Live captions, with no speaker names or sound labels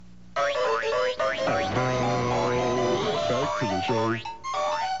Cliches.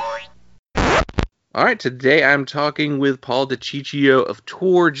 All right, today I'm talking with Paul DiCiccio of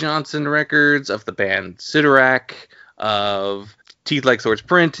Tor Johnson Records, of the band Sidorak, of Teeth Like Swords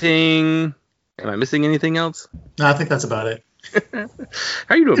Printing. Am I missing anything else? No, I think that's about it.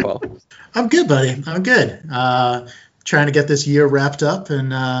 How you doing, Paul? I'm good, buddy. I'm good. Trying to get this year wrapped up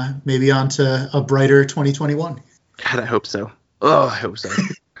and maybe on to a brighter 2021. God, I hope so. Oh, I hope so.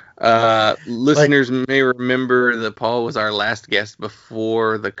 Listeners may remember that Paul was our last guest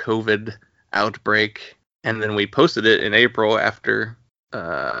before the COVID outbreak, and then we posted it in April after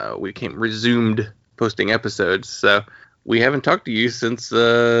we resumed posting episodes. So we haven't talked to you since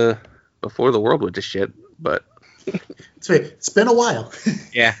before the world went to shit. But it's been a while.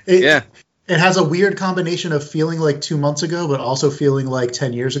 Yeah, It has a weird combination of feeling like 2 months ago, but also feeling like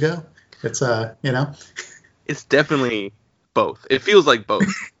 10 years ago. It's it's definitely both. It feels like both.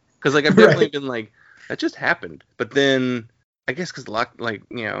 Because I've definitely been like, that just happened. But then I guess because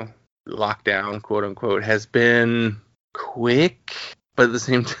lockdown, quote unquote, has been quick, but at the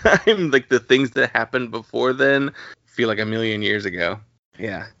same time, like the things that happened before then feel like a million years ago.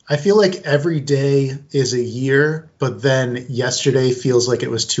 Yeah. I feel like every day is a year, but then yesterday feels like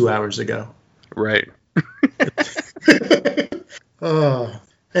it was 2 hours ago. Right.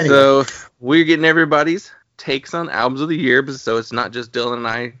 Anyway. So we're getting everybody's takes on albums of the year, so it's not just Dylan and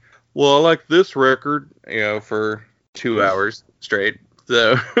I. Well, I like this record, for 2 hours straight.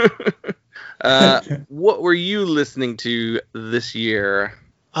 So, what were you listening to this year?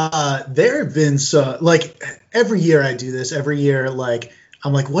 There have been every year I do this. Every year, I'm like,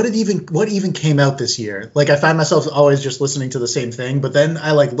 what even came out this year? Like, I find myself always just listening to the same thing. But then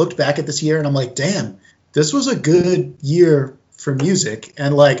I looked back at this year and I'm like, damn, this was a good year for music.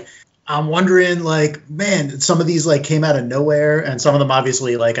 And I'm wondering, man, some of these came out of nowhere, and some of them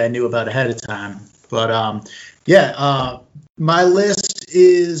obviously I knew about ahead of time. But my list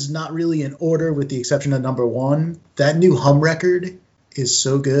is not really in order, with the exception of number one. That new Hum record is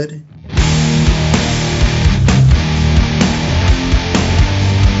so good.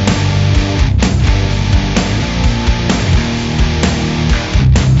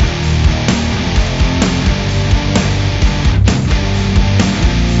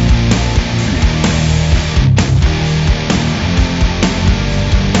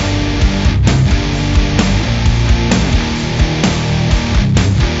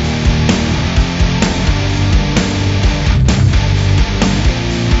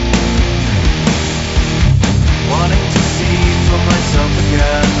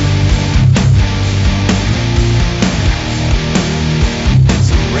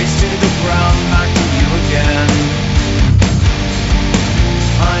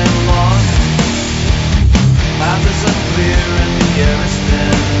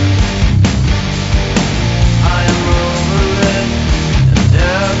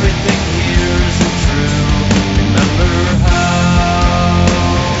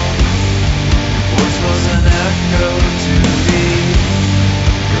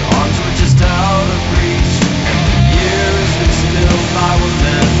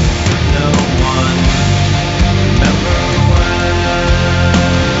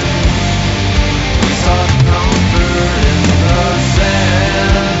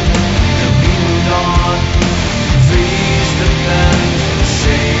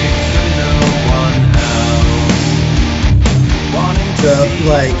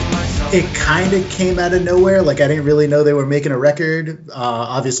 It kind of came out of nowhere. I didn't really know they were making a record.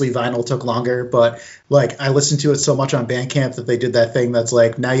 Obviously, vinyl took longer, but I listened to it so much on Bandcamp that they did that thing that's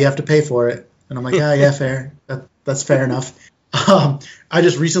now you have to pay for it. And I'm like, yeah, fair. That's fair enough. I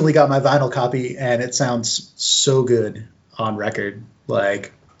just recently got my vinyl copy, and it sounds so good on record.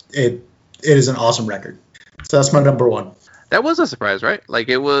 It is an awesome record. So that's my number one. That was a surprise, right?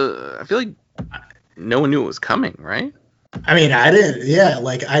 It was. I feel like no one knew it was coming, right? I mean, I didn't. Yeah,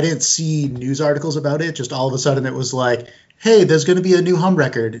 I didn't see news articles about it. Just all of a sudden, it was hey, there's going to be a new Hum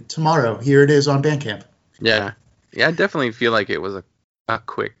record tomorrow. Here it is on Bandcamp. Yeah, I definitely feel like it was a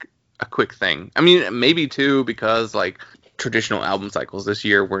quick thing. I mean, maybe too because traditional album cycles this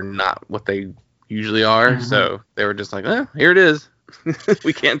year were not what they usually are. Mm-hmm. So they were just here it is.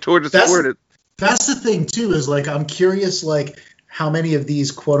 We can't tour to support it. That's the thing too. Is I'm curious how many of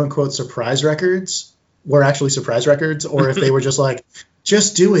these quote unquote surprise records were actually surprise records, or if they were just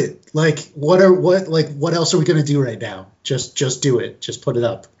do it. What else are we going to do right now? Just do it. Just put it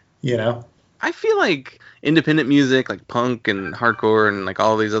up, I feel like independent music, punk and hardcore and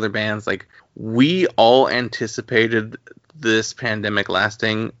all these other bands, we all anticipated this pandemic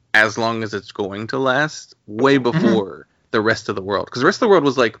lasting as long as it's going to last, way before the rest of the world. Because the rest of the world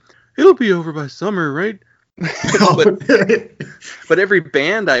was it'll be over by summer, right? but every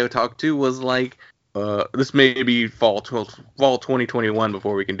band I talked to was like, this may be fall 2021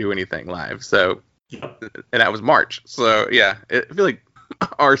 before we can do anything live. So, and that was March. So yeah, I feel like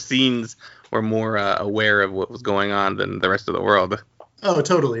our scenes were more aware of what was going on than the rest of the world. Oh,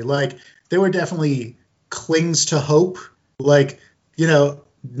 totally. Like, there were definitely clings to hope. Like, you know,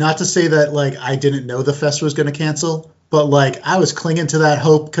 not to say that, like, I didn't know the fest was going to cancel, but, like, I was clinging to that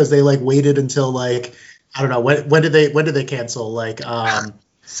hope because they, like, waited until, like, I don't know, when did they cancel? Like,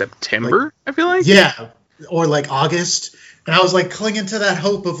 September, like, I feel like? Yeah, or, like, August. And I was, like, clinging to that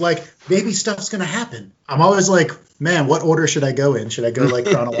hope of, like, maybe stuff's going to happen. I'm always like, man, what order should I go in? Should I go, like,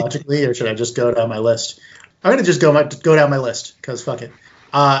 chronologically, or should I just go down my list? I'm going to just go down my list, because fuck it.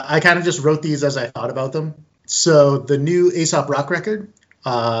 I kind of just wrote these as I thought about them. So the new Aesop Rock record,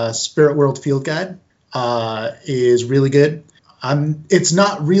 Spirit World Field Guide, is really good. It's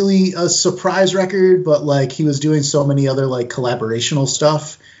not really a surprise record, but, like, he was doing so many other, like, collaborational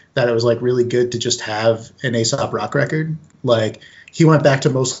stuff that it was, like, really good to just have an Aesop Rock record. Like, he went back to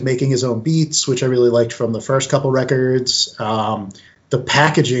mostly making his own beats, which I really liked from the first couple records. The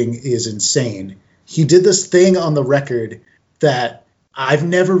packaging is insane. He did this thing on the record that I've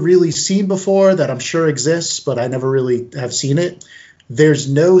never really seen before, that I'm sure exists, but I never really have seen it. There's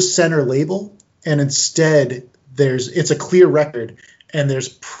no center label, and instead it's a clear record, and there's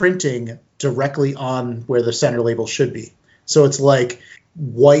printing directly on where the center label should be. So it's like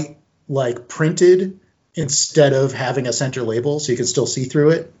white, like printed, instead of having a center label, so you can still see through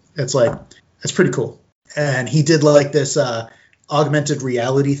it. It's pretty cool. And he did like this augmented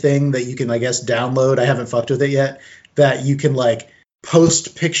reality thing that you can, I guess, download. I haven't fucked with it yet. That you can, like,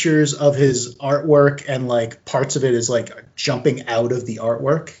 post pictures of his artwork, and, like, parts of it is, like, jumping out of the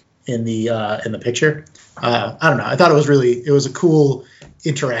artwork in the picture. I don't know. I thought it was a cool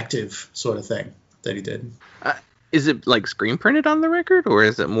interactive sort of thing that he did. Is it, like, screen printed on the record, or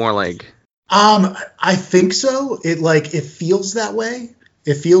is it more like? I think so. It feels that way.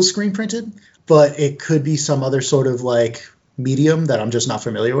 It feels screen printed, but it could be some other sort of, like, medium that I'm just not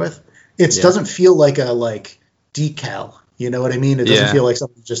familiar with. It doesn't feel like a, like, decal. You know what I mean? It doesn't feel like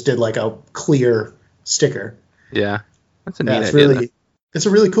someone just did, like, a clear sticker. Yeah, that's a neat idea. It's a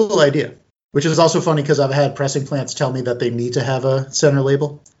really cool idea, which is also funny because I've had pressing plants tell me that they need to have a center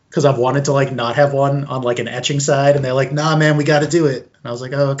label, because I've wanted to, like, not have one on, like, an etching side, and they're like, nah, man, we got to do it. And I was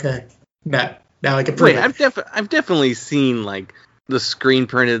like, oh, okay. Now I can prove it. I've definitely seen, like, the screen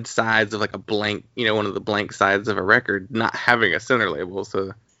printed sides of, like, a blank, you know, one of the blank sides of a record not having a center label.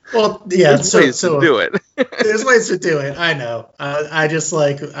 So, well, yeah, there's ways to do it. There's ways to do it. I know. I just,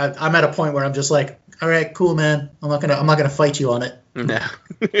 like, I'm at a point where I'm just like, all right, cool, man. I'm not gonna fight you on it. No.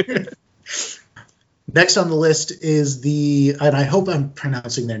 Next on the list is and I hope I'm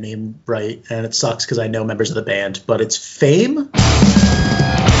pronouncing their name right, and it sucks because I know members of the band, but it's Fame.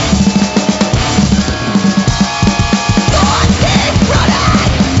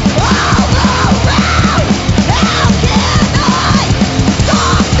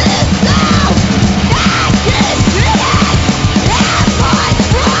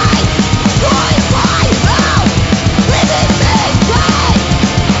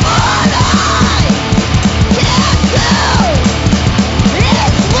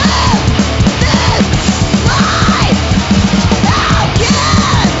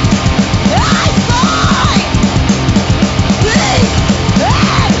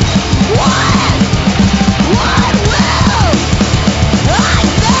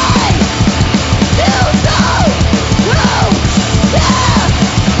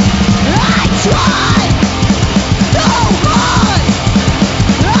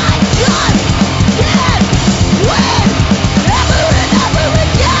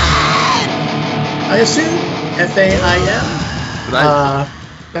 FAIM.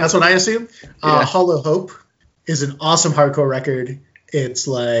 That's what I assume. Hollow Hope is an awesome hardcore record. It's,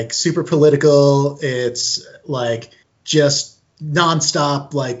 like, super political. It's, like, just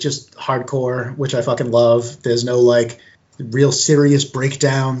nonstop, like, just hardcore, which I fucking love. There's no, like, real serious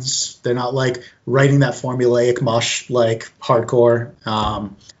breakdowns. They're not, like, writing that formulaic mush, like, hardcore.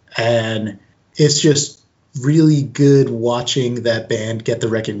 And it's just really good watching that band get the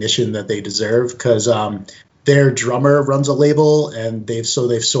recognition that they deserve, because their drummer runs a label, and they've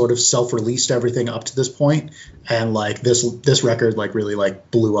sort of self-released everything up to this point, and, like, this record, like, really,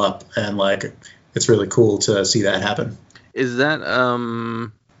 like, blew up, and, like, it's really cool to see that happen. Is that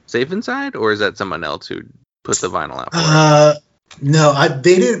Safe Inside, or is that someone else who put the vinyl out for it? No,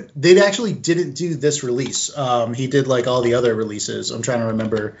 they actually didn't do this release. He did, like, all the other releases. I'm trying to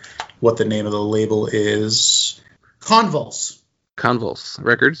remember what the name of the label is. Convulse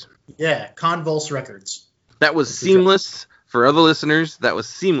Records. Yeah, Convulse Records. That was seamless for other listeners. That was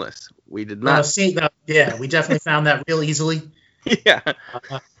seamless. We did not see that. Yeah, we definitely found that real easily. Yeah.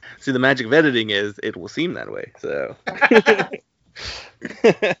 See, the magic of editing is it will seem that way. So.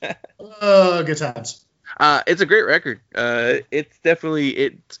 Oh, good times. It's a great record.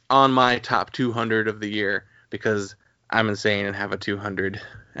 It's on my top 200 of the year because I'm insane and have a 200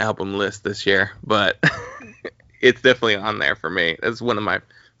 album list this year. But it's definitely on there for me. It's one of my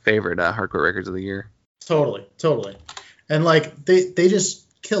favorite hardcore records of the year. Totally. And like they just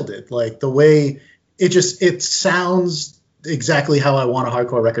killed it. Like the way it sounds exactly how I want a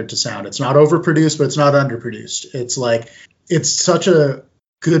hardcore record to sound. It's not overproduced, but it's not underproduced. It's like it's such a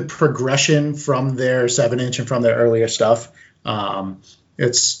good progression from their 7-inch and from their earlier stuff.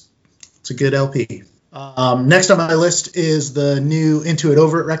 It's a good LP. Next on my list is the new Into It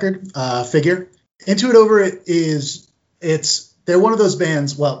Over It record, Figure. Into It Over It they're one of those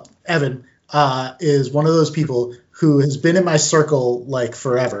bands. Well, Evan is one of those people who has been in my circle like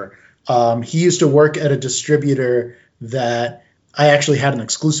forever. He used to work at a distributor that I actually had an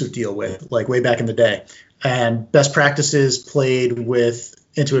exclusive deal with, like way back in the day. And Best Practices played with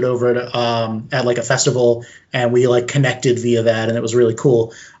Into It Over It at like a festival, and we like connected via that, and it was really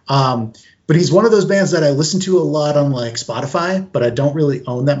cool. But he's one of those bands that I listen to a lot on like Spotify, but I don't really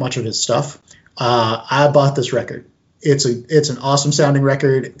own that much of his stuff. I bought this record. It's an awesome sounding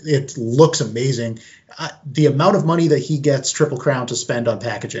record. It looks amazing. The amount of money that he gets Triple Crown to spend on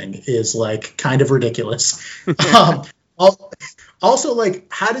packaging is like kind of ridiculous. Also, like,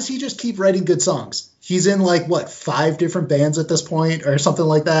 how does he just keep writing good songs? He's in like what 5 different bands at this point or something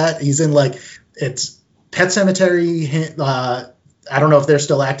like that. He's in like it's Pet Sematary. I don't know if they're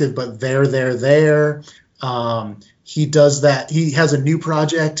still active, but they're. He does that. He has a new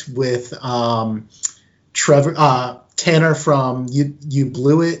project with Tanner from You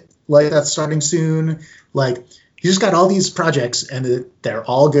Blew It. Like that's starting soon. Like he just got all these projects and they're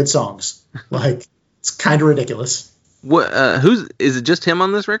all good songs. Like it's kind of ridiculous. What? Is it just him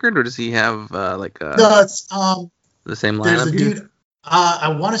on this record, or does he have no? It's the same lineup. There's a dude.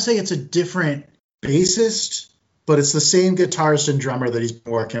 I want to say it's a different bassist, but it's the same guitarist and drummer that he's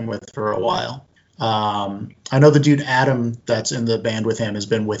been working with for a while. I know the dude Adam that's in the band with him has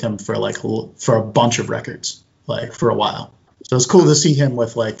been with him for a bunch of records, like for a while. So it's cool to see him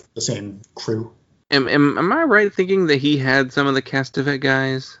with like the same crew. Am I right thinking that he had some of the Castevet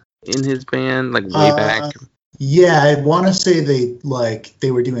guys in his band, like way back? Yeah, I want to say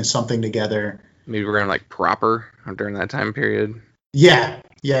they were doing something together. Maybe around like Proper during that time period. Yeah.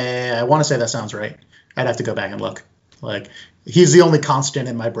 I want to say that sounds right. I'd have to go back and look. Like he's the only constant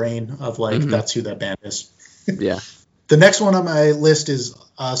in my brain of like that's who that band is. Yeah. The next one on my list is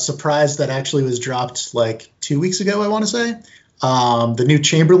a surprise that actually was dropped like 2 weeks ago, I want to say. The new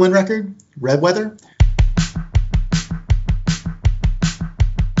Chamberlain record, Red Weather.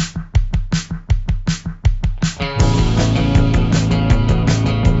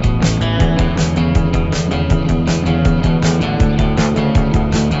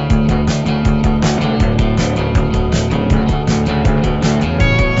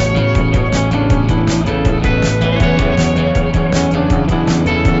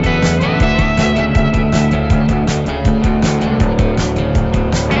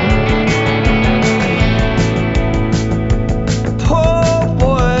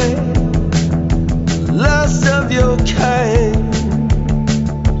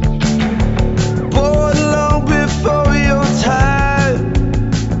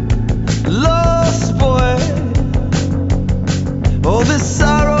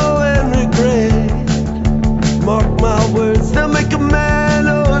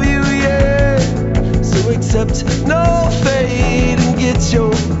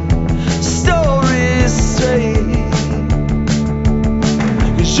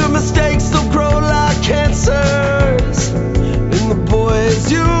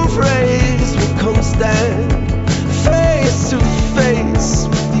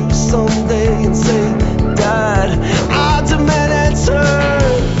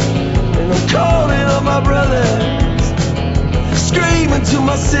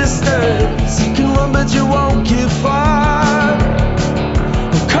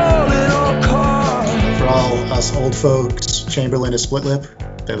 Chamberlain is Split Lip.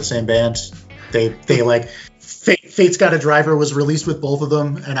 They're the same band. They like Fate's Got a Driver was released with both of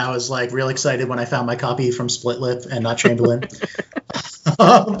them, and I was like real excited when I found my copy from Split Lip and not Chamberlain.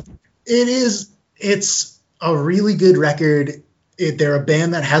 It's a really good record. They're a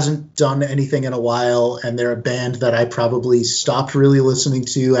band that hasn't done anything in a while, and they're a band that I probably stopped really listening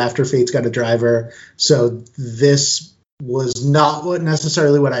to after Fate's Got a Driver. So this was not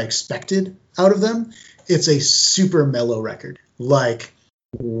necessarily what I expected out of them. it's a super mellow record. Like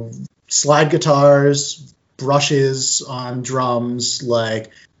slide guitars, brushes on drums.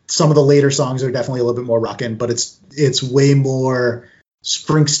 Like some of the later songs are definitely a little bit more rockin', but it's way more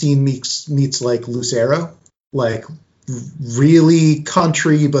Springsteen meets like Lucero. Like really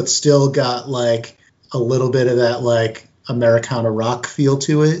country, but still got like a little bit of that like Americana rock feel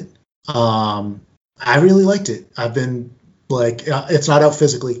to it. I really liked it. I've been like, it's not out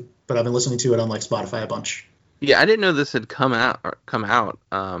physically, but I've been listening to it on like Spotify a bunch. Yeah, I didn't know this had come out.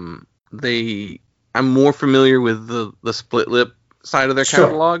 I'm more familiar with the Split Lip side of their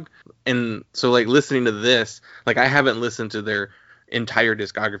catalog, and so like listening to this, like I haven't listened to their entire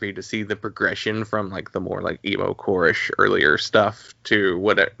discography to see the progression from like the more like emo core-ish earlier stuff to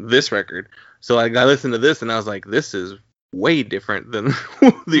what this record. So like I listened to this and I was like, this is way different than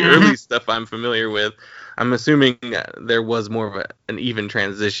the early stuff I'm familiar with. I'm assuming there was more of an even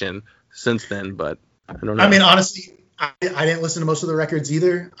transition since then, but I don't know. I mean, honestly, I didn't listen to most of the records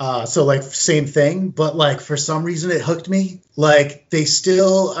either. So like same thing, but like for some reason it hooked me. Like they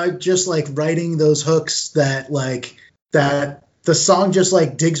still are just like writing those hooks that the song just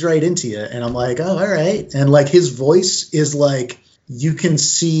like digs right into you. And I'm like, oh, all right. And like his voice is like, you can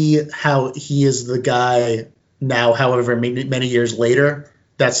see how he is the guy now, however many years later,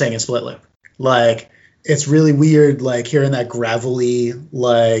 that's saying in Split Lip. Like, it's really weird, like hearing that gravelly,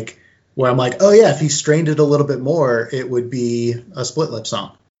 like where I'm like, oh yeah, if he strained it a little bit more, it would be a Split Lip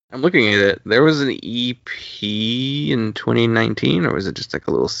song. I'm looking at it. There was an EP in 2019, or was it just like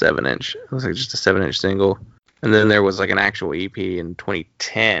a little 7-inch? It was like just a 7-inch single. And then there was like an actual EP in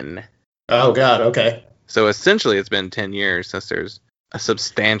 2010. Oh God, okay. So essentially it's been 10 years since there's a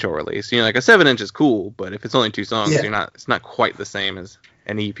substantial release. You know, like a 7-inch is cool, but if it's only 2 songs, it's not quite the same as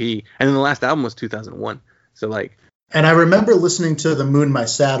an EP. And then the last album was 2001. So like, and I remember listening to The Moon My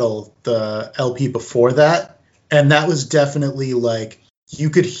Saddle, the LP before that, and that was definitely like,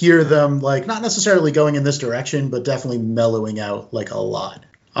 you could hear them like not necessarily going in this direction, but definitely mellowing out like a lot.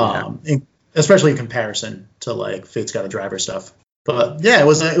 Especially in comparison to like Fate's Got a Driver stuff. But yeah, it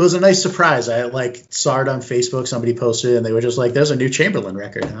was a nice surprise. I like saw it on Facebook. Somebody posted it and they were just like, "There's a new Chamberlain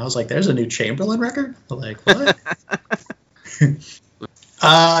record," and I was like, "There's a new Chamberlain record?" I'm like, what?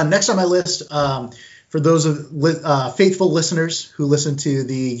 Next on my list, for those of faithful listeners who listened to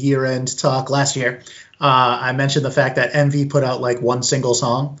the year-end talk last year, I mentioned the fact that Envy put out like one single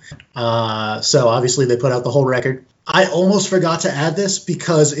song. So obviously they put out the whole record. I almost forgot to add this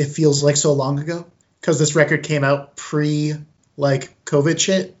because it feels like so long ago, because this record came out pre like COVID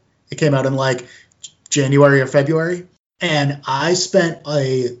shit. It came out in like January or February. And I spent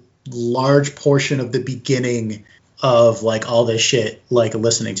a large portion of the beginning of like all this shit, like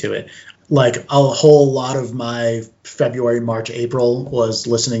listening to it. Like a whole lot of my February, March, April was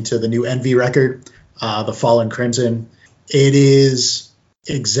listening to the new Envy record, The Fallen Crimson. It is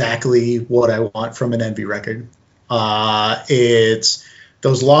exactly what I want from an Envy record. It's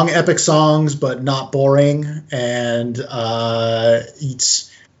those long epic songs, but not boring. And it's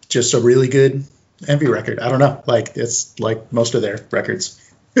just a really good Envy record. I don't know. Like it's like most of their records.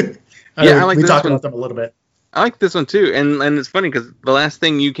 We talked about them a little bit. I like this one too, and it's funny because the last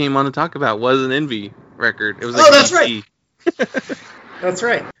thing you came on to talk about was an Envy record. It was like that's right. That's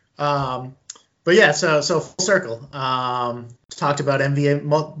right. But yeah, so full circle. Talked about Envy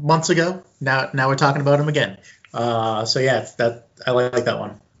months ago. Now we're talking about him again. So yeah, that I like that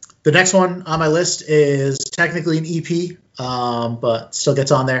one. The next one on my list is technically an EP, but still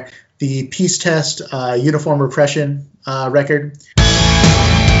gets on there. The Peace Test Uniform Repression record.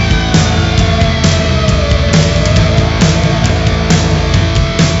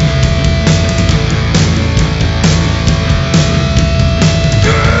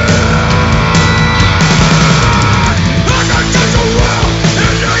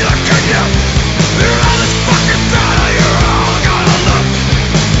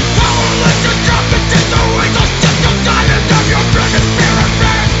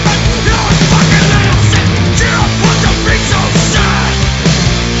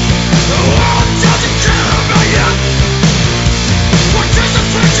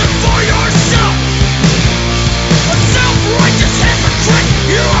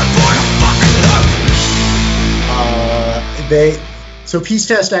 So Peace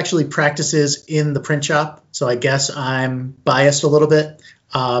Test actually practices in the print shop, so I guess I'm biased a little bit.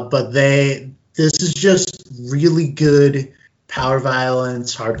 But this is just really good power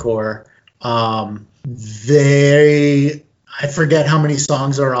violence, hardcore. I forget how many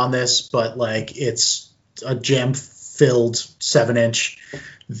songs are on this, but like it's a jam-filled 7-inch.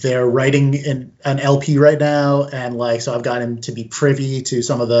 they're writing in an LP right now, and like so I've gotten to be privy to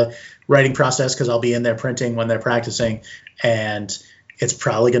some of the writing process because I'll be in there printing when they're practicing, and it's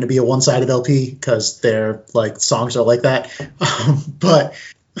probably going to be a one-sided LP because their like songs are like that. But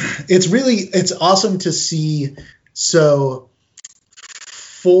it's awesome to see. So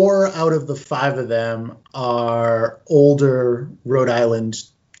 4 out of the 5 of them are older Rhode Island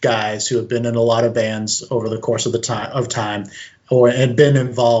guys who have been in a lot of bands over the course of time or had been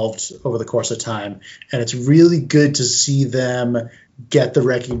involved over the course of time. And it's really good to see them get the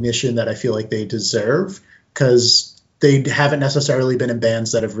recognition that I feel like they deserve, because they haven't necessarily been in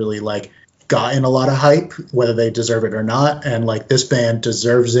bands that have really like gotten a lot of hype, whether they deserve it or not. And like this band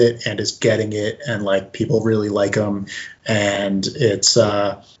deserves it and is getting it, and like people really like them, and it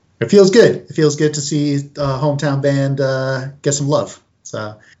feels good. It feels good to see a hometown band get some love.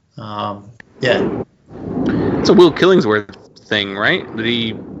 So yeah, it's a Will Killingsworth thing, right? Did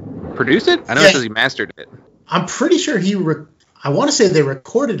he produce it? I know it says he mastered it. I'm pretty sure I want to say they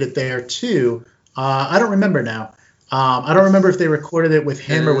recorded it there too. I don't remember now. I don't remember if they recorded it with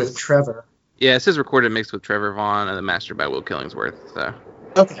him or with Trevor. Yeah, it says recorded mixed with Trevor Vaughn and then mastered by Will Killingsworth. So.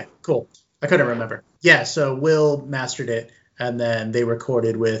 Okay, cool. I couldn't remember. Yeah, so Will mastered it, and then they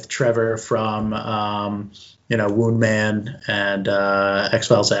recorded with Trevor from, Wound Man and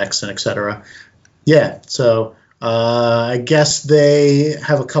X-Files X and etc. Yeah, so I guess they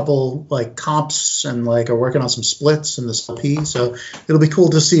have a couple like comps and like are working on some splits in this LP. So it'll be cool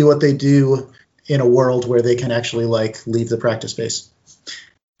to see what they do in a world where they can actually like leave the practice space.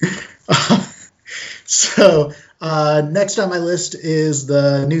 So next on my list is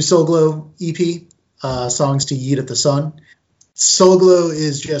the new Soul Glo EP, Songs to Yeet at the Sun. Soul Glo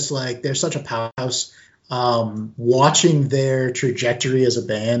is just like, they're such a powerhouse. Watching their trajectory as a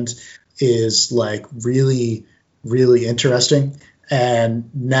band is like really, really interesting. And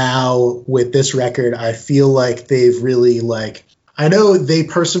now with this record, I feel like they've really like, I know they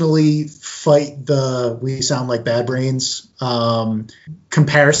personally fight the "We Sound Like Bad Brains"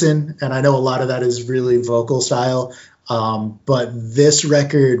 comparison, and I know a lot of that is really vocal style. But this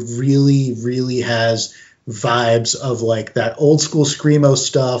record really, really has vibes of like that old school screamo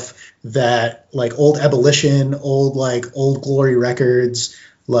stuff, that like old Abolition, old Glory records,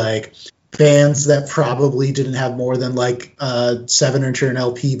 like bands that probably didn't have more than like a 7-inch or an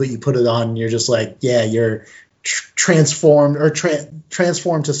LP, but you put it on and you're just like, yeah, you're transformed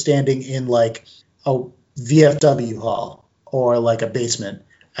to standing in like a VFW hall or like a basement.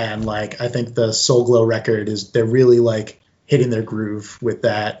 And like I think the Soul Glo record they're really like hitting their groove with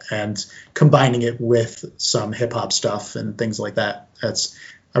that and combining it with some hip hop stuff and things like that.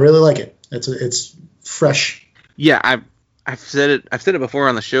 I really like it. It's fresh. Yeah, I've said it before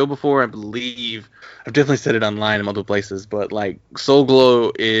on the show before. I believe I've definitely said it online in multiple places, but like Soul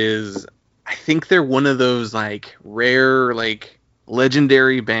Glo is, I think they're one of those like rare, like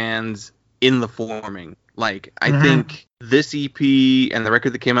legendary bands in the forming. Like I think this EP and the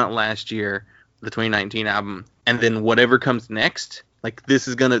record that came out last year, the 2019 album, and then whatever comes next, like these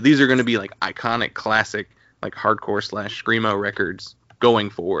are gonna be like iconic, classic, like hardcore / screamo records going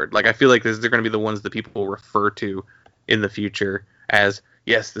forward. Like I feel like they're gonna be the ones that people refer to in the future as,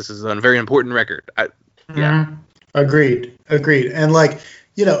 yes, this is a very important record. Yeah. Agreed. And like,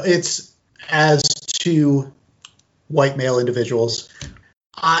 it's, as to white male individuals,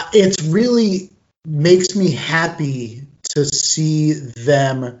 it's really makes me happy to see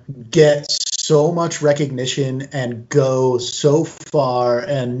them get so much recognition and go so far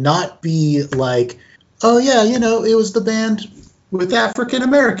and not be like, oh yeah, it was the band with African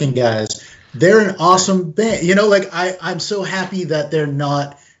American guys. They're an awesome band. Like I'm so happy that they're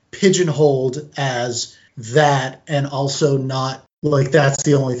not pigeonholed as that, and also not like that's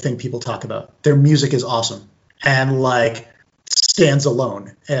the only thing people talk about. Their music is awesome and like stands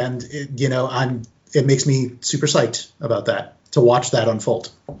alone. And it makes me super psyched about that, to watch that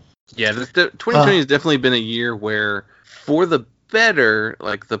unfold. Yeah, 2020 has definitely been a year where, for the better,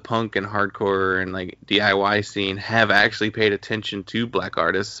 like the punk and hardcore and like DIY scene have actually paid attention to black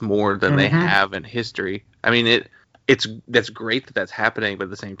artists more than they have in history. I mean, that's great that that's happening, but at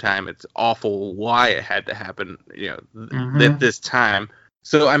the same time, it's awful why it had to happen, at this time.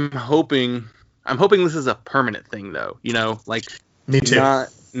 So I'm hoping this is a permanent thing, though. Like, me too.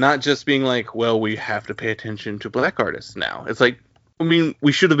 Not just being like, well, we have to pay attention to black artists now. It's like, I mean,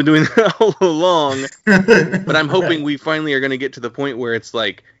 we should have been doing that all along, but I'm hoping we finally are going to get to the point where it's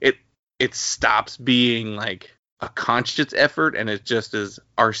like it stops being like a conscious effort, and it just is,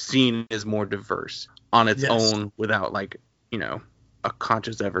 our scene is more diverse on its own without like, a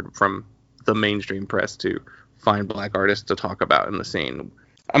conscious effort from the mainstream press to find black artists to talk about in the scene.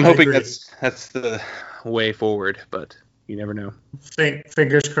 I'm hoping that's the way forward, but you never know.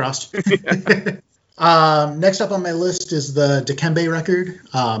 Fingers crossed. Next up on my list is the Dikembe record,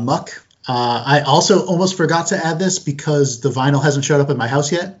 Muck. I also almost forgot to add this because the vinyl hasn't showed up at my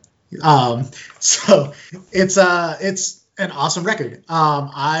house yet. So it's an awesome record.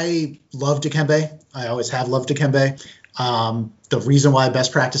 I love Dikembe. I always have loved Dikembe. The reason why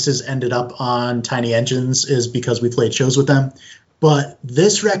Best Practices ended up on Tiny Engines is because we played shows with them. But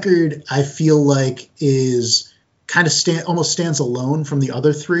this record, I feel like, is kind of almost stands alone from the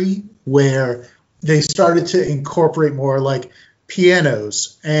other three, where they started to incorporate more like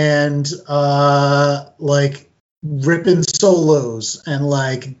pianos and like ripping solos, and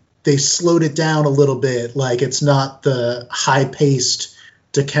like they slowed it down a little bit. Like it's not the high-paced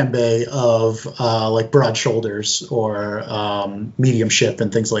Dikembe of like Broad Shoulders or Mediumship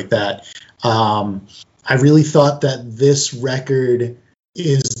and things like that. I really thought that this record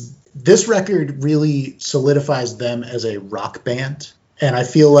really solidifies them as a rock band, and I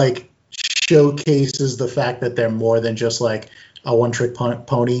feel like showcases the fact that they're more than just like a one-trick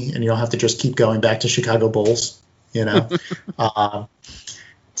pony, and you don't have to just keep going back to Chicago Bulls, you know.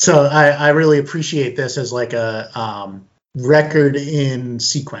 So I really appreciate this as like a record in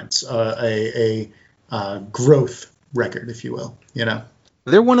sequence, a growth record, if you will, you know.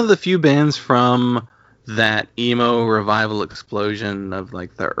 They're one of the few bands from that emo revival explosion of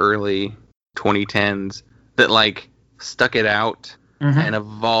like the early 2010s that like stuck it out and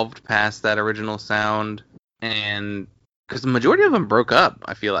evolved past that original sound. And because the majority of them broke up,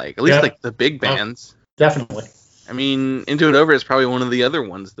 I feel like, at least like the big bands. Definitely. I mean, Into It Over is probably one of the other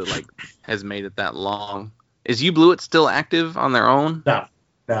ones that like has made it that long. Is You Blew It still active on their own? No.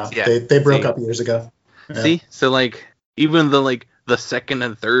 Yeah. They broke up years ago. Yeah. See, so like even the second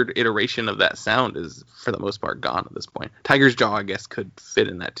and third iteration of that sound is for the most part gone at this point. Tiger's Jaw, I guess, could fit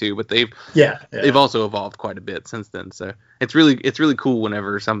in that too, but they've also evolved quite a bit since then. So it's really cool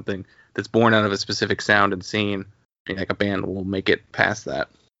whenever something that's born out of a specific sound and scene, like a band, will make it past that.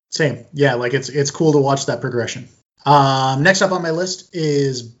 Same, yeah. Like it's cool to watch that progression. Next up on my list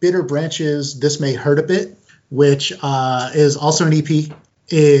is Bitter Branches, This May Hurt a Bit, which is also an EP.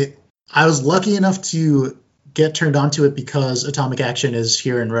 I was lucky enough to get turned on to it because Atomic Action is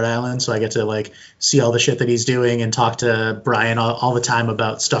here in Rhode Island, so I get to like see all the shit that he's doing and talk to Brian all the time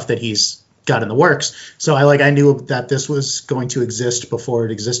about stuff that he's got in the works. So I knew that this was going to exist before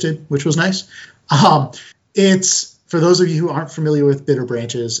it existed, which was nice. It's, for those of you who aren't familiar with Bitter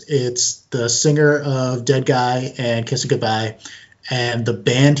Branches, it's the singer of Dead Guy and Kiss It Goodbye, and the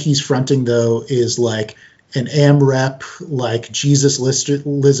band he's fronting though is like an AMREP, like Jesus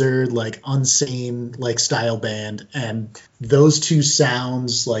Lizard, like Unsane, like style band. And those two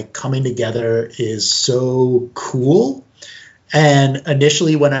sounds like coming together is so cool. And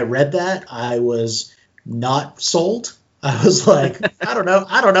initially when I read that, I was not sold. I was like, I don't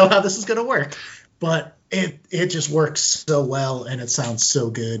know how this is going to work, but it just works so well and it sounds so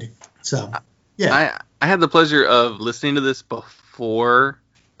good. So yeah, I had the pleasure of listening to this before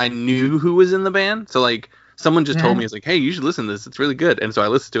I knew who was in the band. So like, someone just told me, it's like, hey, you should listen to this. It's really good. And so I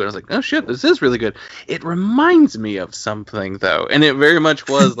listened to it. I was like, oh, shit, this is really good. It reminds me of something, though. And it very much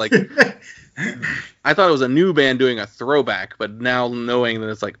was like, I thought it was a new band doing a throwback. But now knowing that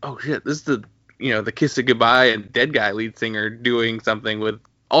it's like, oh, shit, this is the Kiss It Goodbye and Dead Guy lead singer doing something with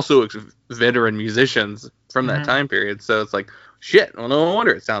also veteran musicians from that time period. So it's like, shit, well, no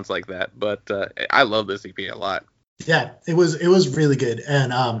wonder it sounds like that. But I love this EP a lot. Yeah, it was really good.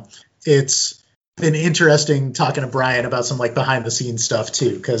 And it's been interesting talking to Brian about some like behind the scenes stuff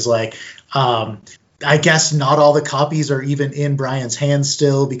too, because like I guess not all the copies are even in Brian's hands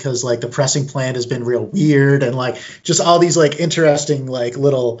still, because like the pressing plant has been real weird, and like just all these like interesting like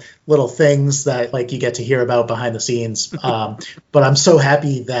little things that like you get to hear about behind the scenes. But I'm so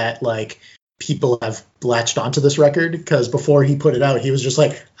happy that like people have latched onto this record, because before he put it out, he was just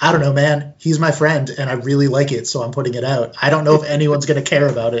like, I don't know, man, he's my friend and I really like it, so I'm putting it out. I don't know if anyone's going to care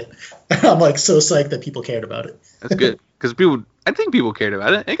about it. I'm like so psyched that people cared about it. That's good, because I think people cared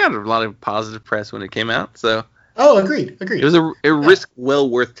about it. It got a lot of positive press when it came out. So agreed. It was a risk well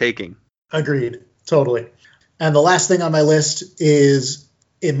worth taking. Agreed, totally. And the last thing on my list is,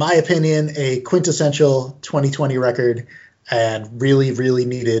 in my opinion, a quintessential 2020 record, and really, really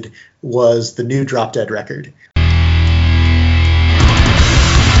needed, was the new Drop Dead record.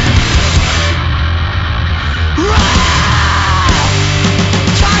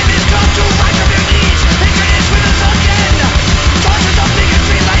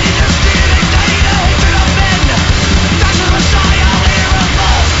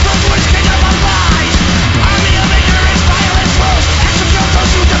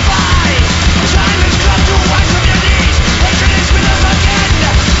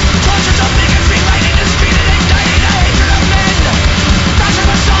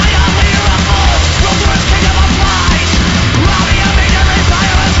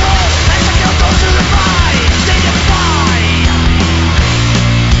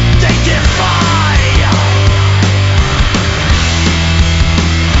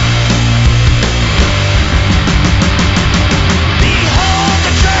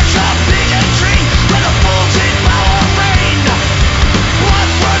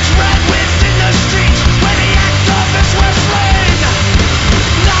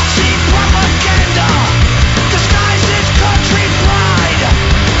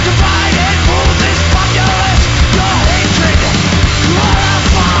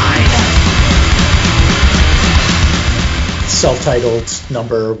 self-titled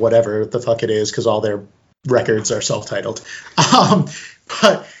number, whatever the fuck it is, because all their records are self-titled.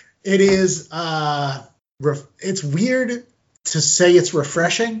 But it is it's weird to say it's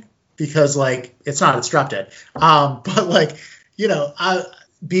refreshing because like it's not, it's Drop Dead. But like, you know,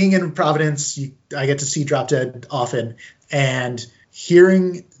 being in Providence, I get to see Drop Dead often, and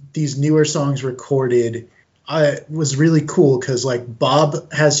hearing these newer songs recorded was really cool because like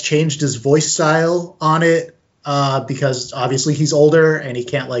Bob has changed his voice style on it because obviously he's older and he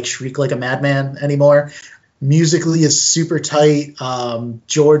can't like shriek like a madman anymore. Musically is super tight.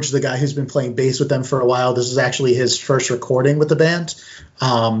 George, the guy who's been playing bass with them for a while, this is actually his first recording with the band.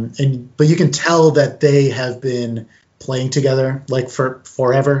 But you can tell that they have been playing together like for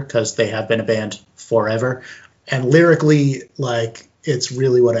forever because they have been a band forever. And lyrically, like, it's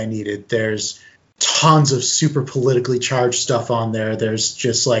really what I needed. There's tons of super politically charged stuff on there. There's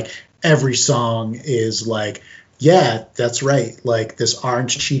just like every song is like, yeah, that's right. Like this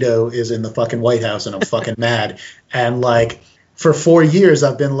orange Cheeto is in the fucking White House and I'm fucking mad. And like for 4 years,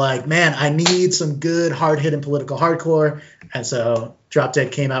 I've been like, man, I need some good hard hitting political hardcore. And so Drop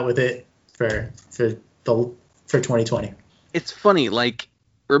Dead came out with it for 2020. It's funny. Like,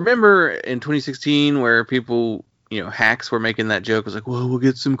 remember in 2016 where people, you know, hacks were making that joke, was like, well, we'll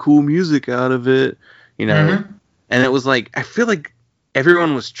get some cool music out of it, you know? Mm-hmm. And it was like, I feel like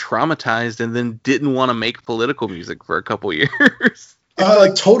everyone was traumatized and then didn't want to make political music for a couple years.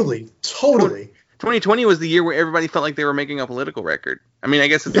 Like totally. 2020 was the year where everybody felt like they were making a political record. I mean, I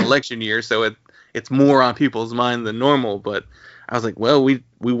guess it's an election year, so it's more on people's mind than normal, but I was like, well, we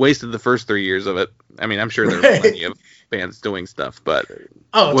wasted the first 3 years of it. I mean, I'm sure there were plenty of bands doing stuff, but it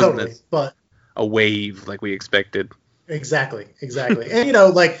wasn't totally. But a wave like we expected. Exactly. And, you know,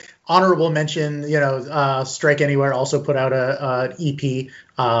 like, honorable mention, you know, Strike Anywhere also put out an EP,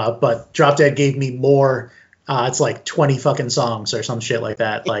 but Drop Dead gave me more. It's like 20 fucking songs or some shit like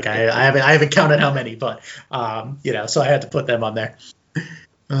that. Like, I haven't counted how many, but, you know, so I had to put them on there.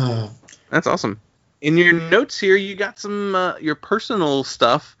 That's awesome. In your notes here, you got some your personal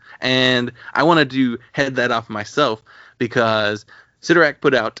stuff, and I wanted to head that off myself because Sidorak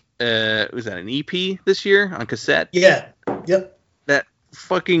put out, was that an EP this year on cassette? Yeah. Yep. That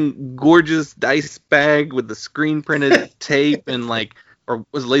fucking gorgeous dice bag with the screen printed tape and like, or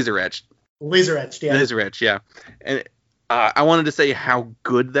was it laser etched? Laser etched, yeah. Laser etched, yeah. And I wanted to say how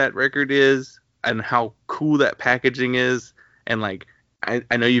good that record is and how cool that packaging is. And like,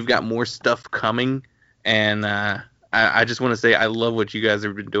 I know you've got more stuff coming, and I just want to say I love what you guys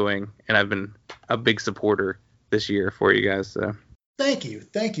have been doing, and I've been a big supporter this year for you guys. So. Thank you.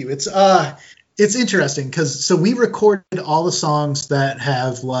 It's interesting because so we recorded all the songs that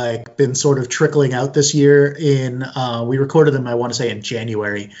have like been sort of trickling out this year we recorded them, I want to say, in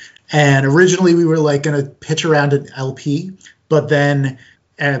January. And originally we were like going to pitch around an LP, but then,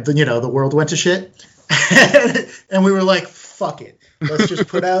 you know, the world went to shit. And we were like, fuck it. Let's just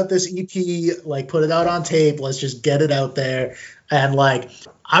put out this EP, like put it out on tape. Let's just get it out there. And like,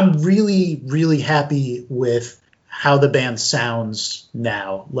 I'm really, really happy with how the band sounds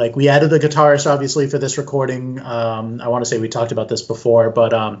now. Like, we added a guitarist obviously for this recording. I want to say we talked about this before,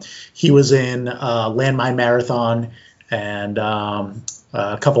 but he was in Landmine Marathon and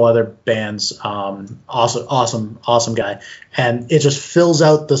a couple other bands. Awesome guy. And it just fills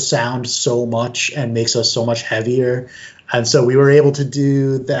out the sound so much and makes us so much heavier. And so we were able to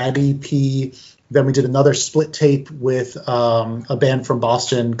do that EP. Then we did another split tape with a band from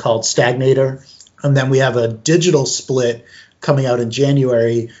Boston called Stagnator. And then we have a digital split coming out in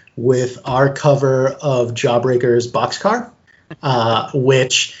January with our cover of Jawbreaker's Boxcar,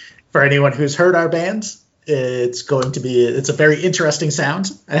 which, for anyone who's heard our bands, it's a very interesting sound,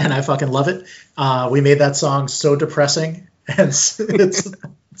 and I fucking love it. We made that song so depressing, and it's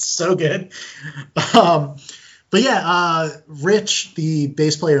so good. But yeah, Rich, the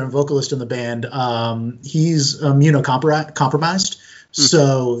bass player and vocalist in the band, he's immunocompromised.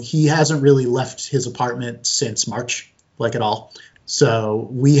 So he hasn't really left his apartment since March, like at all. So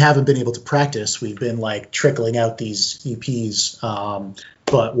we haven't been able to practice. We've been like trickling out these EPs,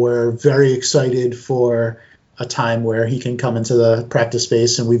 but we're very excited for a time where he can come into the practice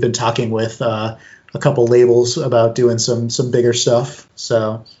space. And we've been talking with a couple labels about doing some bigger stuff.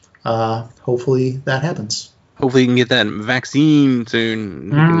 So hopefully that happens. Hopefully you can get that vaccine soon.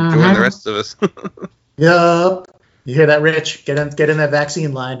 You can join the rest of us. Yep. You hear that, Rich? Get in that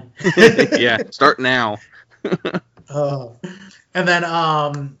vaccine line. Yeah, start now. And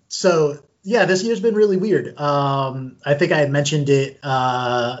then, so yeah, this year's been really weird. I think I had mentioned it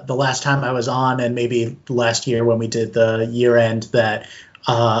the last time I was on, and maybe last year when we did the year end, that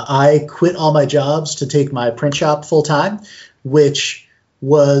I quit all my jobs to take my print shop full time. which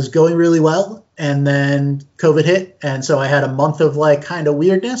was going really well. And then COVID hit. And so I had a month of like kind of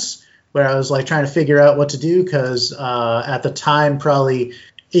weirdness where I was like trying to figure out what to do because at the time, probably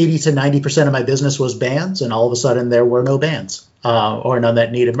 80 to 90% of my business was bands. And all of a sudden there were no bands or none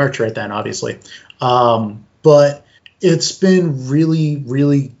that needed merch right then, obviously. But it's been really,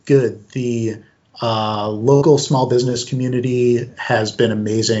 really good. The local small business community has been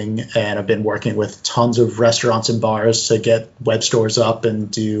amazing, and I've been working with tons of restaurants and bars to get web stores up and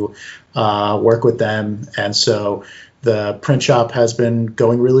do work with them. And so the print shop has been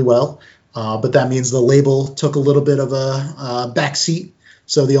going really well, but that means the label took a little bit of a backseat.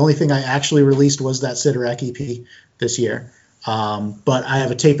 So the only thing I actually released was that Sidorak EP this year. But I have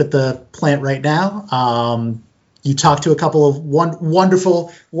a tape at the plant right now. You talked to a couple of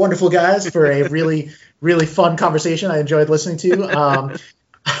wonderful, wonderful guys for a really, really fun conversation I enjoyed listening to.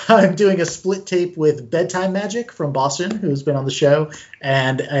 I'm doing a split tape with Bedtime Magic from Boston, who's been on the show,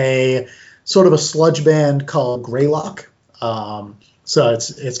 and a sort of a sludge band called Greylock. So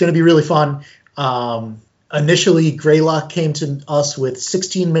it's going to be really fun. Initially, Greylock came to us with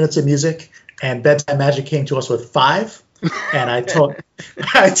 16 minutes of music, and Bedtime Magic came to us with 5. And I told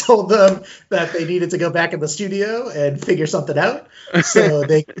them that they needed to go back in the studio and figure something out. So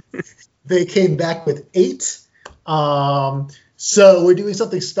they came back with 8. So we're doing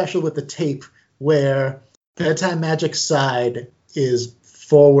something special with the tape where Bedtime Magic's side is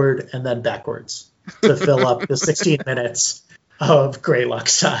forward and then backwards to fill up the 16 minutes of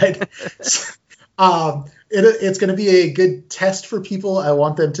Greylock's side. It's going to be a good test for people. I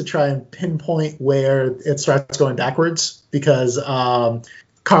want them to try and pinpoint where it starts going backwards because Carl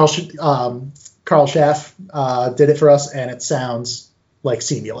Schaff did it for us, and it sounds like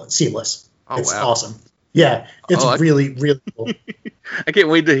seamless. Oh, it's wow. awesome. Yeah, it's really, really cool. I can't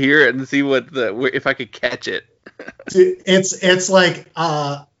wait to hear it and see if I could catch it. It's like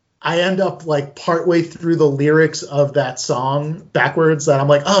I end up like partway through the lyrics of that song backwards that I'm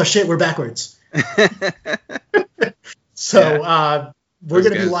like, oh shit, we're backwards. So we're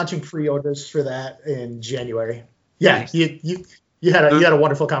going to be launching pre-orders for that in January. Yeah, nice. you had a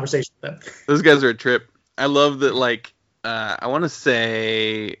wonderful conversation with them. Those guys are a trip. I love that. Like I want to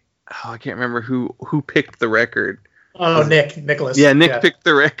say, I can't remember who picked the record. Oh, Nicholas. Yeah, Nick picked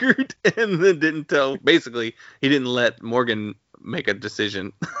the record and then didn't tell. Basically, he didn't let Morgan make a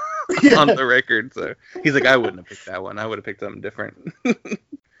decision on the record. So he's like, I wouldn't have picked that one. I would have picked something different.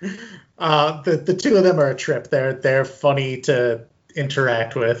 The two of them are a trip. They're funny to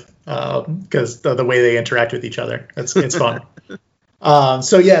interact with because the way they interact with each other. It's fun.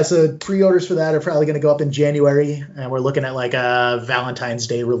 So pre-orders for that are probably going to go up in January, and we're looking at like a Valentine's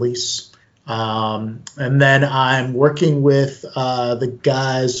Day release. And then I'm working with the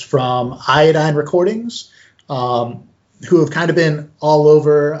guys from Iodine Recordings, who have kind of been all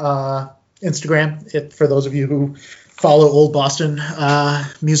over Instagram. For those of you who follow Old Boston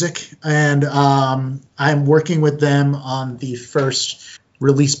music, and I'm working with them on the first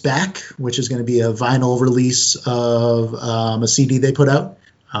release back, which is going to be a vinyl release of a CD they put out.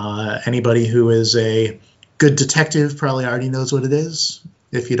 Anybody who is a good detective probably already knows what it is.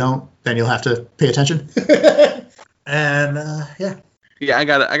 If you don't, then you'll have to pay attention. And yeah, we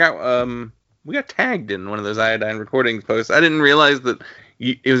got tagged in one of those Iodine Recordings posts. I didn't realize that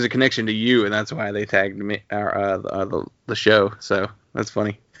it was a connection to you, and that's why they tagged me the show. So that's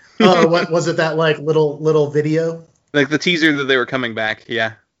funny. Oh, what was it? That like little video, like the teaser that they were coming back.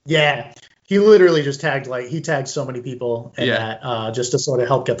 Yeah. Yeah, he literally just tagged so many people in that just to sort of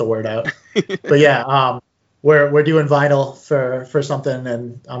help get the word out. But yeah, we're doing vinyl for something,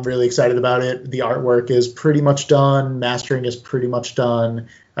 and I'm really excited about it. The artwork is pretty much done. Mastering is pretty much done.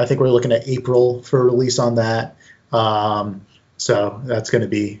 I think we're looking at April for release on that. So that's going to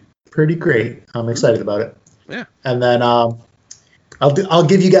be pretty great. I'm excited about it. Yeah. And then I'll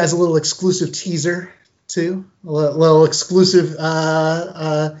give you guys a little exclusive teaser too, a little exclusive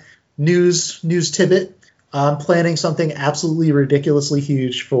news tidbit. I'm planning something absolutely ridiculously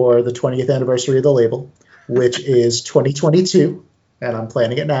huge for the 20th anniversary of the label, which is 2022, and I'm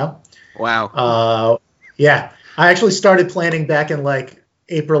planning it now. Wow. Yeah, I actually started planning back in like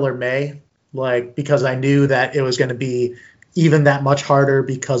April or May, like because I knew that it was going to be even that much harder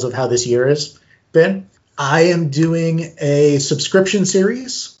because of how this year has been. I am doing a subscription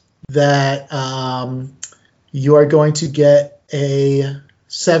series that you are going to get a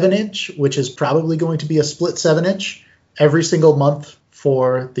 7-inch, which is probably going to be a split 7-inch every single month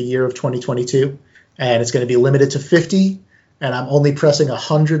for the year of 2022. And it's going to be limited to 50. And I'm only pressing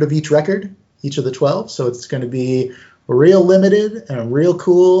 100 of each record, each of the 12. So it's going to be real limited and real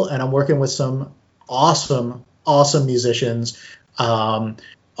cool. And I'm working with some awesome awesome musicians.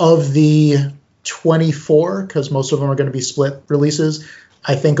 Of the 24, because most of them are going to be split releases,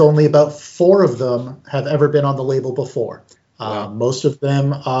 I think only about 4 of them have ever been on the label before. Wow. Most of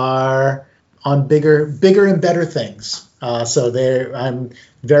them are on bigger and better things. So I'm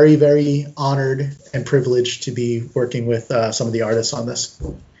very, very honored and privileged to be working with some of the artists on this.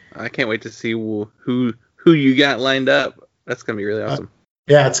 I can't wait to see who you got lined up. That's gonna be really awesome.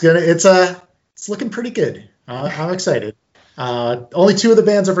 Yeah, it's looking pretty good. I'm excited. Only 2 of the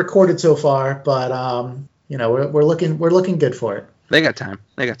bands have recorded so far, but we're looking good for it. They got time.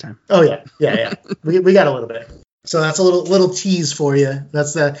 Oh yeah. we got a little bit. So that's a little tease for you.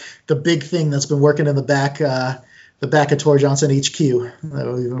 That's the big thing that's been working in the back of Tor Johnson HQ. We've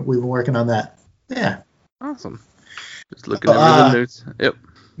been working on that. Yeah. Awesome. Just looking over the notes. Yep.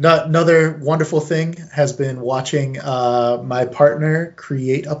 Another wonderful thing has been watching my partner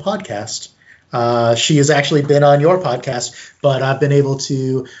create a podcast. She has actually been on your podcast, but I've been able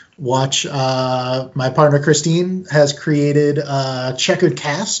to watch my partner Christine has created Checkered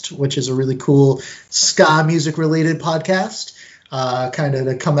Cast, which is a really cool ska music related podcast, kind of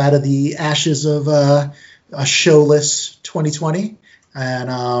to come out of the ashes of a showless 2020.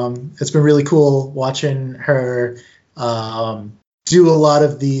 And it's been really cool watching her do a lot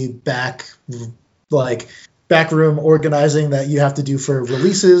of the backroom organizing that you have to do for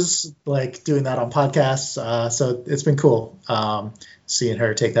releases, like doing that on podcasts. So it's been cool seeing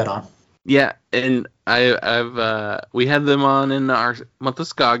her take that on. Yeah, and we had them on in our month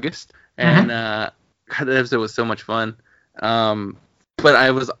of August, and God, that episode was so much fun. But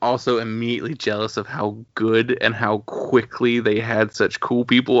I was also immediately jealous of how good and how quickly they had such cool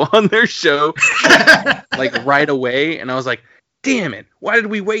people on their show, like right away. And I was like, damn it, why did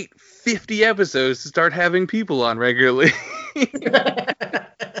we wait 50 episodes to start having people on regularly?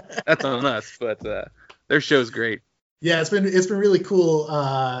 That's on us, but their show's great. Yeah, it's been really cool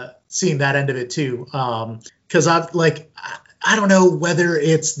seeing that end of it too. Because I don't know whether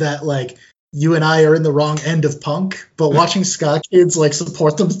it's that like you and I are in the wrong end of punk, but watching ska kids like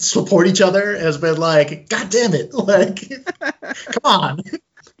support each other has been like, God damn it, like come on.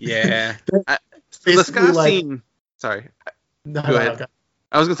 Yeah, the ska scene. Sorry. No, Go ahead.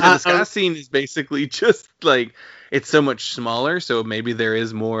 I was gonna say the ska scene is basically just like it's so much smaller, so maybe there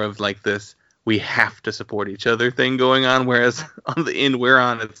is more of like this we have to support each other thing going on, whereas on the end we're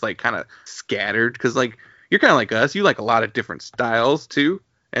on, it's like kind of scattered because like you're kind of like us, you like a lot of different styles too,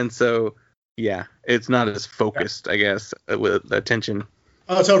 and so yeah, it's not as focused, I guess, with attention.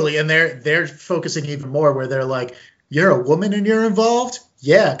 Oh, totally, and they're focusing even more where they're like, you're a woman and you're involved.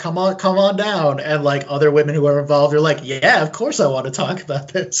 Yeah, come on down. And like other women who are involved are like, yeah, of course I want to talk about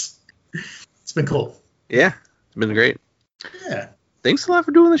this. It's been cool. Yeah, it's been great. Yeah. Thanks a lot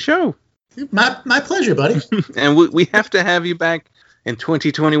for doing the show. My pleasure, buddy. And we have to have you back in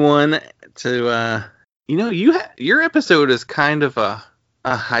 2021 to, your episode is kind of a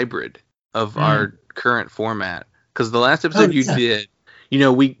hybrid of our current format. Because the last episode you did,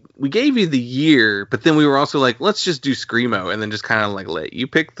 we gave you the year, but then we were also like, let's just do Screamo, and then just kind of like let you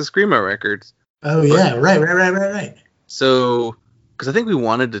pick the Screamo records. Oh, yeah, right. So, because I think we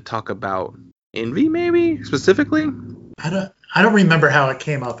wanted to talk about Envy, maybe, specifically? I don't remember how it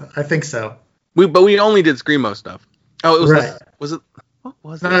came up. I think so. But we only did Screamo stuff. Oh, it was right. Was it? What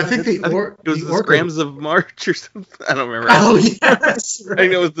was no, it? I think it was the Scrams of March or something. I don't remember. Oh, yes. Right. I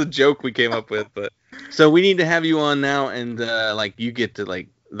think it was the joke we came up with. But so we need to have you on now, and you get to like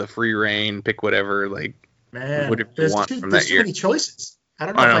the free reign, pick whatever whatever you want from that year. There's so many choices. I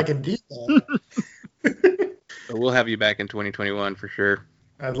don't know if I can do that. So we'll have you back in 2021 for sure.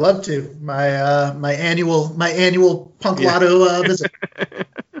 I'd love to. My annual Punk Lotto visit.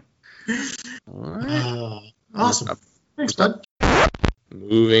 All right. Awesome. Thanks, bud.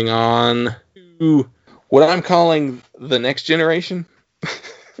 Moving on to what I'm calling the next generation.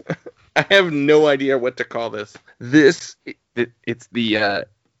 I have no idea what to call this. It's the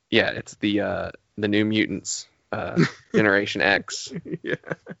New Mutants, Generation X. Yeah.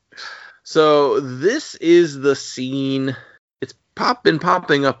 So this is the scene. It's been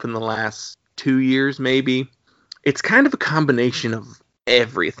popping up in the last 2 years, maybe. It's kind of a combination of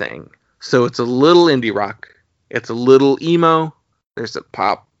everything. So it's a little indie rock. It's a little emo. There's a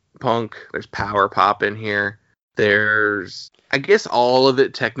pop punk. There's power pop in here. There's, I guess all of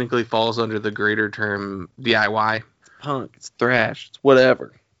it technically falls under the greater term DIY. It's punk. It's thrash. It's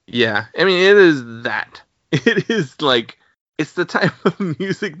whatever. Yeah. I mean, it is that. It is like, it's the type of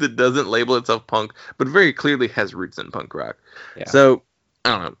music that doesn't label itself punk, but very clearly has roots in punk rock. Yeah. So,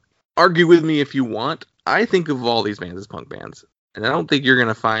 I don't know. Argue with me if you want. I think of all these bands as punk bands. And I don't think you're going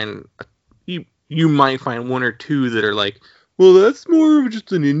to find... You you might find one or two that are like, well, that's more of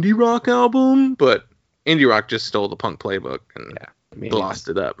just an indie rock album, but indie rock just stole the punk playbook and glossed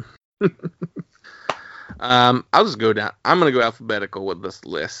it up. I'll just go down. I'm gonna go alphabetical with this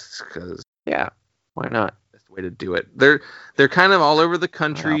list because why not? That's the way to do it. They're kind of all over the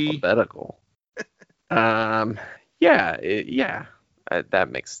country. Alphabetical. That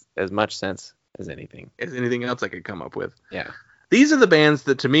makes as much sense as anything. As anything else I could come up with. Yeah. These are the bands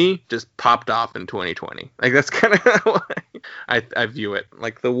that to me just popped off in 2020. Like that's kind of how I view it.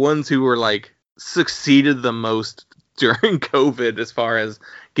 Like the ones who were like succeeded the most during COVID as far as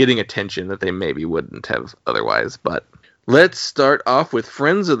getting attention that they maybe wouldn't have otherwise. But let's start off with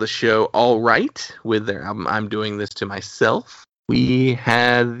friends of the show, All Right, with their album I'm Doing This to Myself. We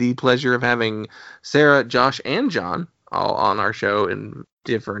had the pleasure of having Sarah, Josh, and John all on our show in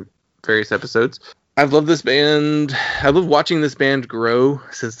different various episodes. I've loved this band. I love watching this band grow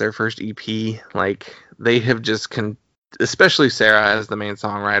since their first EP. Like they have just, especially Sarah as the main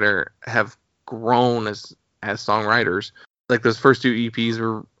songwriter, have grown as songwriters. Like those first two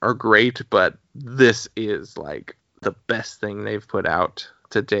EPs are great, but this is like the best thing they've put out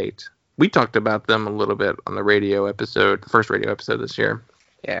to date. We talked about them a little bit on the radio episode, the first radio episode this year.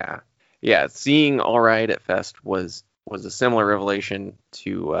 Yeah. Seeing All Right at Fest was a similar revelation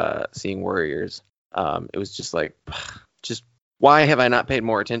to seeing Warriors. It was just like, why have I not paid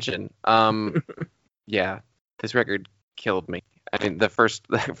more attention? Yeah, this record killed me. I mean, the first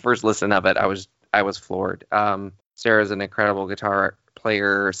listen of it, I was floored. Sarah's an incredible guitar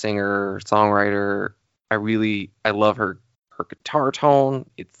player, singer, songwriter. I love her guitar tone.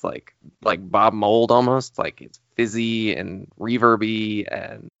 It's like Bob Mould almost. Like it's fizzy and reverby,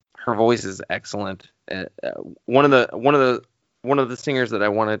 and her voice is excellent. One of the singers that I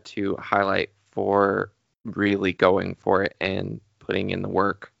wanted to highlight for really going for it and putting in the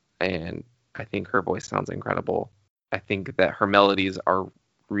work, and I think her voice sounds incredible. I think that her melodies are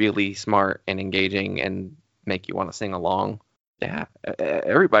really smart and engaging and make you want to sing along. Yeah,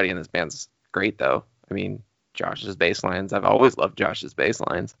 everybody in this band's great though. I mean, Josh's bass lines, I've always loved Josh's bass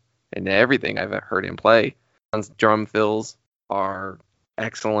lines, and everything I've heard him play. John's drum fills are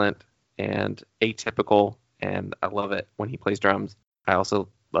excellent and atypical, and I love it when he plays drums. I also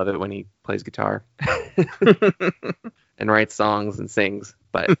love it when he plays guitar and writes songs and sings,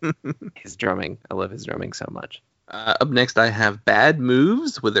 but his drumming, I love his drumming so much. Up next, I have Bad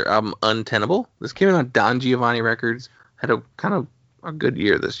Moves with their album Untenable. This came out on Don Giovanni Records. Had a kind of a good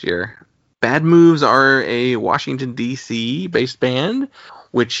year this year. Bad Moves are a Washington, D.C. based band,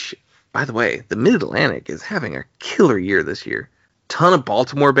 which, by the way, the Mid-Atlantic is having a killer year this year. Ton of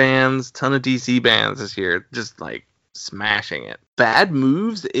Baltimore bands, ton of D.C. bands this year, just like smashing it. Bad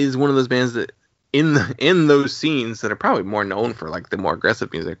Moves is one of those bands that in those scenes that are probably more known for like the more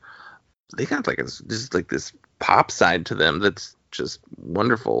aggressive music. They got like just like this pop side to them that's just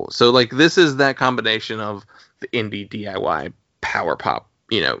wonderful. So like this is that combination of the indie DIY power pop,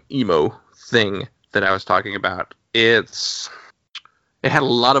 emo thing that I was talking about. It had a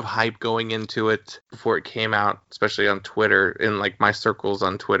lot of hype going into it before it came out, especially on Twitter, in like my circles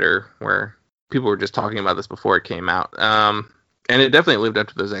on Twitter where people were just talking about this before it came out. And it definitely lived up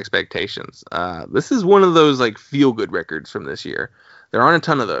to those expectations. This is one of those like feel good records from this year. There aren't a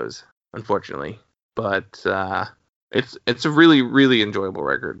ton of those, unfortunately, but it's a really, really enjoyable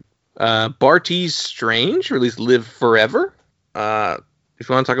record. Bartees Strange released Live Forever. If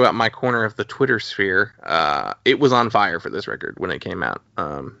you want to talk about my corner of the Twitter sphere, it was on fire for this record when it came out.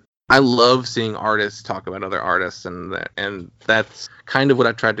 I love seeing artists talk about other artists, and that's kind of what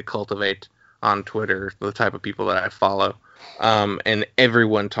I tried to cultivate on Twitter, the type of people that I follow. And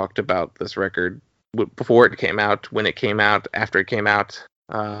everyone talked about this record before it came out, when it came out, after it came out.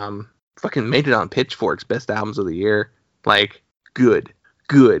 Fucking made it on Pitchfork's best albums of the year. Like, good.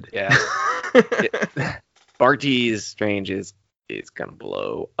 Yeah. Bartees Strange is gonna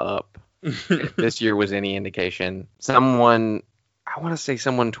blow up. If this year was any indication, I want to say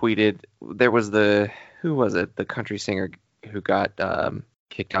someone tweeted, there was who was it? The country singer who got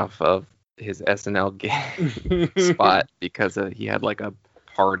kicked off of his SNL spot because he had like a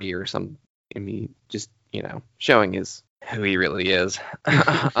party or some, just showing who he really is.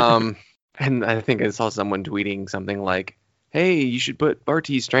 And I think I saw someone tweeting something like, "Hey, you should put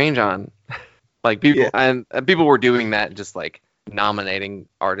Bartees Strange on." Like people, and people were doing that, just like nominating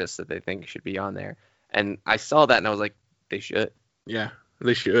artists that they think should be on there. And I saw that and I was like, they should. Yeah,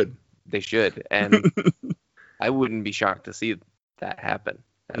 they should. They should. And I wouldn't be shocked to see that happen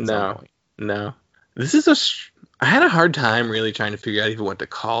at some point. No. This is I had a hard time really trying to figure out even what to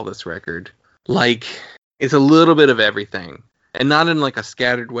call this record. Like, it's a little bit of everything. and not in like a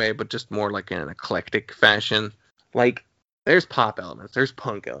scattered way, but just more like in an eclectic fashion. Like there's pop elements, there's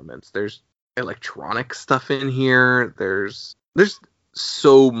punk elements, there's electronic stuff in here. There's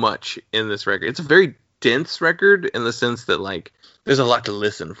so much in this record. It's a very dense record in the sense that like there's a lot to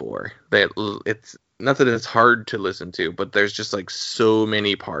listen for. It's not that it's hard to listen to, but there's just like so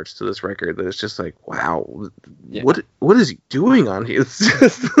many parts to this record that it's just like, wow, what is he doing on here? It's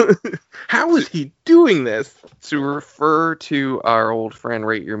just, how is he doing this? To refer to our old friend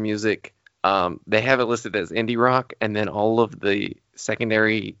Rate Your Music, they have it listed as indie rock, and then all of the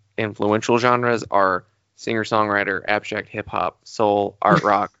secondary influential genres are singer-songwriter, abstract hip-hop, soul, art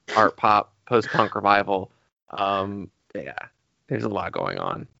rock, art pop, post-punk revival. Yeah, there's a lot going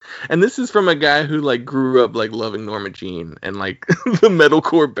on. And this is from a guy who like grew up like loving Norma Jean and like the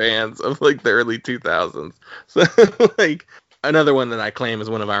metalcore bands of like the early 2000s. So like another one that I claim is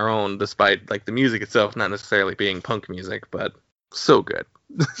one of our own, despite like the music itself not necessarily being punk music, but so good.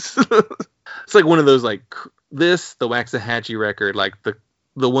 It's like one of those like this, the Waxahachie record, like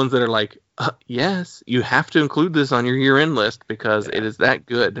the ones that are like, yes, you have to include this on your year-end list because it is that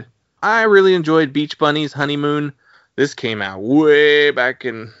good. I really enjoyed Beach Bunny's Honeymoon. This came out way back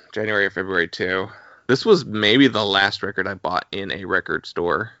in January or February too. This was maybe the last record I bought in a record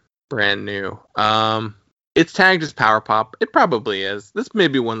store, brand new. It's tagged as power pop. It probably is. This may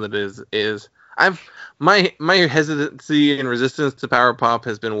be one that is. My hesitancy and resistance to power pop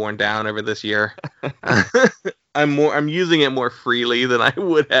has been worn down over this year. I'm using it more freely than I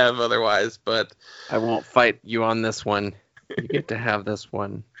would have otherwise, but I won't fight you on this one. You get to have this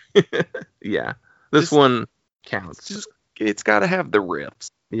one. Yeah, this one counts. It's got to have the riffs.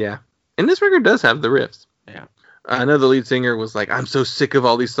 Yeah, and this record does have the riffs. Yeah. I know the lead singer was like, I'm so sick of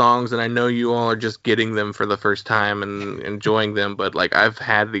all these songs, and I know you all are just getting them for the first time and enjoying them, but like I've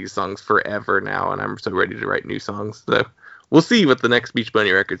had these songs forever now, and I'm so ready to write new songs. So we'll see what the next Beach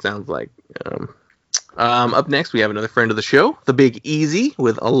Bunny record sounds like. Up next, we have another friend of the show, The Big Easy,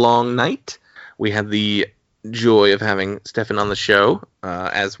 with A Long Night. We had the joy of having Stefan on the show,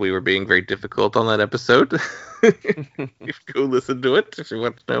 as we were being very difficult on that episode. Go listen to it if you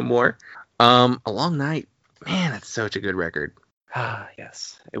want to know more. A Long Night. Man, that's such a good record.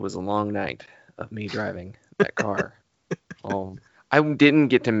 Yes, it was a long night of me driving that car. I didn't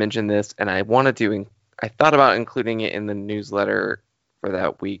get to mention this, and I wanted to. I thought about including it in the newsletter for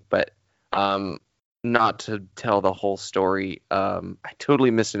that week, but not to tell the whole story. I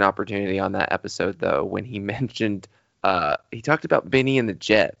totally missed an opportunity on that episode, though, when he mentioned he talked about Benny and the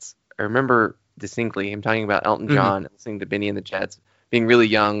Jets. I remember distinctly him talking about Elton John, listening to Benny and the Jets, being really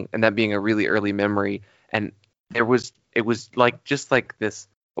young, and that being a really early memory. And it was like just like this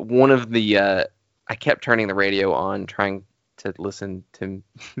one of the I kept turning the radio on trying to listen to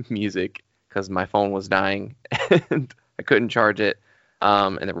music because my phone was dying and I couldn't charge it,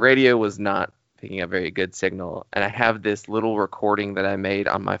 and the radio was not picking up very good signal. And I have this little recording that I made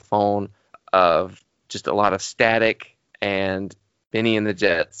on my phone of just a lot of static and Benny and the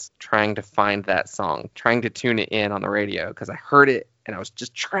Jets trying to find that song, trying to tune it in on the radio because I heard it and I was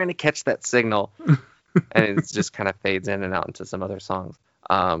just trying to catch that signal. And it just kind of fades in and out into some other songs.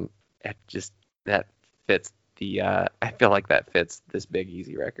 That fits the. I feel like that fits this Big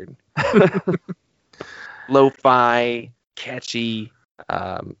Easy record. Lo-fi, catchy. It's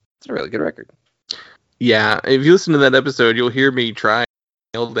a really good record. Yeah, if you listen to that episode, you'll hear me try to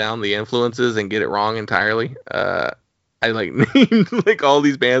nail down the influences and get it wrong entirely. I like named like all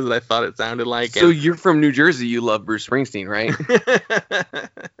these bands that I thought it sounded like. So you're from New Jersey. You love Bruce Springsteen, right?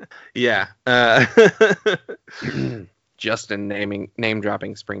 Yeah. Justin name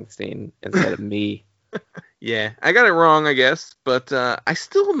dropping Springsteen instead of me. Yeah, I got it wrong, I guess, but I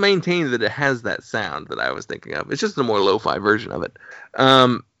still maintain that it has that sound that I was thinking of. It's just a more lo-fi version of it.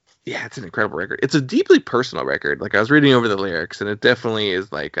 Yeah, it's an incredible record. It's a deeply personal record. Like I was reading over the lyrics, and it definitely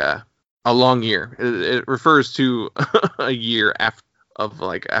is like a long year. It refers to a year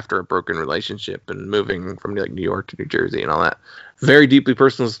after a broken relationship and moving from like New York to New Jersey and all that. Very deeply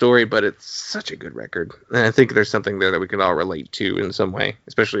personal story, but it's such a good record. And I think there's something there that we can all relate to in some way,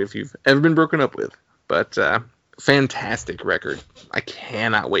 especially if you've ever been broken up with. But fantastic record. I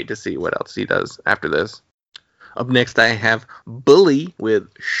cannot wait to see what else he does after this. Up next, I have Bully with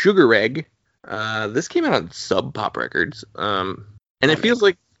Sugar Egg. This came out on Sub Pop Records. And it feels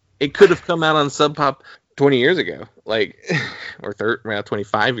like it could have come out on Sub Pop 20 years ago, like, or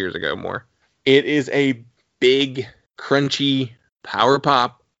 25 years ago more. It is a big, crunchy power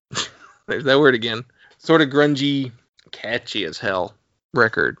pop. There's that word again. Sort of grungy, catchy as hell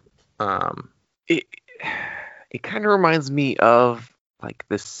record. It kind of reminds me of like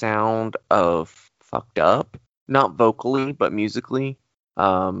the sound of Fucked Up. not vocally, but musically.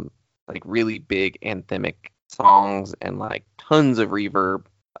 Like really big anthemic songs and like tons of reverb.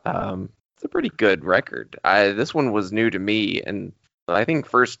 It's a pretty good record. This one was new to me, and I think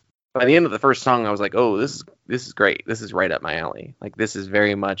by the end of the first song, I was like, oh, this is great. This is right up my alley. Like this is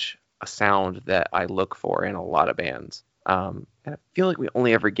very much a sound that I look for in a lot of bands. And I feel like we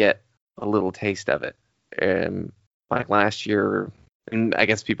only ever get a little taste of it. Like last year, and I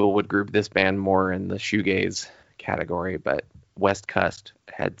guess people would group this band more in the shoegaze category, but West Coast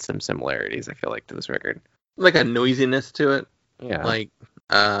had some similarities, I feel like, to this record. Like a noisiness to it. Yeah. Like,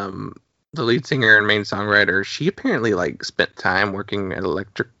 the lead singer and main songwriter, she apparently like spent time working at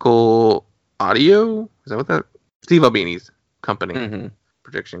Electrical Audio. Is that what that? Steve Albini's company,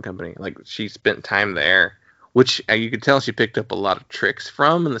 production company. Like she spent time there, which you could tell she picked up a lot of tricks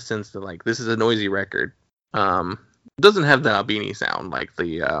from, in the sense that like this is a noisy record. It doesn't have the Albini sound, like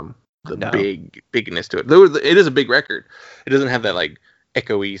the bigness to it. Though it is a big record, it doesn't have that like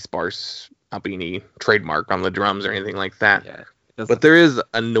echoey, sparse Albini trademark on the drums or anything like that. Yeah. But there is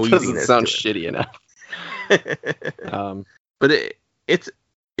a noisiness. Doesn't sound shitty enough. But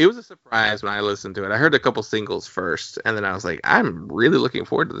it was a surprise when I listened to it. I heard a couple singles first, and then I was like, I'm really looking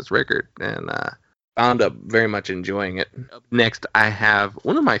forward to this record, and wound up very much enjoying it. Up next, I have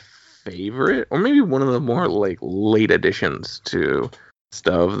one of my favorite, or maybe one of the more like late additions to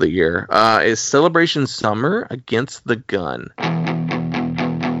stuff of the year, is Celebration Summer, Against the Gun.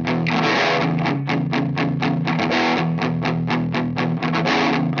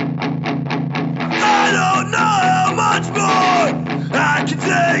 I can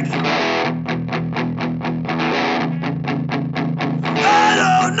take. I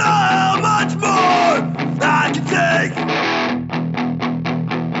don't know how much more I can take.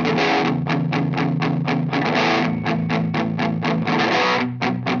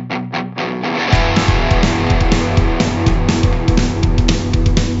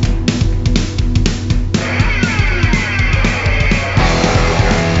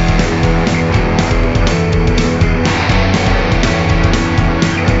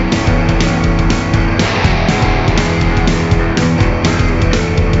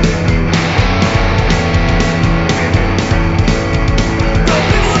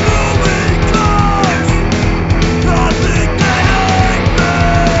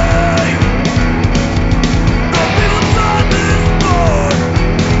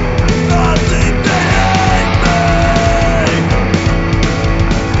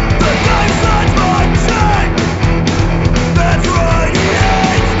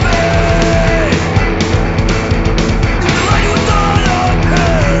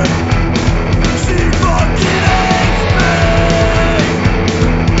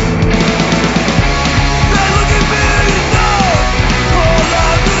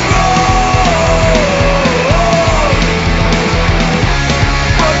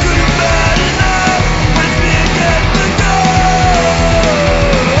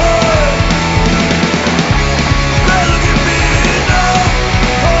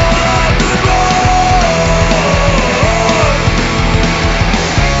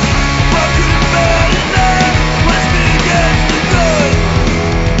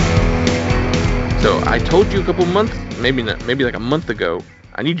 told you a couple months, maybe like a month ago,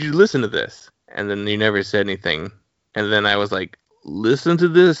 I need you to listen to this. And then you never said anything. And then I was like, listen to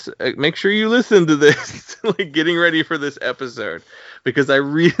this. Make sure you listen to this. Like getting ready for this episode. Because I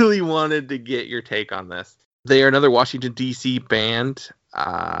really wanted to get your take on this. They are another Washington, D.C. band.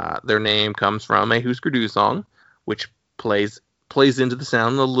 Their name comes from a Husker Du song, which plays into the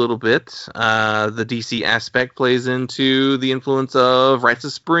sound a little bit. The DC aspect plays into the influence of Rites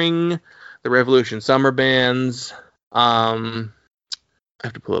of Spring, the Revolution Summer bands. I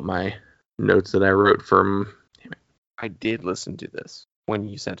have to pull up my notes that I wrote from... I did listen to this when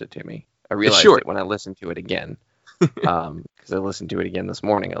you sent it to me. I realized it when I listened to it again. Because I listened to it again this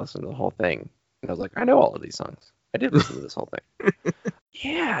morning. I listened to the whole thing. And I was like, I know all of these songs. I did listen to this whole thing.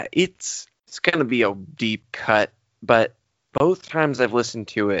 Yeah, it's going to be a deep cut, but both times I've listened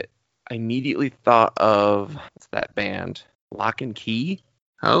to it, I immediately thought of what's that band? Lock and Key?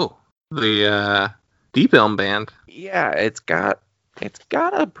 Oh, the Deep Elm band. Yeah, it's got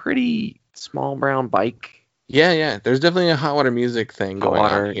a pretty small brown bike. Yeah. There's definitely a Hot Water Music thing going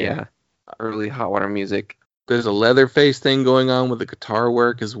on. Yeah. Early Hot Water Music. There's a Leatherface thing going on with the guitar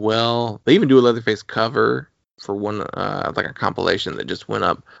work as well. They even do a Leatherface cover for one, like a compilation that just went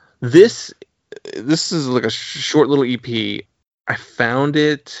up. This is like a short little EP. I found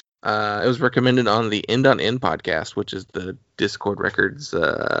it. It was recommended on the End on End podcast, which is the Discord Records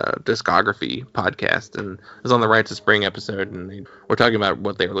discography podcast, and it was on the Rites of Spring episode, and they were talking about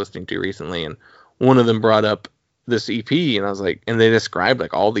what they were listening to recently, and one of them brought up this EP, and I was like, and they described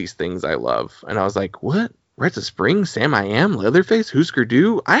like all these things I love, and I was like, what? Rites of Spring, Sam I Am, Leatherface, Husker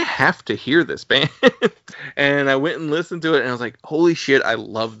Du? I have to hear this band. And I went and listened to it, and I was like, holy shit, I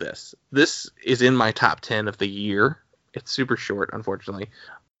love this. This is in my top 10 of the year. It's super short, unfortunately.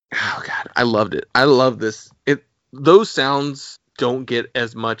 Oh god, I loved it. I love this. Those sounds don't get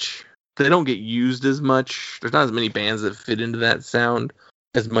as much. They don't get used as much. There's not as many bands that fit into that sound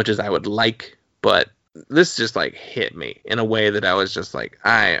as much as I would like, but this just like hit me in a way that I was just like,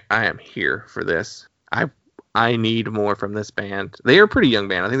 I am here for this. I need more from this band. They are a pretty young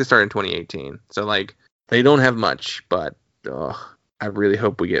band. I think they started in 2018. So like they don't have much, but I really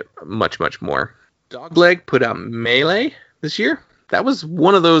hope we get much, much more. Dogleg put out Melee this year. That was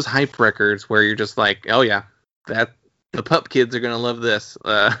one of those hype records where you're just like, oh yeah, that the pup kids are gonna love this.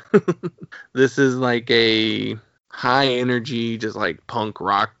 This is like a high energy, just like punk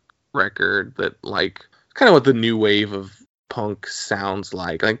rock record that like kind of what the new wave of punk sounds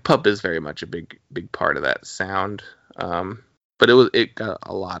like. Like Pup is very much a big part of that sound. But it got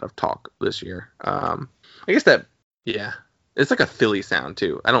a lot of talk this year. I guess that it's like a Philly sound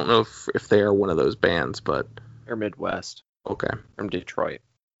too. I don't know if they are one of those bands, but They're Midwest. Okay. From Detroit.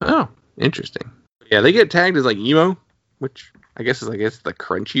 Oh, interesting. Yeah, they get tagged as like emo, which I guess is the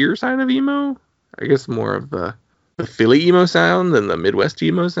crunchier side of emo. I guess more of the Philly emo sound than the Midwest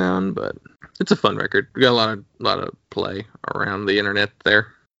emo sound, but it's a fun record. We got a lot of play around the internet there.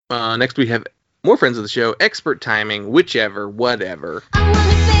 Next we have more friends of the show, Expert Timing, Whichever, Whatever. I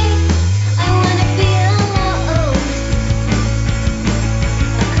wanna be alone.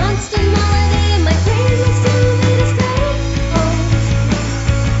 A constant melody in my brain makes me to stay home.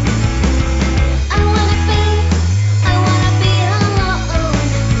 I wanna be alone.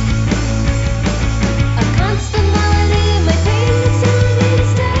 A constant melody in my brain makes me to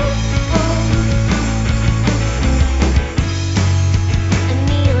stay home. A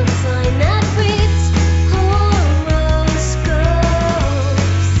neon sign that reads horoscopes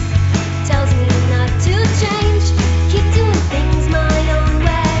tells me not to change, keep doing things my own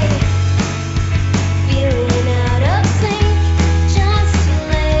way. Feeling out of sync, just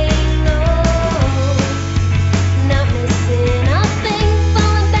lay low. Not missing a thing,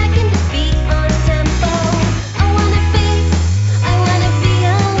 falling back into beat on tempo. I wanna be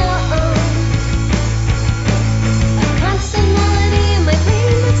alone. A constant melody in my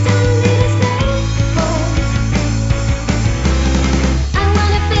brain that's telling me to stay home. I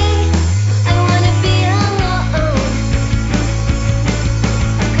wanna be alone.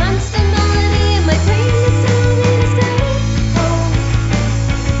 A constant melody in my brain that's telling me to stay home.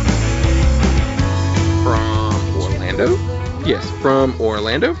 From Orlando? Yes, from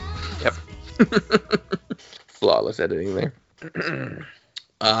Orlando. Yep. Flawless editing there.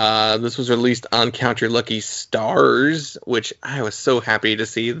 This was released on Count Your Lucky Stars, which I was so happy to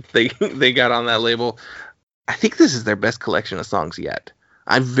see that they got on that label. I think this is their best collection of songs yet.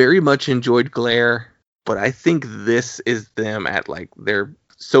 I very much enjoyed Glare, but I think this is them at like their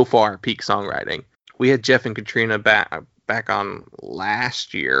so far peak songwriting. We had Jeff and Katrina back on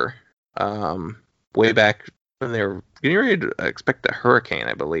last year, way back when they were getting ready to expect a hurricane,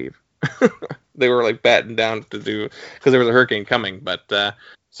 I believe. They were like batting down to do because there was a hurricane coming, but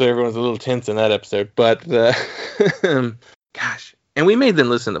so everyone was a little tense in that episode. But gosh, and we made them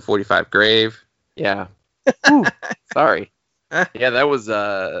listen to 45 Grave. Yeah. Ooh, sorry. Yeah, that was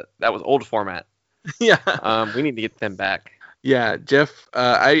old format. Yeah. We need to get them back. Yeah, Jeff.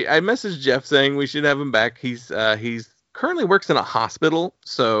 I messaged Jeff saying we should have him back. He's currently works in a hospital,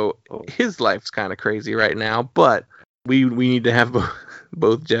 so his life's kind of crazy right now. But we need to have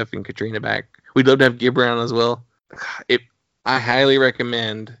both Jeff and Katrina back. We'd love to have Gibran as well. I highly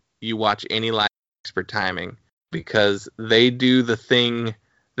recommend you watch any live Expert Timing because they do the thing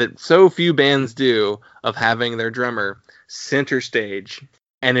that so few bands do of having their drummer center stage,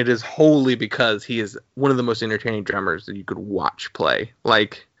 and it is wholly because he is one of the most entertaining drummers that you could watch play.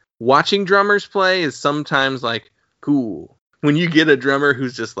 Like, watching drummers play is sometimes like cool. When you get a drummer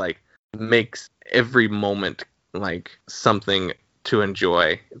who's just like makes every moment like something to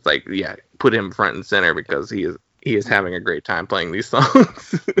enjoy, it's like, yeah, put him front and center because he is having a great time playing these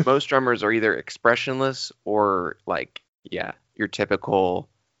songs. Most drummers are either expressionless or like, yeah, your typical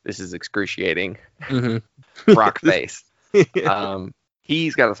this is excruciating rock face.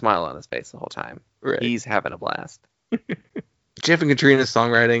 He's got a smile on his face the whole time. Right. He's having a blast. Jeff and Katrina's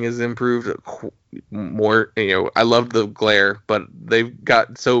songwriting has improved more. I loved the Glare, but they've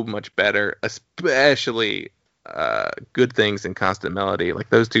got so much better, especially Good Things and Constant Melody. Like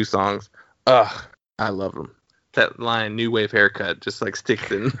those two songs, I love them. That line, New Wave Haircut, just like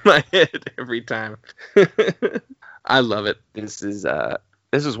sticks in my head every time. I love it. This is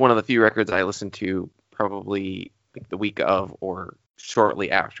one of the few records I listened to probably like the week of or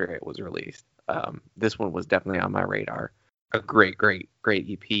shortly after it was released. This one was definitely on my radar. A great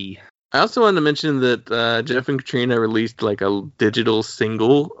EP. I also wanted to mention that Jeff and Katrina released like a digital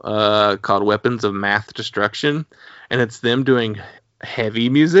single called Weapons of Math Destruction, and it's them doing heavy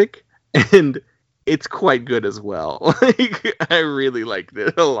music, and it's quite good as well. Like, I really liked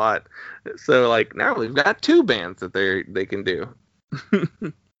it a lot. So like now we've got two bands that they can do.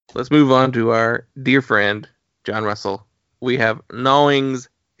 Let's move on to our dear friend John Russell. We have Gnawing's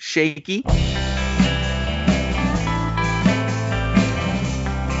Shaky.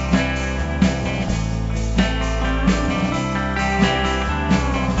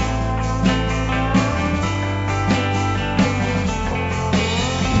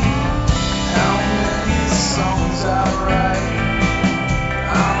 How many songs I write?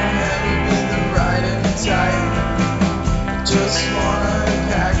 I'll never be the writing type. Just wanna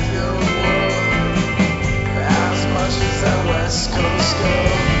pack the world as much as that West Coast go.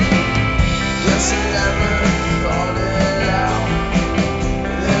 Guess I never thought it out.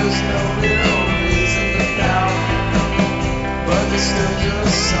 There's no real reason to doubt, but there's still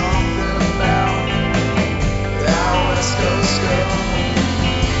just something about that West Coast go.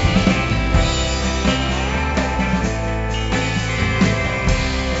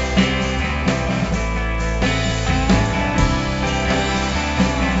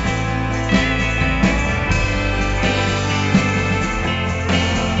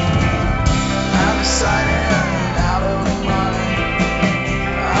 I'm excited and out of mind.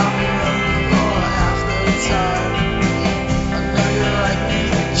 I'm remembered for half the time. I know you like me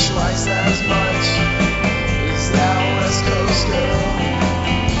twice as much as that West Coast girl.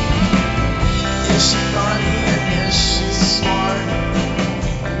 Is she funny and is she smart?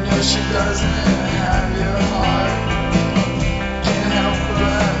 I know she doesn't have your heart. Can't help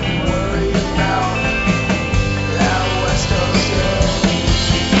but worry about that West Coast girl.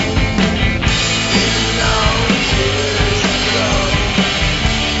 Even though years ago,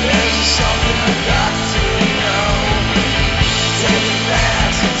 there's just something I got to know. Take it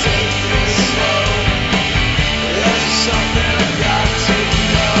fast and take it slow. There's just something I got to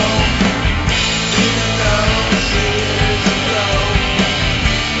know. Even though years ago,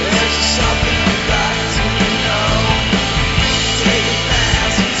 there's just something I got to know. Take it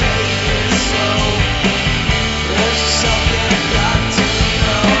fast and take it slow. There's just something I got to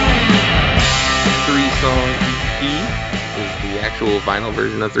know. 3-song EP is the actual vinyl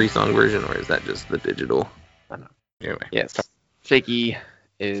version, a 3-song version, or is that just the digital? I don't know. Anyway, Yes. Shaky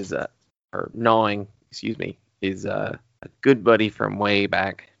is, or Gnawing, excuse me, is a good buddy from way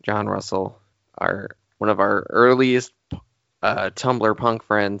back. John Russell, one of our earliest Tumblr punk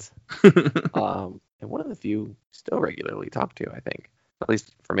friends, and one of the few still regularly talk to, I think. At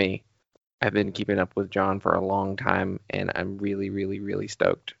least for me. I've been keeping up with John for a long time, and I'm really, really, really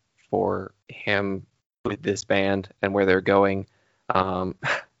stoked for him with this band and where they're going.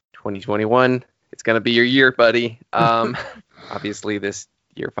 2021, it's gonna be your year, buddy. Obviously, this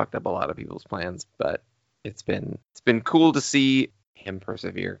year fucked up a lot of people's plans, but it's been cool to see him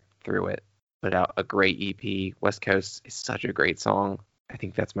persevere through it. Put out a great EP. West Coast is such a great song. I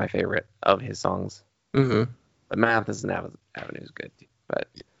think that's my favorite of his songs. mm-hmm. The Math is an Avenue is good too, but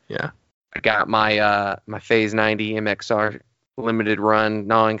Yeah. I got my my Phase 90 MXR limited run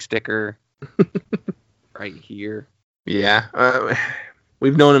Gnawing sticker right here. Yeah.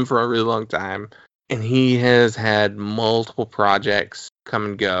 We've known him for a really long time, and he has had multiple projects come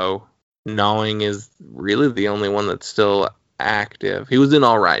and go. Gnawing is really the only one that's still active. He was in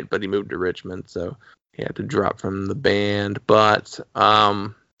All Right, but he moved to Richmond, so he had to drop from the band. But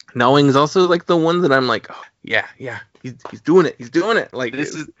Gnawing is also like the one that I'm like, oh, yeah, he's doing it. He's doing it. Like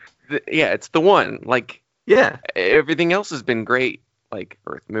This is it's the one. Like yeah. everything else has been great. Like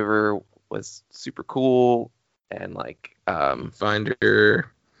Earth Mover was super cool, and like Finder,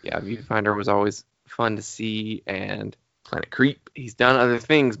 yeah, Viewfinder was always fun to see, and Planet Creep. he's done other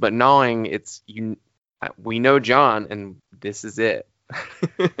things, but Gnawing, we know John, and this is it.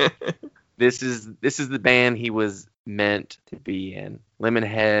 This is the band he was meant to be in.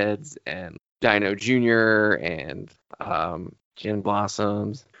 Lemonheads and Dino Jr. and Gin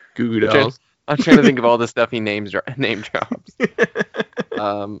Blossoms. Goo Goo Dolls. I'm trying to think of all the stuff he name drops.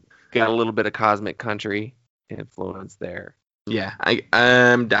 Got a little bit of Cosmic Country influence there. Yeah,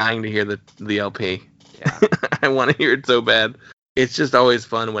 I'm dying to hear the LP. Yeah. I want to hear it so bad. It's just always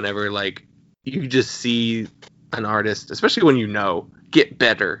fun whenever like you just see an artist, especially when you know, get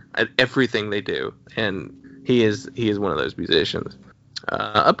better at everything they do, and he is one of those musicians.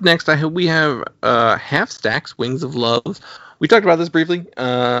 Up next, we have Half Stacks, Wings of Love. We talked about this briefly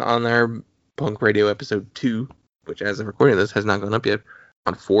on our Punk Radio episode 2, which as of recording this has not gone up yet,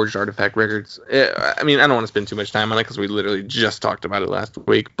 on Forged Artifact Records. I mean, I don't want to spend too much time on it because we literally just talked about it last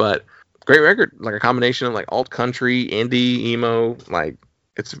week, but great record. Like a combination of like alt country, indie, emo, like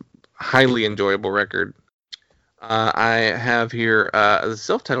it's a highly enjoyable record. I have here the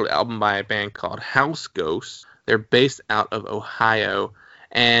self-titled album by a band called House Ghosts. They're based out of Ohio,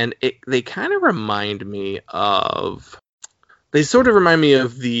 and they kind of remind me of... They sort of remind me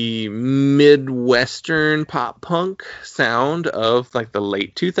of the Midwestern pop punk sound of like the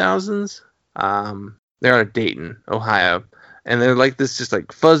late 2000s. They're out of Dayton, Ohio, and they're like this just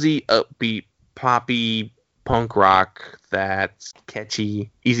like fuzzy, upbeat, poppy punk rock that's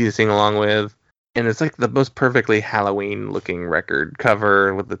catchy, easy to sing along with, and it's like the most perfectly Halloween-looking record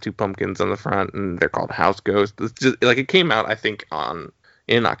cover with the two pumpkins on the front, and they're called House Ghost. It's just like it came out, I think,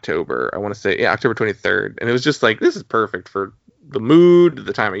 in October. I want to say, October 23rd, and it was just like this is perfect for the mood,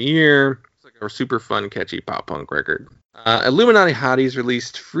 the time of year. It's like a super fun, catchy pop punk record. Illuminati Hotties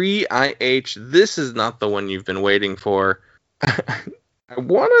released Free IH. This is not the one you've been waiting for. I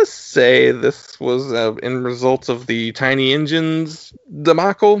want to say this was in results of the Tiny Engines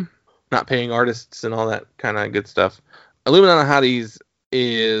debacle, not paying artists and all that kind of good stuff. Illuminati Hotties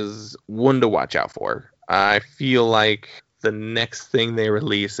is one to watch out for. I feel like the next thing they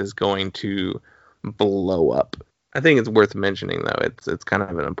release is going to blow up. I think it's worth mentioning, though. It's kind of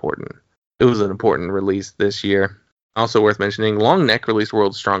it was an important release this year. Also worth mentioning, Long Neck released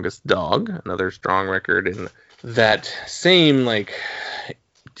World's Strongest Dog, another strong record in that same like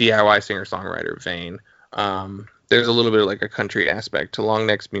DIY singer-songwriter vein. There's a little bit of like a country aspect to Long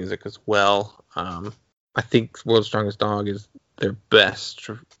Neck's music as well. I think World's Strongest Dog is their best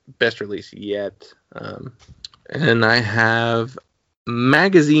release yet. And I have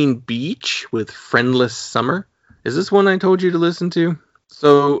Magazine Beach with Friendless Summer. Is this one I told you to listen to?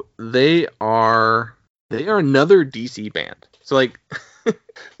 So they are another DC band. So like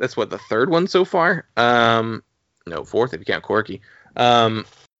that's what, the third one so far? No, fourth if you count Corky. And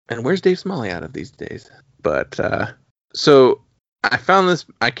where's Dave Smalley out of these days? But so I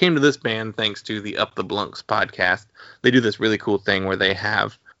came to this band thanks to the Up the Blunks podcast. They do this really cool thing where they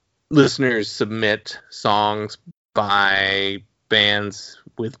have listeners submit songs by bands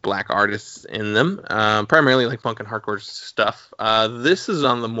with black artists in them, primarily like punk and hardcore stuff. This is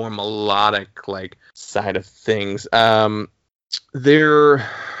on the more melodic like side of things. They're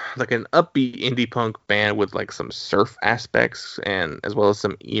like an upbeat indie punk band with like some surf aspects and as well as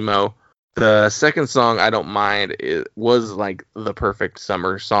some emo. The second song, I Don't Mind, it was like the perfect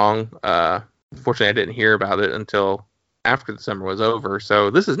summer song. Fortunately, I didn't hear about it until after the summer was over, so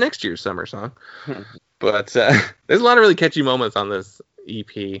this is next year's summer song. But there's a lot of really catchy moments on this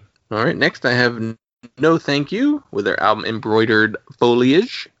EP. All right, next I have No Thank You with their album Embroidered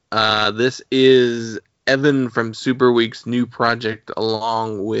Foliage. This is Evan from Super Week's new project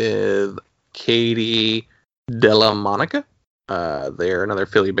along with Katie Della Monica. They're another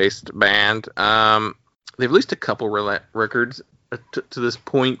Philly-based band. They've released a couple records to this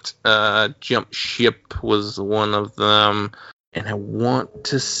point. Jump Ship was one of them. And I want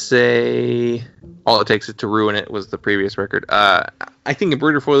to say All It Takes Is to Ruin It was the previous record. I think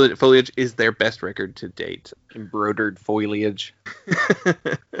Embroidered Foliage is their best record to date. Embroidered Foliage.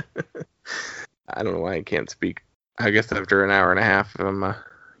 I don't know why I can't speak. I guess after an hour and a half, I'm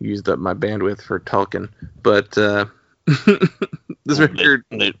used up my bandwidth for talking. But this record...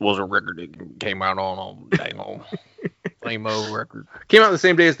 It was a record that came out on dang old Flame-O record. Came out the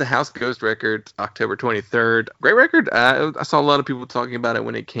same day as the House Ghost record, October 23rd. Great record. I saw a lot of people talking about it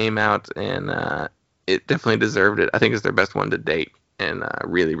when it came out, and it definitely deserved it. I think it's their best one to date, and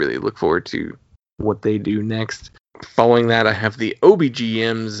really, really look forward to what they do next. Following that, I have the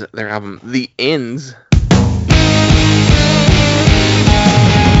OBGMs, their album The Ends.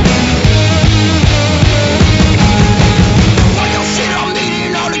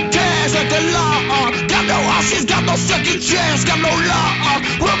 Got no second chance, got no love.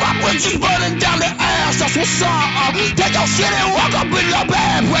 With my bridges burning down the ass, that's what's up. Take your shit and walk up in your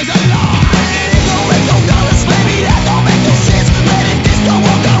bed, praise the Lord. It don't make no dollars, baby, that don't make no sense. Man, if this don't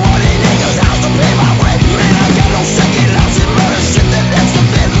work, I want it niggas' house to pay my rent. Man, I got no second loss in murder shit that that's the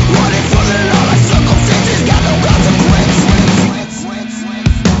bit. Running for the law like circumstances, got no consequence.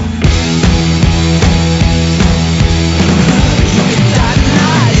 You can die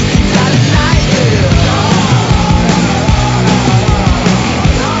tonight, you can die tonight, yeah.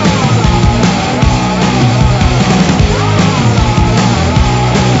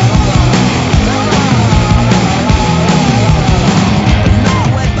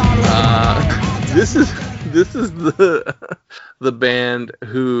 the band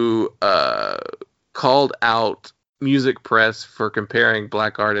who called out Music Press for comparing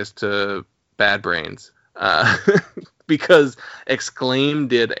Black Artists to Bad Brains. Because Exclaim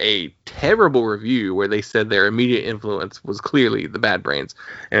did a terrible review where they said their immediate influence was clearly the Bad Brains.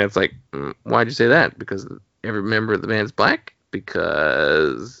 And it's like, why'd you say that? Because every member of the band's black?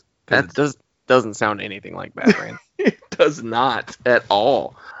 Because That doesn't sound anything like Bad Brains. it does not at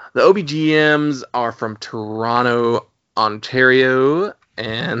all. The OBGMs are from Toronto, Ontario,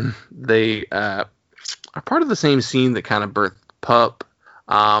 and they are part of the same scene that kind of birthed Pup.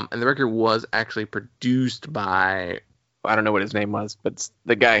 And the record was actually produced by... I don't know what his name was, but it's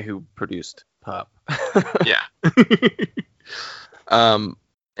the guy who produced Pup. Yeah.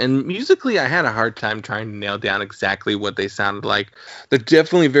 And musically, I had a hard time trying to nail down exactly what they sounded like. They're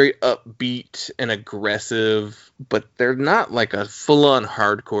definitely very upbeat and aggressive, but they're not like a full-on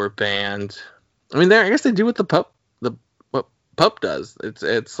hardcore band. I mean, I guess they do what what Pup does.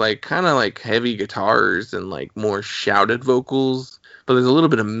 It's like kind of like heavy guitars and like more shouted vocals, but there's a little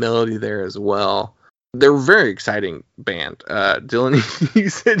bit of melody there as well. They're a very exciting band. Dylan, you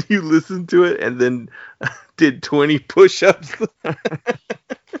said you listened to it and then did 20 push-ups.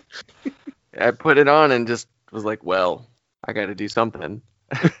 I put it on and just was like, well, I got to do something.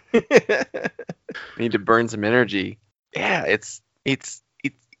 Need to burn some energy. Yeah, it's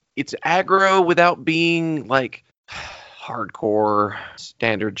aggro without being like hardcore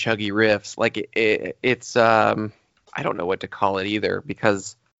standard chuggy riffs. Like it's I don't know what to call it either,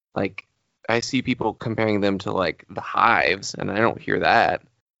 because like I see people comparing them to like the Hives, and I don't hear that.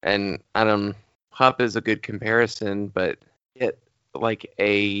 And Pup is a good comparison, but it like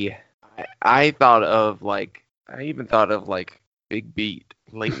I even thought of like Big Beat,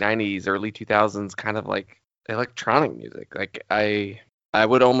 late 90s, early 2000s, kind of like electronic music. Like I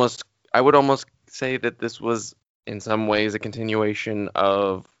would almost say that this was in some ways a continuation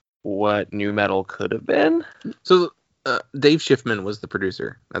of what nu metal could have been. So Dave Schiffman was the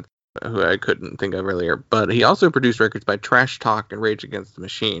producer. That's who I couldn't think of earlier, but he also produced records by Trash Talk and Rage Against the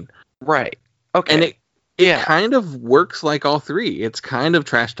Machine. Right. Okay. And it kind of works like all three. It's kind of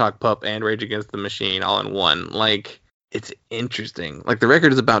Trash Talk, Pup, and Rage Against the Machine all in one. Like, it's interesting. Like, the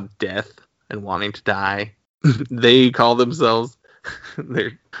record is about death and wanting to die. They call themselves...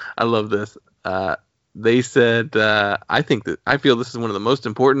 I love this. They said, I feel this is one of the most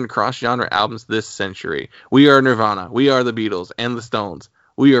important cross-genre albums this century. We are Nirvana. We are the Beatles and the Stones.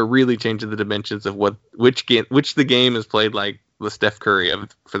 We are really changing the dimensions of which the game is played like the Steph Curry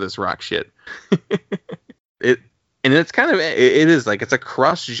for this rock shit. It is like, it's a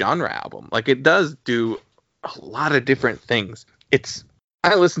cross-genre album. Like, it does do a lot of different things.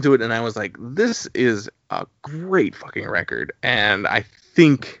 I listened to it and I was like, this is a great fucking record. And I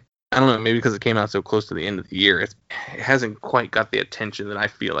think, I don't know, maybe because it came out so close to the end of the year, it hasn't quite got the attention that I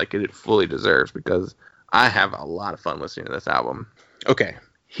feel like it fully deserves, because I have a lot of fun listening to this album. Okay,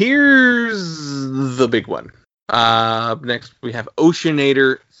 here's the big one. Next, we have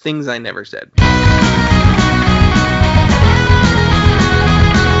Oceanator, Things I Never Said.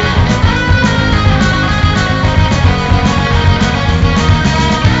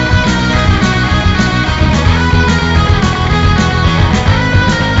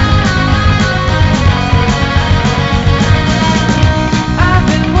 I've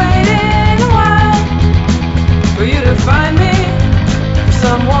been waiting a while for you to find me, for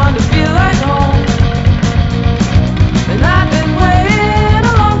someone to feel like home. And I've been waiting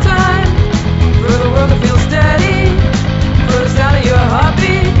a long time for the world to feel steady, for the sound of your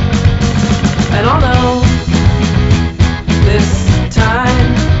heartbeat. And I'll know this time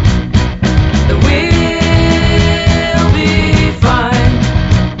that we'll be fine,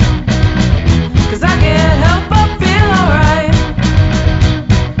 'cause I can't help but feel alright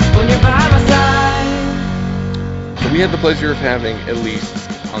when you're by my side. So we had the pleasure of having Elise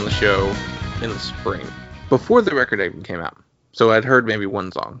on the show in the spring, before the record even came out. So I'd heard maybe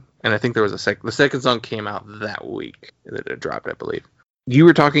one song, and I think there was the second song came out that week that it dropped, I believe. You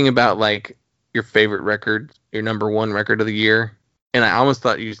were talking about like your favorite record, your number one record of the year, and I almost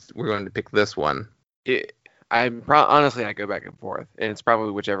thought you were going to pick this one. Honestly, I go back and forth, and it's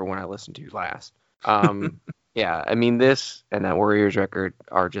probably whichever one I listen to last. Yeah, I mean, this and that Warriors record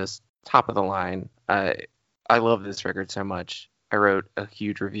are just top of the line. I love this record so much. I wrote a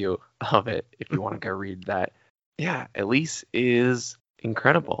huge review of it, if you want to go read that. Yeah, Elise is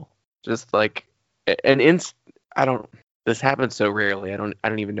incredible. Just like this happens so rarely. I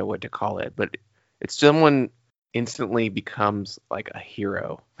don't even know what to call it, but it's someone instantly becomes like a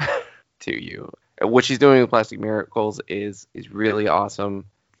hero to you. What she's doing with Plastic Miracles is really awesome.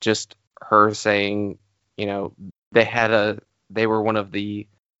 Just her saying, you know, they had they were one of the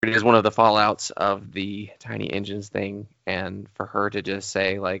it is one of the fallouts of the Tiny Engines thing, and for her to just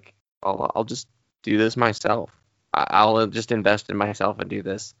say like, I'll just do this myself. I'll just invest in myself and do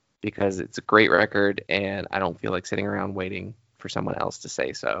this because it's a great record, and I don't feel like sitting around waiting for someone else to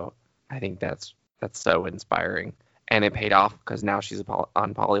say so. I think that's so inspiring, and it paid off because now she's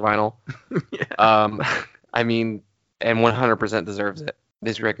on Polyvinyl. I mean, and 100% deserves it.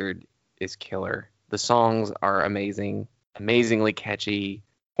 This record is killer. The songs are amazing, amazingly catchy,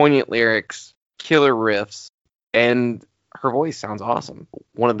 poignant lyrics, killer riffs, and her voice sounds awesome.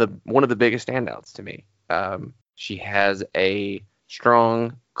 One of the biggest standouts to me. She has a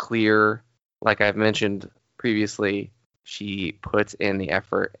strong, clear, like I've mentioned previously, she puts in the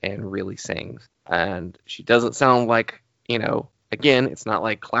effort and really sings. And she doesn't sound like, again, it's not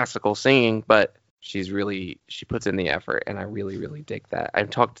like classical singing, but she puts in the effort, and I really, really dig that.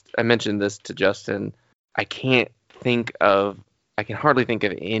 I mentioned this to Justin. I can hardly think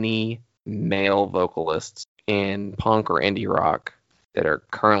of any male vocalists in punk or indie rock that are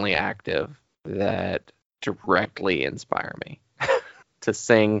currently active that directly inspire me to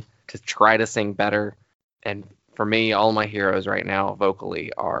try to sing better. And for me, all my heroes right now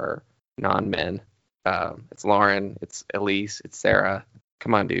vocally are non-men. It's Lauren, it's Elise, it's Sarah.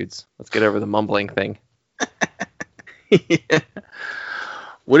 Come on, dudes. Let's get over the mumbling thing. Yeah.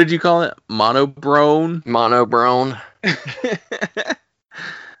 What did you call it? Monobrone? Monobrone.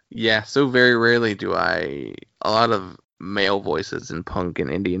 Yeah, so very rarely do a lot of male voices in punk and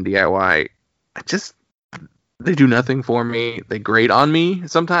indie and DIY, they do nothing for me. They grate on me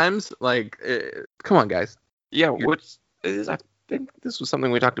sometimes. Like, come on, guys. Yeah, I think this was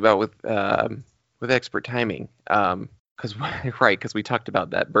something we talked about with Expert Timing. Because we talked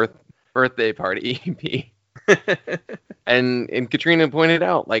about that birthday party EP. and Katrina pointed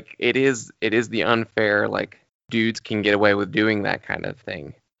out, like, it is the unfair, like, dudes can get away with doing that kind of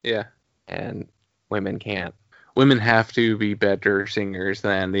thing. Yeah. And women can't. Women have to be better singers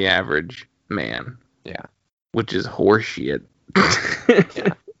than the average man. Yeah. Which is horseshit.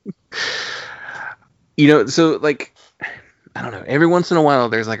 Yeah. So, like, I don't know. Every once in a while,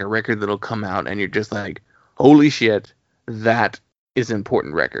 there's, like, a record that'll come out, and you're just like, holy shit, that is an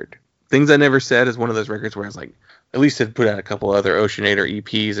important record. Things I Never Said is one of those records where I was like, at least had put out a couple other Oceanator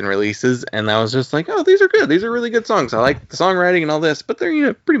EPs and releases, and I was just like, oh, these are good. These are really good songs. I like the songwriting and all this, but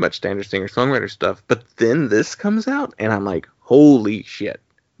they're, pretty much standard singer-songwriter stuff. But then this comes out, and I'm like, holy shit.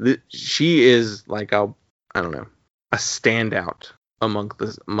 She is, like, a standout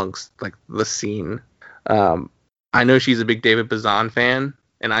amongst like, the scene. I know she's a big David Bazan fan,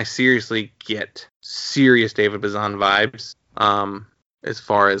 and I seriously get serious David Bazan vibes, as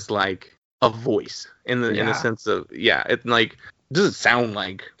far as, like, a voice in the sense of, it, like, doesn't sound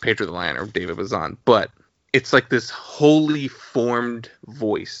like Pedro the Lion or David Bazan, but it's like this wholly formed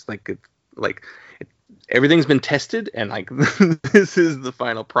voice. Everything's been tested, and, like, this is the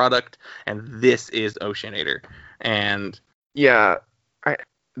final product, and this is Oceanator. And yeah,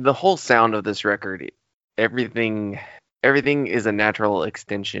 the whole sound of this record, everything is a natural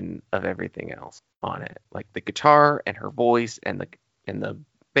extension of everything else on it. Like the guitar and her voice and the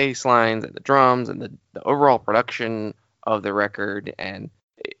bass lines and the drums and the overall production of the record, and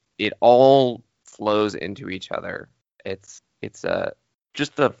it all flows into each other. It's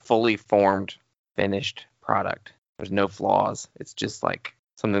just a fully formed, finished product. There's no flaws. It's just like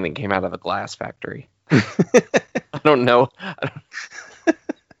something that came out of a glass factory. I don't know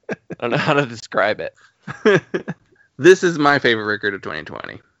how to describe it. This is my favorite record of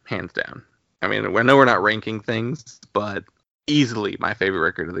 2020, hands down. I mean, I know we're not ranking things, but easily my favorite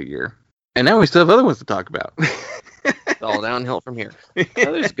record of the year. And now we still have other ones to talk about. It's all downhill from here.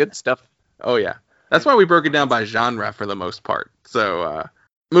 There's good stuff. Oh, yeah. That's why we broke it down by genre for the most part. So,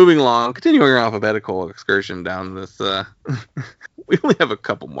 moving along, continuing our alphabetical excursion down this, we only have a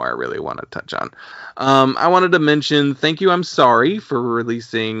couple more I really want to touch on. I wanted to mention Thank You, I'm Sorry for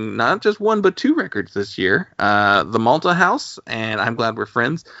releasing not just one, but two records this year. The Malta House and I'm Glad We're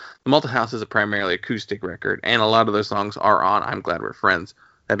Friends. The Malta House is a primarily acoustic record, and a lot of those songs are on I'm Glad We're Friends.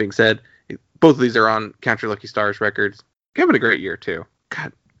 That being said, both of these are on Count Your Lucky Stars records. Having a great year, too.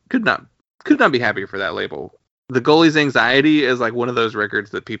 God, could not be happier for that label. The Goalie's Anxiety is like one of those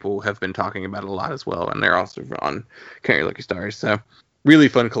records that people have been talking about a lot as well, and they're also on Count Your Lucky Stars. So, really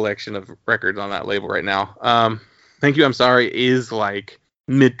fun collection of records on that label right now. Thank You, I'm Sorry is like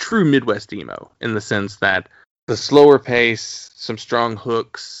true Midwest emo in the sense that the slower pace, some strong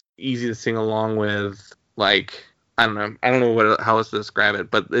hooks, easy to sing along with. Like, I don't know how else to describe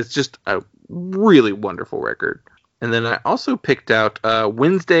it, but it's just a really wonderful record. And then I also picked out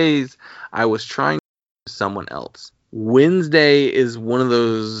Wednesdays. I Was Trying Someone Else. Wednesday is one of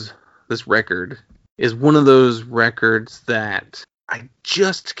those. This record is one of those records that I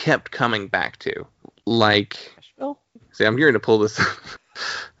just kept coming back to. Like, Nashville? see, I'm gearing to pull this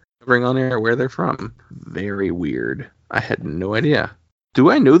bring on air where they're from. Very weird. I had no idea. Do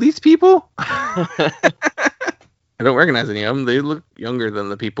I know these people? I don't recognize any of them. They look younger than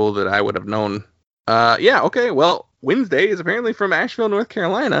the people that I would have known. Yeah, okay. Well, Wednesday is apparently from Asheville, North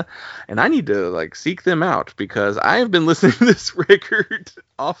Carolina, and I need to like seek them out because I have been listening to this record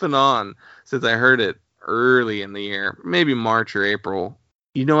off and on since I heard it early in the year, maybe March or April.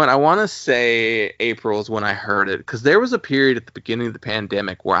 You know what? I want to say April is when I heard it because there was a period at the beginning of the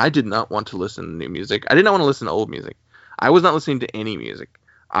pandemic where I did not want to listen to new music. I did not want to listen to old music. I was not listening to any music.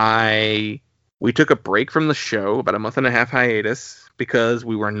 We took a break from the show, about a month and a half hiatus, because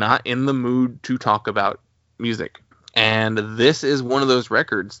we were not in the mood to talk about music. And this is one of those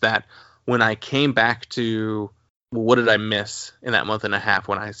records that when I came back to, well, what did I miss in that month and a half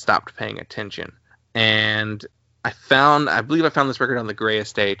when I stopped paying attention? And I believe I found this record on The Gray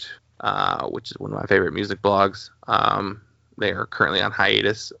Estate, which is one of my favorite music blogs. They are currently on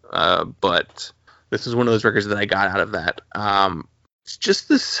hiatus, but this is one of those records that I got out of that. It's just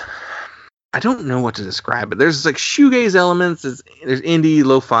this, I don't know what to describe it. There's like shoegaze elements, there's indie,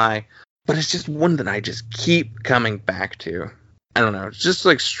 lo-fi, but it's just one that I just keep coming back to. I don't know, it's just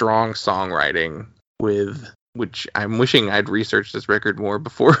like strong songwriting which I'm wishing I'd researched this record more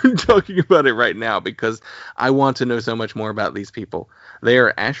before talking about it right now because I want to know so much more about these people. They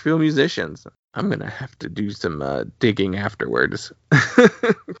are Asheville musicians. I'm going to have to do some digging afterwards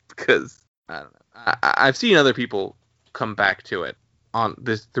because I don't know. I've seen other people come back to it on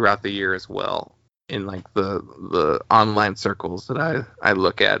this throughout the year as well in like the online circles that I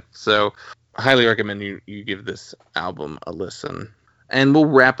look at. So I highly recommend you give this album a listen. And we'll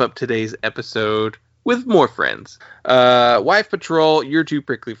wrap up today's episode with more friends. Wife Patrol, you're too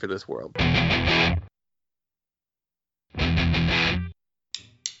prickly for this world.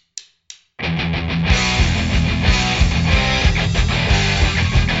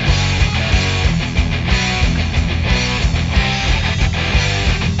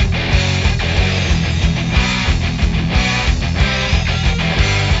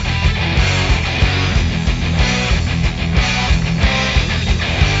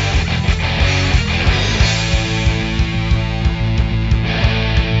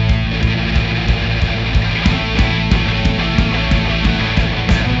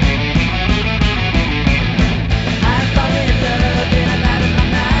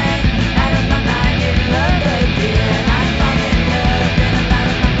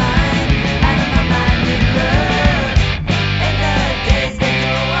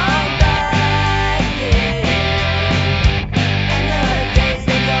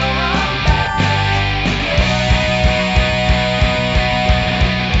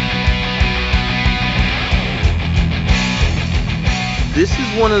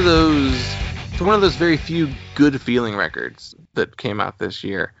 One of those very few good feeling records that came out this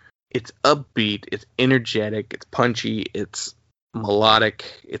year. It's upbeat, it's energetic, it's punchy, it's melodic,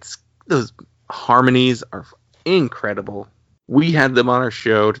 those harmonies are incredible. We had them on our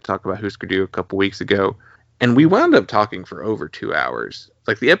show to talk about Husker Du a couple weeks ago, and we wound up talking for over 2 hours.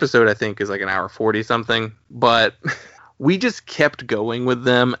 Like the episode I think is like an hour 40 something, but we just kept going with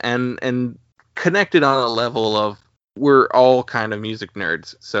them and connected on a level of we're all kind of music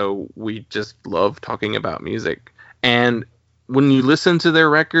nerds, so we just love talking about music. And when you listen to their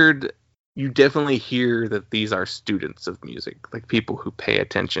record, you definitely hear that these are students of music, like people who pay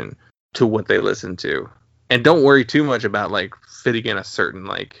attention to what they listen to. And don't worry too much about like fitting in a certain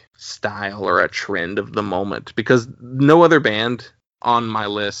like style or a trend of the moment, because no other band on my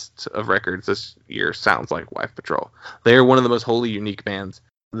list of records this year sounds like Wife Patrol. They are one of the most wholly unique bands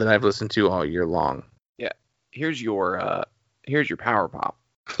that I've listened to all year long. Here's your power pop.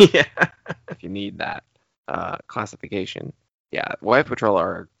 Yeah. If you need that classification. Yeah, Wife Patrol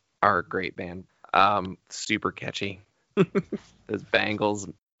are a great band. Super catchy. Those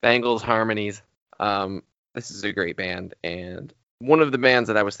bangles harmonies. This is a great band, and one of the bands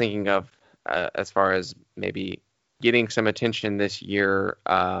that I was thinking of as far as maybe getting some attention this year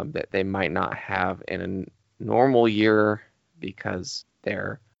that they might not have in a normal year because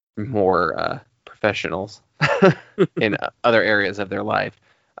they're more professionals in other areas of their life,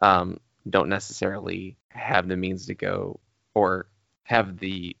 don't necessarily have the means to go or have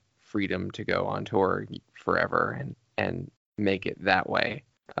the freedom to go on tour forever and make it that way.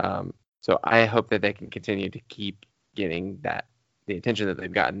 So I hope that they can continue to keep getting the attention that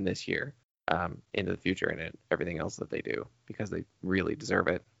they've gotten this year into the future and everything else that they do, because they really deserve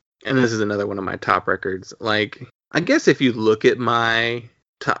it. And this is another one of my top records. Like, I guess if you look at my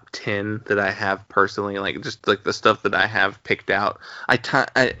top 10 that I have personally, like just like the stuff that I have picked out,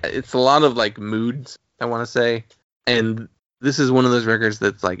 it's a lot of like moods, I want to say. And this is one of those records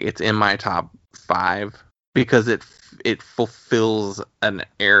that's like, it's in my top 5 because it fulfills an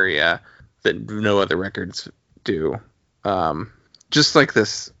area that no other records do. Just like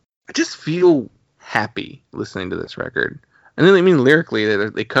this, I just feel happy listening to this record. And then, I mean, lyrically,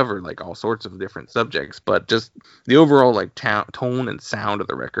 they cover like all sorts of different subjects, but just the overall like tone and sound of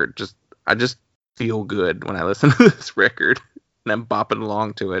the record, I just feel good when I listen to this record, and I'm bopping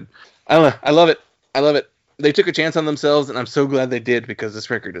along to it. I don't know, I love it. They took a chance on themselves, and I'm so glad they did, because this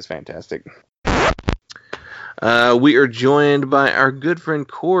record is fantastic. We are joined by our good friend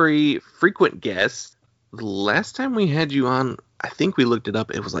Corey, frequent guest. The last time we had you on, I think we looked it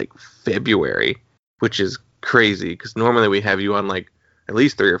up, it was like February, which is crazy because normally we have you on like at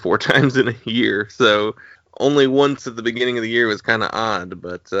least 3 or 4 times in a year. So only once at the beginning of the year was kind of odd.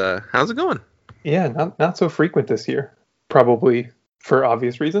 But how's it going? Yeah, not so frequent this year. Probably for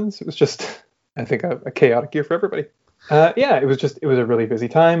obvious reasons. It was just, I think, a chaotic year for everybody. Yeah, it was a really busy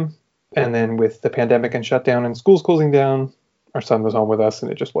time. And then with the pandemic and shutdown and schools closing down, our son was home with us,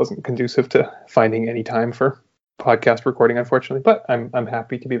 and it just wasn't conducive to finding any time for podcast recording, unfortunately. But I'm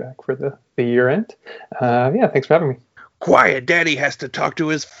happy to be back for the year end. Yeah, thanks for having me. Quiet, Daddy has to talk to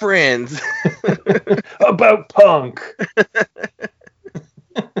his friends about punk.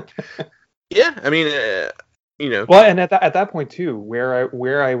 Yeah, I mean, Well, and at that point too,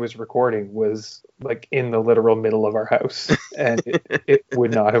 where I was recording was like in the literal middle of our house, and it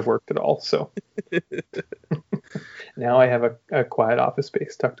would not have worked at all. So now I have a quiet office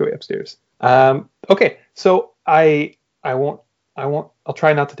space tucked away upstairs. Okay, so I'll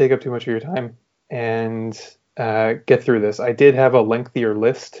try not to take up too much of your time and get through this. I did have a lengthier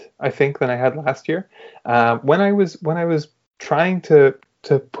list, I think, than I had last year. When I was trying to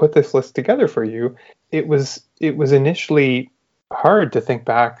put this list together for you, it was initially hard to think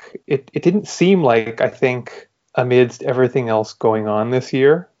back. It didn't seem like, I think, amidst everything else going on this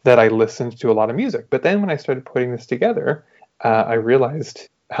year, that I listened to a lot of music. But then when I started putting this together, I realized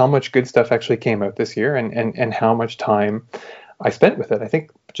how much good stuff actually came out this year, and how much time I spent with it. I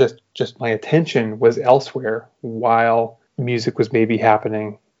think just my attention was elsewhere while music was maybe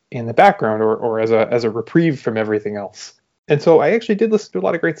happening in the background, or as a reprieve from everything else. And so I actually did listen to a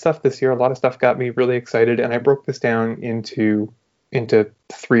lot of great stuff this year. A lot of stuff got me really excited, and I broke this down into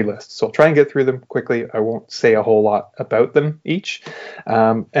 3 lists. So I'll try and get through them quickly. I won't say a whole lot about them each,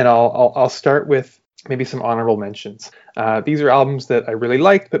 and I'll start with maybe some honorable mentions. These are albums that I really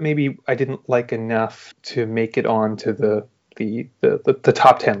liked, but maybe I didn't like enough to make it onto the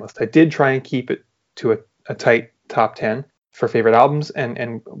top 10 list. I did try and keep it to a tight top 10 for favorite albums,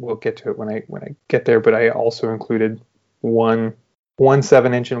 and we'll get to it when I get there. But I also included one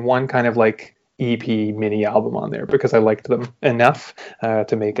 7-inch and one kind of like EP mini album on there because I liked them enough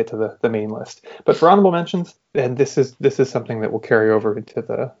to make it to the main list. But for honorable mentions, and this is something that will carry over into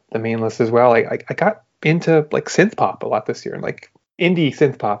the main list as well. I got into like synth pop a lot this year, and like indie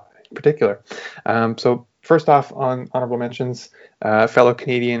synth pop in particular. So first off, on honorable mentions, fellow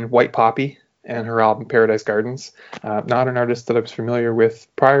Canadian White Poppy and her album Paradise Gardens. Not an artist that I was familiar with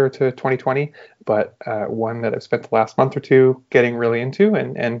prior to 2020, but one that I've spent the last month or two getting really into,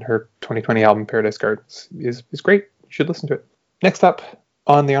 and her 2020 album Paradise Gardens is great. You should listen to it. Next up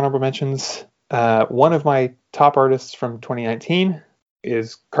on the honorable mentions, one of my top artists from 2019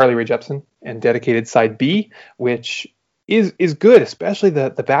 is Carly Rae Jepsen and Dedicated Side B, which is good, especially the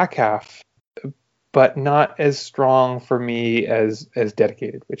back half, but not as strong for me as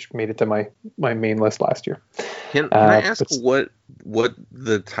Dedicated, which made it to my main list last year. Can I ask what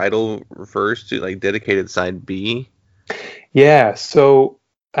the title refers to, like Dedicated Side B? Yeah, so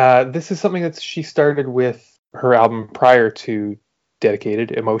this is something that she started with her album prior to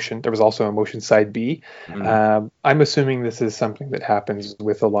Dedicated, Emotion. There was also Emotion Side B. I'm assuming this is something that happens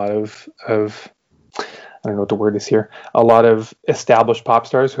with a lot of I don't know what the word is here, a lot of established pop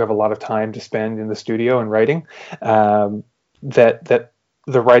stars who have a lot of time to spend in the studio and writing, that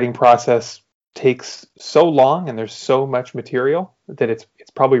the writing process takes so long and there's so much material that it's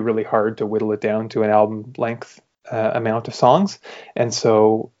probably really hard to whittle it down to an album length amount of songs. And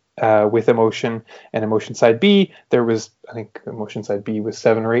so with Emotion and Emotion Side B, there was, I think Emotion Side B was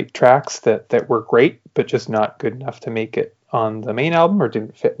 7 or 8 tracks that were great, but just not good enough to make it on the main album, or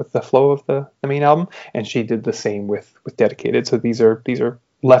didn't fit with the flow of the main album. And she did the same with Dedicated. So these are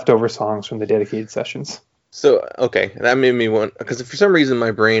leftover songs from the Dedicated sessions. So, okay, that made me want, because for some reason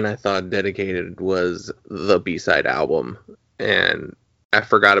my brain, I thought Dedicated was the B-side album, and I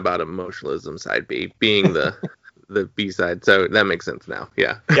forgot about Emotionalism Side B being the the B-side, so that makes sense now.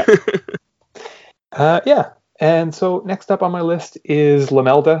 Yeah. Yeah. And so next up on my list is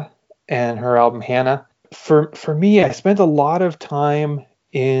Lamelda and her album Hannah. For me, I spent a lot of time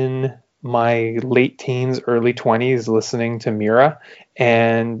in my late teens, early 20s listening to Mira,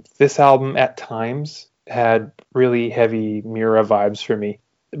 and this album at times had really heavy Mira vibes for me.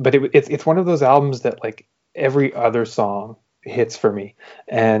 But it's one of those albums that like every other song hits for me,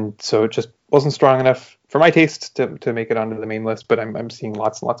 and so it just wasn't strong enough for my taste to make it onto the main list. But I'm seeing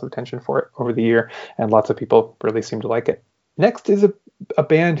lots and lots of attention for it over the year, and lots of people really seem to like it. Next is a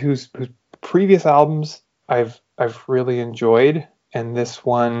band whose previous albums I've really enjoyed, and this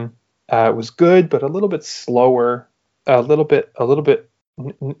one was good, but a little bit slower, a little bit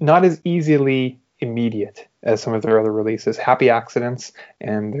not as easily immediate as some of their other releases. Happy Accidents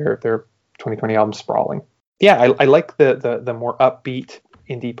and their 2020 album Sprawling. Yeah, I like the more upbeat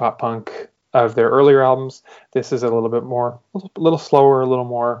indie pop punk of their earlier albums. This is a little slower, a little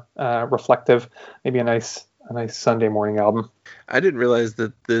more reflective. Maybe a nice Sunday morning album. I didn't realize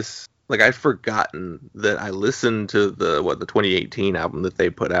that this, like, I'd forgotten that I listened to the 2018 album that they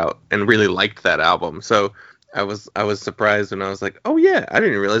put out and really liked that album. So I was surprised when I was like, oh yeah, I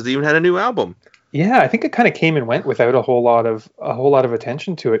didn't realize they even had a new album. Yeah, I think it kind of came and went without a whole lot of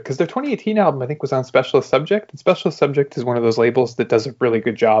attention to it, because their 2018 album I think was on Specialist Subject, and Specialist Subject is one of those labels that does a really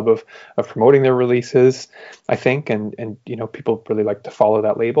good job of promoting their releases, I think, and you know, people really like to follow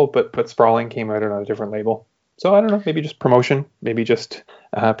that label. But Sprawling came out on a different label, so I don't know, maybe just promotion, maybe just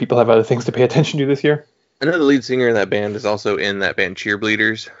people have other things to pay attention to this year. I know the lead singer in that band is also in that band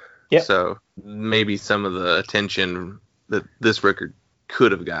Cheerbleeders. Yep. So maybe some of the attention that this record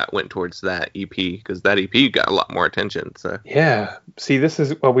could have went towards that EP, because that EP got a lot more attention. So yeah, see, this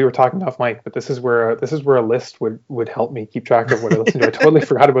is, well, we were talking off mic, but this is where a list would help me keep track of what I listened to. I totally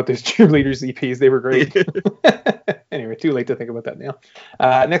forgot about those Cheerleaders EPs. They were great. Anyway, too late to think about that now.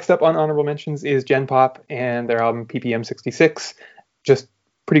 Next up on honorable mentions is Gen Pop and their album PPM 66. Just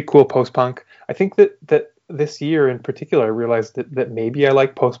pretty cool post-punk. I think that this year in particular, I realized that maybe I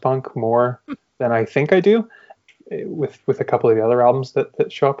like post-punk more than I think I do, with a couple of the other albums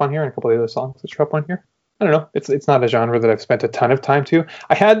that show up on here and a couple of the other songs that show up on here. I don't know. It's not a genre that I've spent a ton of time to.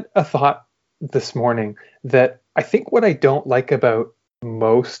 I had a thought this morning that I think what I don't like about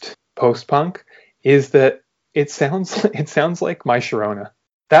most post-punk is that it sounds like My Sharona.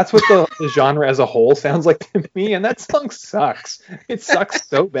 That's what the genre as a whole sounds like to me, and that song sucks. It sucks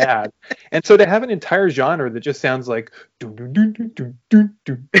so bad. And so to have an entire genre that just sounds like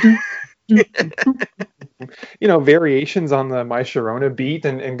you know, variations on the My Sharona beat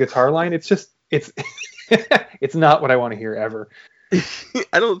and guitar line, it's it's not what I want to hear ever.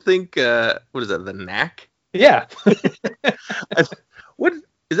 I don't think what is that, The Knack? Yeah. What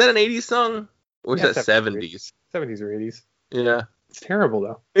is that, an 80s song or is Yeah, that 70s? 70s or 80s. Yeah. It's terrible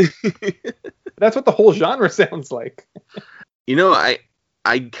though. That's what the whole genre sounds like. You know,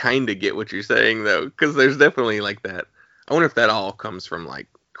 I kind of get what you're saying though, because there's definitely like that. I wonder if that all comes from like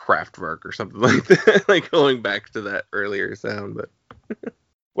Kraftwerk or something like that, like going back to that earlier sound. But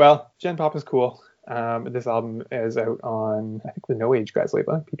well, Gen Pop is cool. This album is out on, I think, the No Age Guys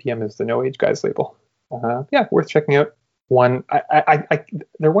label. PPM is the No Age Guys label. Yeah, worth checking out.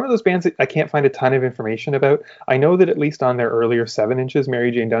 They're one of those bands that I can't find a ton of information about. I know that at least on their earlier 7 inches,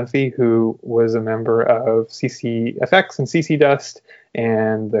 Mary Jane Dunphy, who was a member of CCFX and CC Dust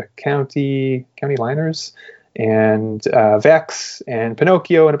and the County Liners and Vex and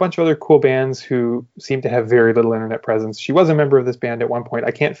Pinocchio and a bunch of other cool bands who seem to have very little internet presence. She was a member of this band at one point.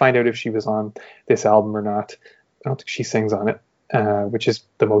 I can't find out if she was on this album or not. I don't think she sings on it, which is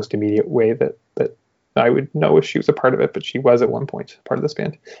the most immediate way that I would know if she was a part of it, but she was at one point part of this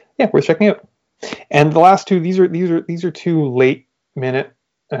band. Yeah, worth checking out. And the last two, these are two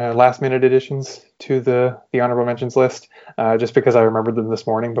last minute additions to the honorable mentions list, just because I remembered them this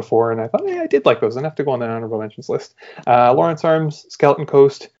morning before, and I thought, I did like those enough to go on the honorable mentions list. Lawrence Arms, Skeleton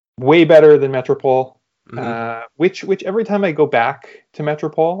Coast, way better than Metropole. Mm-hmm. Which every time I go back to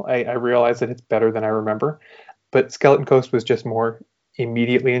Metropole, I realize that it's better than I remember. But Skeleton Coast was just more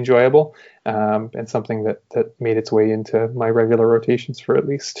immediately enjoyable, and something that made its way into my regular rotations for at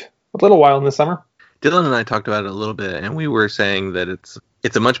least a little while in the summer. Dylan and I talked about it a little bit, and we were saying that it's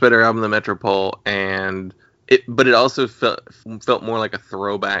a much better album than Metropole, but it also felt more like a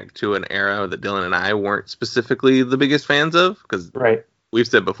throwback to an era that Dylan and I weren't specifically the biggest fans of, because right. We've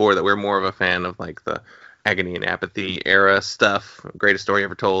said before that we're more of a fan of like the Agony and Apathy era stuff, Greatest Story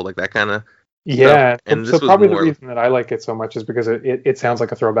Ever Told, like that kind of yeah. stuff. And so probably the reason that I like it so much is because it sounds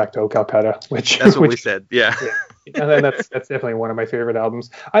like a throwback to O Calcutta, which that's what we said. Yeah. And that's definitely one of my favorite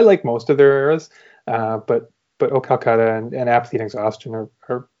albums. I like most of their eras, but O Calcutta and Apathy and Exhaustion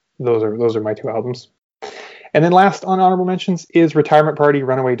are those are my two albums. And then last on honorable mentions is Retirement Party,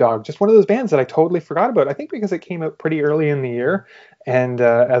 Runaway Dog. Just one of those bands that I totally forgot about. I think because it came out pretty early in the year. And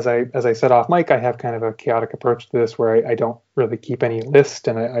as I said off mic, I have kind of a chaotic approach to this where I don't really keep any list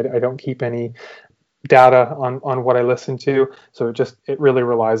and I don't keep any data on what I listen to. So it really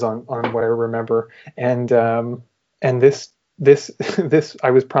relies on what I remember. And this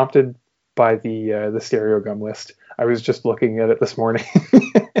I was prompted by the Stereo Gum list. I was just looking at it this morning.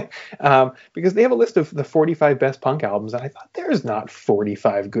 Because they have a list of the 45 best punk albums, and I thought there's not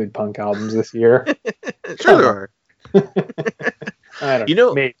 45 good punk albums this year. Sure there are. I don't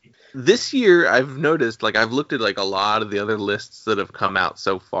know. Maybe. This year I've noticed, like, I've looked at like a lot of the other lists that have come out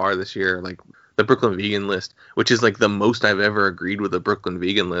so far this year, like the Brooklyn Vegan list, which is like the most I've ever agreed with a Brooklyn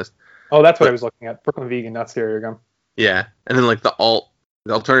Vegan list. Oh, that's what I was looking at. Brooklyn Vegan, not Stereo Gum. Yeah, and then like the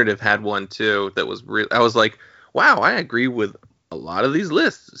alternative had one too that was I was like, wow, I agree with a lot of these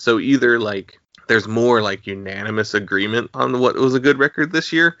lists. So either like there's more like unanimous agreement on what was a good record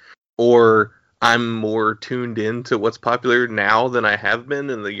this year, or I'm more tuned in to what's popular now than I have been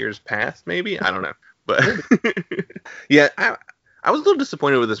in the years past, maybe. I don't know. But yeah, I was a little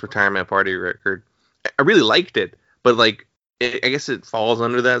disappointed with this Retirement Party record. I really liked it, but like I guess it falls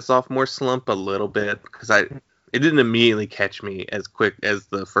under that sophomore slump a little bit because it didn't immediately catch me as quick as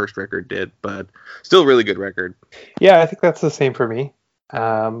the first record did, but still a really good record. Yeah, I think that's the same for me.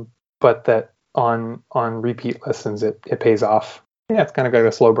 But that on repeat listens, it pays off. Yeah, it's kind of got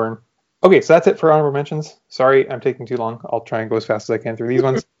a slow burn. Okay, so that's it for honorable mentions. Sorry, I'm taking too long. I'll try and go as fast as I can through these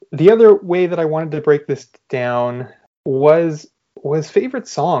ones. The other way that I wanted to break this down was favorite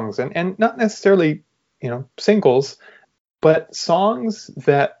songs, and not necessarily, singles, but songs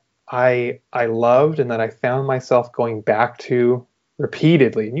that I loved and that I found myself going back to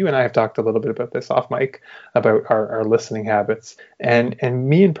repeatedly. And you and I have talked a little bit about this off mic about our listening habits, and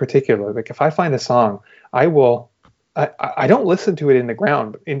me in particular. Like if I find a song, I don't listen to it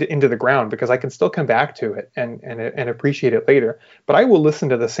into the ground because I can still come back to it and appreciate it later. But I will listen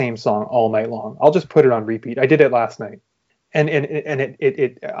to the same song all night long. I'll just put it on repeat. I did it last night. And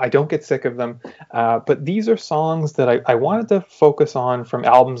I don't get sick of them. But these are songs that I wanted to focus on from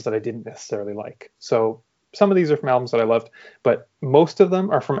albums that I didn't necessarily like. So some of these are from albums that I loved, but most of them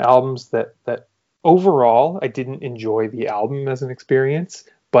are from albums that overall I didn't enjoy the album as an experience,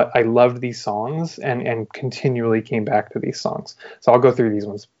 but I loved these songs and continually came back to these songs. So I'll go through these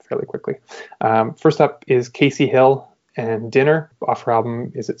ones fairly quickly. First up is Casey Hill and Dinner off her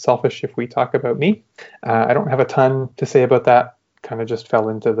album Is It Selfish If We Talk About Me. I don't have a ton to say about that. Kind of just fell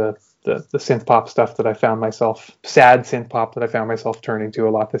into the synth pop stuff that I found myself, sad synth pop that I found myself turning to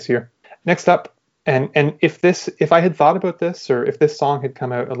a lot this year. Next up, and if I had thought about this, or if this song had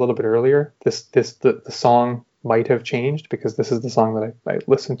come out a little bit earlier, the song might have changed, because this is the song that I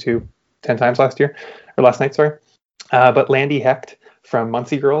listened to 10 times last night, sorry. But Landy Hecht from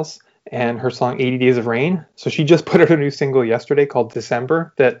Muncie Girls and her song 80 Days of Rain. So she just put out a new single yesterday called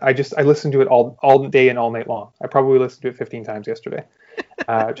December that I listened to it all day and all night long. I probably listened to it 15 times yesterday.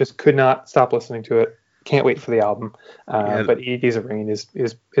 Just could not stop listening to it. Can't wait for the album. But 80 Days of Rain is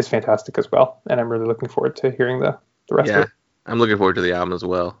fantastic as well. And I'm really looking forward to hearing the rest of it. I'm looking forward to the album as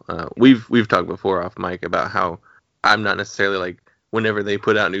well. We've talked before off mic about how I'm not necessarily like, whenever they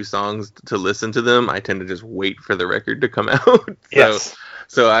put out new songs to listen to them, I tend to just wait for the record to come out. Yes.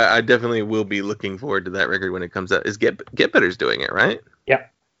 So I definitely will be looking forward to that record when it comes out. Is Get Better's doing it, right? Yeah.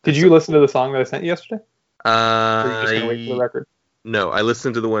 Did you listen to the song that I sent you yesterday? Or Or are you just gonna wait for the record? No, I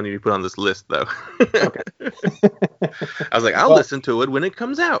listened to the one you put on this list though. Okay. I was like, I'll listen to it when it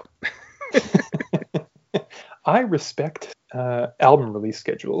comes out. I respect album release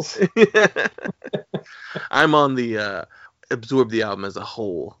schedules. I'm on the absorb the album as a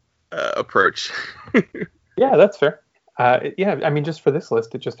whole approach. Yeah, that's fair. I mean, just for this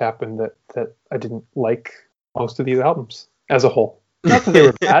list, it just happened that I didn't like most of these albums as a whole. Not that they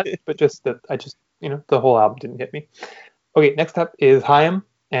were bad, but just that the whole album didn't hit me. Okay, next up is Haim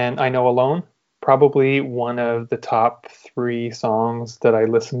and I Know Alone. Probably one of the top 3 songs that I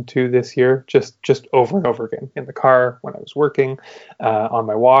listened to this year, just over and over again, in the car, when I was working, on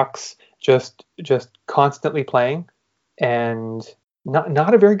my walks, just constantly playing. And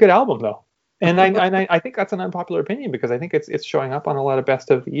not a very good album though. And I think that's an unpopular opinion, because I think it's showing up on a lot of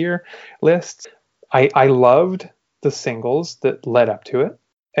best of the year lists. I loved the singles that led up to it,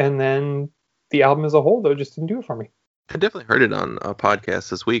 and then the album as a whole though just didn't do it for me. I definitely heard it on a podcast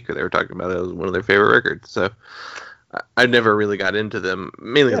this week where they were talking about it as one of their favorite records. So I never really got into them,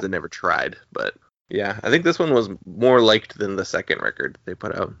 mainly because I never tried. But yeah, I think this one was more liked than the second record they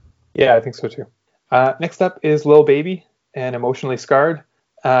put out. Yeah, I think so too. Next up is Lil Baby and Emotionally Scarred.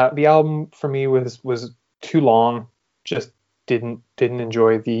 The album for me was too long. Just didn't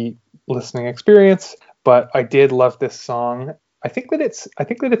enjoy the listening experience, but I did love this song. I think that it's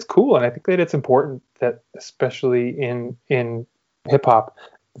cool, and I think that it's important that, especially in hip hop,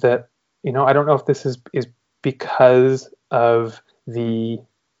 that, you know, I don't know if this is because of the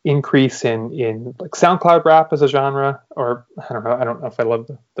increase in like SoundCloud rap as a genre, or I don't know if I love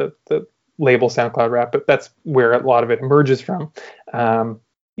the label SoundCloud rap, but that's where a lot of it emerges from.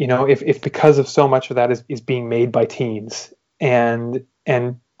 You know, if because of so much of that is being made by teens, and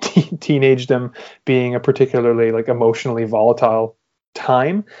teenagedom being a particularly like emotionally volatile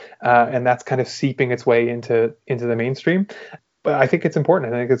time, and that's kind of seeping its way into the mainstream. But I think it's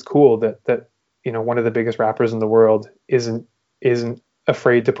important. I think it's cool that you know, one of the biggest rappers in the world isn't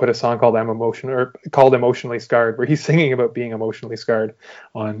afraid to put a song called called Emotionally Scarred, where he's singing about being emotionally scarred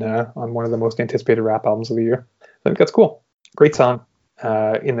on one of the most anticipated rap albums of the year. I think that's cool. Great song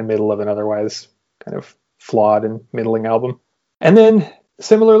in the middle of an otherwise kind of flawed and middling album. And then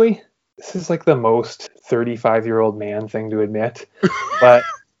similarly, this is like the most 35-year-old man thing to admit, but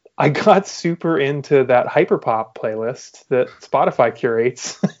I got super into that hyperpop playlist that Spotify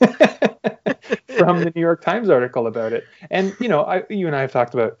curates from the New York Times article about it. And, you know, you and I have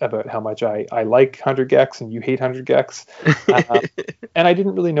talked about how much I like 100 gecs and you hate 100 gecs. And I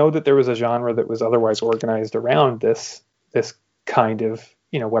didn't really know that there was a genre that was otherwise organized around this kind of,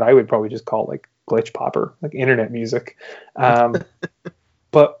 you know, what I would probably just call like glitch pop or like internet music.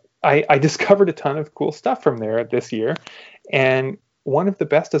 But I discovered a ton of cool stuff from there this year. And one of the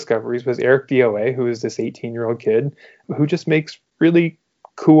best discoveries was Eric DOA, who is this 18-year-old kid who just makes really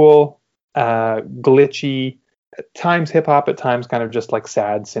cool, glitchy, at times hip hop, at times kind of just like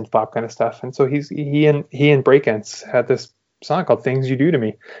sad synth pop kind of stuff. And so he and Breakance had this song called "Things You Do to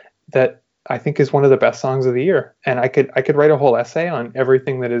Me" that I think is one of the best songs of the year. And I could write a whole essay on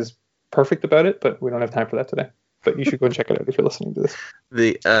everything that is perfect about it, but we don't have time for that today. But you should go and check it out if you're listening to this.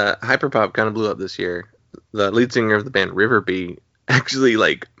 The hyperpop kind of blew up this year. The lead singer of the band Riverbee actually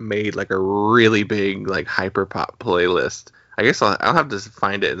like made like a really big like hyperpop playlist. I guess I'll have to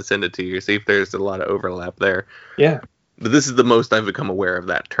find it and send it to you, see if there's a lot of overlap there. Yeah. But this is the most I've become aware of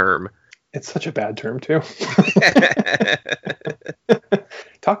that term. It's such a bad term too.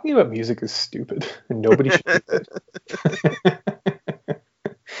 Talking about music is stupid, and nobody should do it.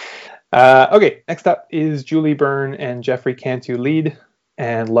 Okay, next up is Julie Byrne and Jeffrey Cantu lead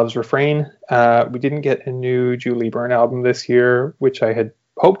and Love's Refrain. We didn't get a new Julie Byrne album this year, which I had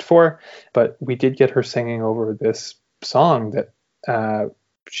hoped for, but we did get her singing over this song that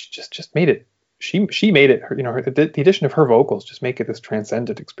she just made it. She made it. You know, the addition of her vocals just make it this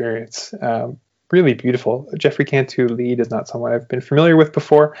transcendent experience. Really beautiful. Jeffrey Cantu lead is not someone I've been familiar with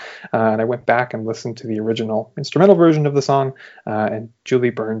before, and I went back and listened to the original instrumental version of the song, and Julie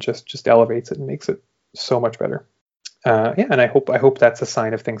Byrne just elevates it and makes it so much better. Yeah, and I hope that's a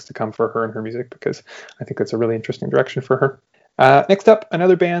sign of things to come for her and her music, because I think it's a really interesting direction for her. Next up,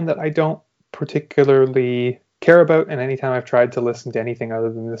 another band that I don't particularly care about, and anytime I've tried to listen to anything other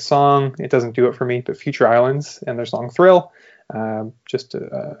than this song, it doesn't do it for me, but Future Islands and their song Thrill. Just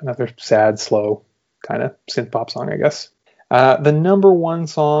another sad, slow kind of synth pop song, I guess. The number one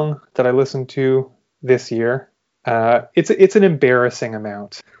song that I listened to this year, it's an embarrassing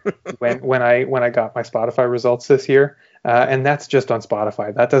amount when I got my Spotify results this year, and that's just on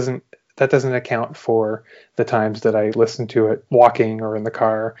Spotify. That doesn't account for the times that I listened to it walking or in the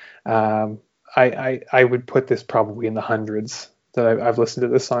car. I would put this probably in the hundreds that I've listened to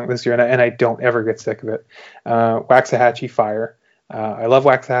this song this year, and I don't ever get sick of it. Waxahachie Fire. I love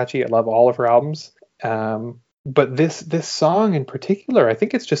Waxahachie. I love all of her albums. But this song in particular, I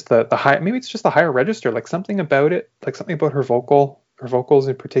think it's just the high. Maybe it's just the higher register. Like something about it, like something about her vocals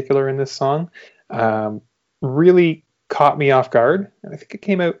in particular in this song, really caught me off guard. And I think it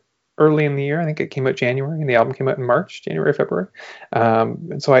came out early in the year. I think it came out January, and the album came out in March, January, February.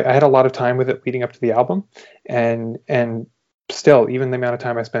 And so I had a lot of time with it leading up to the album, and still, even the amount of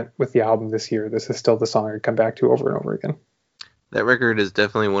time I spent with the album this year, this is still the song I come back to over and over again. That record is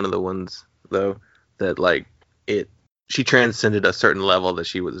definitely one of the ones, though, that like she transcended a certain level that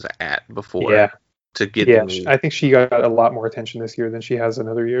she was at before. Yeah. To get. Yeah, I think she got a lot more attention this year than she has in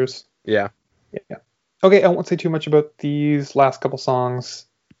other years. Yeah. Yeah. Okay, I won't say too much about these last couple songs.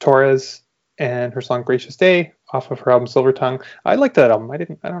 Torres and her song Gracious Day off of her album Silver Tongue. I liked that album. I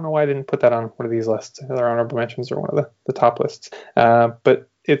don't know why I didn't put that on one of these lists, either honorable mentions or one of the top lists. But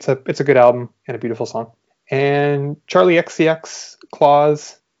it's a good album and a beautiful song. And Charlie XCX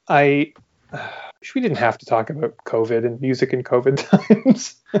Claus, I wish we didn't have to talk about COVID and music in COVID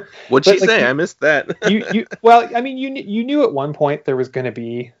times. What'd But, she like, say? I missed that. you knew at one point there was going to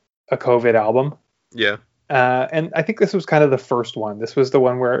be a COVID album. Yeah. And I think this was kind of the first one. This was the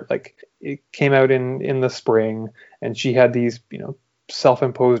one where like it came out in the spring, and she had these,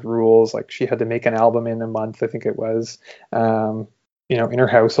 self-imposed rules. Like she had to make an album in a month, I think it was, in her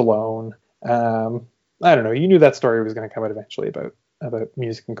house alone. I don't know. You knew that story was going to come out eventually about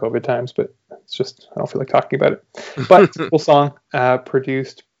music in COVID times, but it's just, I don't feel like talking about it. But it's a cool song,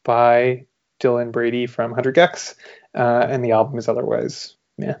 produced by Dylan Brady from 100 Gex, and the album is otherwise,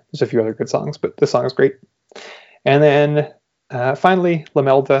 there's a few other good songs, but this song is great. And then finally,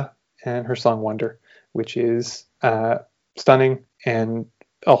 Lamelda and her song Wonder, which is stunning, and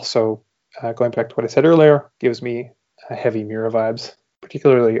also, going back to what I said earlier, gives me heavy Mira vibes,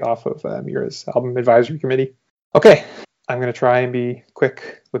 particularly off of Mira's album Advisory Committee. Okay, I'm going to try and be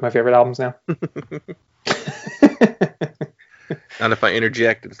quick with my favorite albums now. Not if I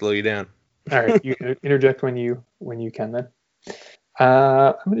interject and slow you down. All right, you interject when you can then.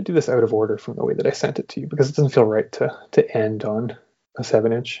 I'm going to do this out of order from the way that I sent it to you, because it doesn't feel right to end on a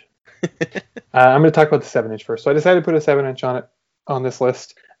 7-inch. I'm going to talk about the 7-inch first. So I decided to put a 7-inch on this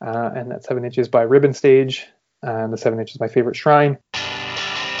list, and that 7-inch is by Ribbon Stage, and the 7-inch is my favorite shrine.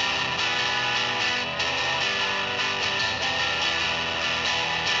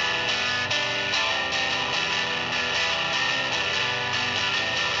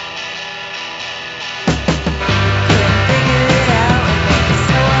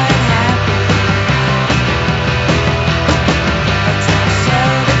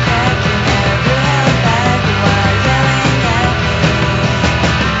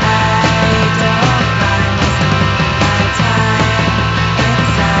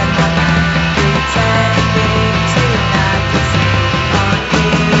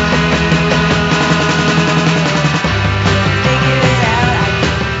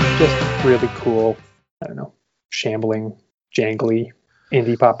 Really cool, I don't know, shambling, jangly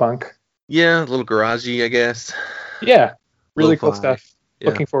indie pop punk. Yeah, a little garagey, I guess. Yeah, really cool Lo-fi. stuff. Yeah.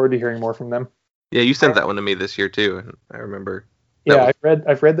 Looking forward to hearing more from them. Yeah, you sent that one to me this year too, and I remember. Yeah, that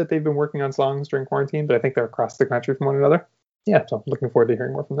I've read that they've been working on songs during quarantine, but I think they're across the country from one another. Yeah, so I'm looking forward to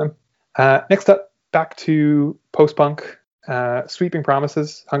hearing more from them. Next up, back to post-punk, Sweeping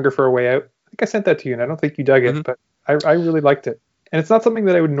Promises, Hunger for a Way Out. I think I sent that to you, and I don't think you dug it, but I really liked it. And it's not something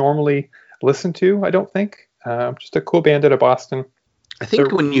that I would normally listen to, I don't think. Just a cool band out of Boston. I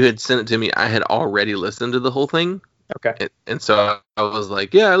think when you had sent it to me, I had already listened to the whole thing. Okay. And so I was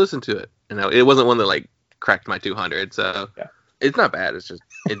like, yeah, I listened to it. And it wasn't one that like cracked my 200. So Yeah. It's not bad. It's just,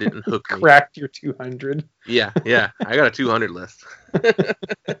 it didn't hook me. Cracked your 200. Yeah. I got a 200 list. I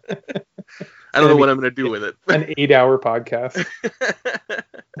don't know what I'm going to do with it. An 8-hour podcast.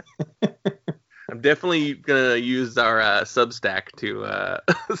 I'm definitely going to use our Substack to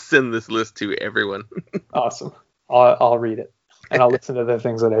send this list to everyone. Awesome. I'll read it. And I'll listen to the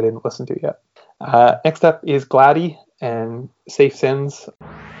things that I didn't listen to yet. Next up is Gladdy and Safe Sins.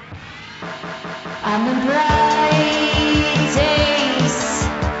 On the bright days,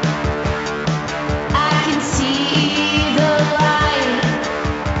 I can see the light.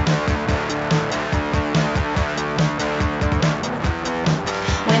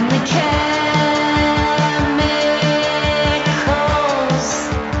 When the chemicals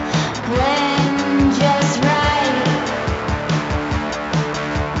blend just right.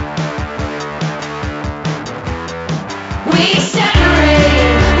 We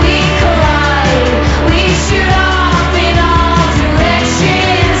separate, we collide, we shoot off in all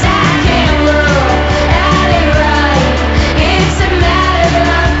directions. I can't look at it right. It's a matter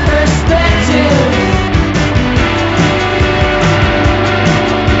of perspective.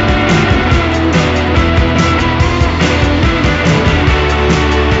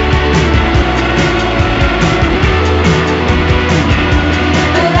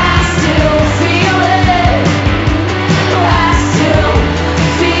 But I still feel it. I still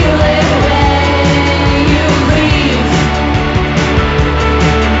feel it when you leave.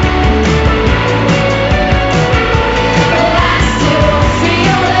 I still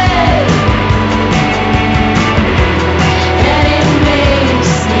feel it, and it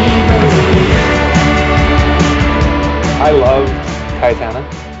makes me believe. I love Cayetana,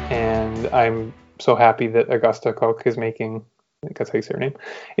 and I'm so happy that Augusta Koch is making, I think that's how you say her name,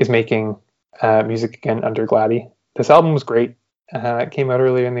 is making music again under Gladdy. This album was great. It came out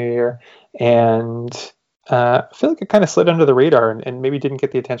earlier in the year, and I feel like it kind of slid under the radar and maybe didn't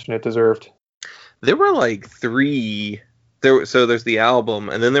get the attention it deserved. There were like 3 there's the album,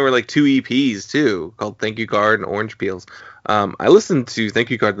 and then there were like 2 EPs too, called Thank You Card and Orange Peels. I listened to Thank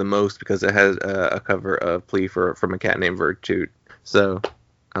You Card the most because it has a cover of Plea from a Cat Named Virtue. So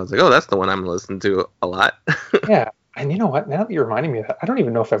I was like, oh, that's the one I'm gonna listen to a lot. Yeah, and you know what? Now that you're reminding me of that, I don't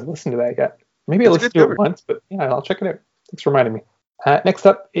even know if I've listened to that yet. Maybe I It's a listened good to cover. it once, but yeah, I'll check it out. Thanks for reminding me. Next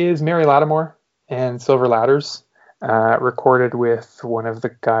up is Mary Lattimore and Silver Ladders, recorded with one of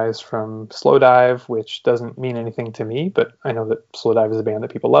the guys from Slowdive, which doesn't mean anything to me, but I know that Slowdive is a band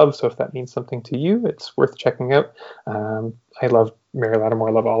that people love, so if that means something to you, it's worth checking out. I love Mary Lattimore.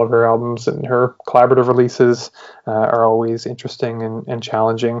 I love all of her albums, and her collaborative releases are always interesting and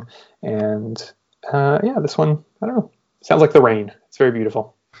challenging. And yeah, this one, I don't know, sounds like the rain. It's very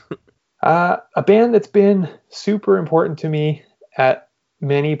beautiful. A band that's been super important to me at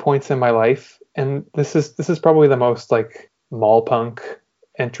many points in my life, and this is probably the most like mall punk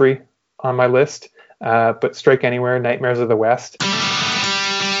entry on my list, but Strike Anywhere, Nightmares of the West. Can't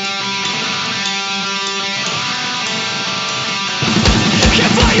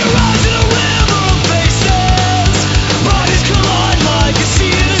find your eyes in a river of faces. Bodies collide like a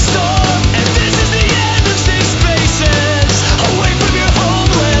sea in a storm. And this is the end of safe spaces. Away from your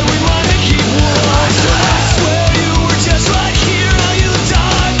homeland, we wanna keep warm. I swear you were just right here, now you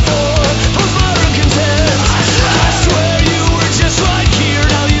die for postmodern contempt. I swear you were just right here,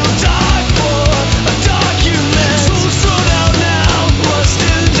 now you die for a document. Souls thrown out now, rust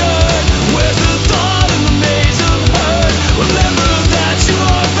in dirt. Where's the thought in the maze of hurt? Remember that you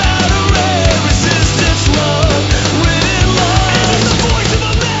are bound to raise resistance, love, written love. The voice of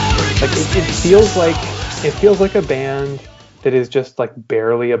America. Like it feels like a band that is just like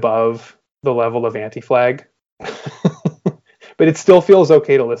barely above the level of Anti-Flag, but it still feels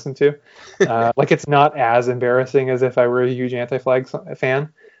okay to listen to. Like it's not as embarrassing as if I were a huge Anti-Flag fan,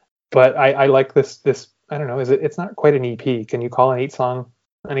 but I like this. I don't know. It's not quite an EP. Can you call an 8-song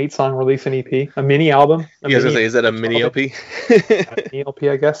release an EP? A mini album? You guys gonna say, is that a mini LP? A mini LP,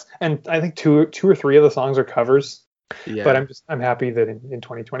 I guess. And I think two or three of the songs are covers. Yeah. But I'm happy that in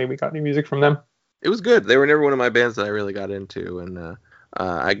 2020 we got new music from them. It was good. They were never one of my bands that I really got into, and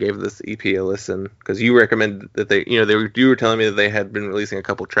I gave this EP a listen because you recommended that you were telling me that they had been releasing a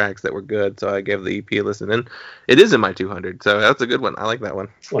couple tracks that were good, so I gave the EP a listen, and it is in my 200, so that's a good one. I like that one.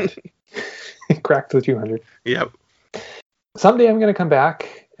 Excellent. Cracked the 200. Yep. Someday I'm going to come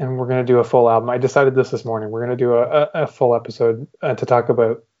back and we're going to do a full album. I decided this morning. We're going to do a full episode to talk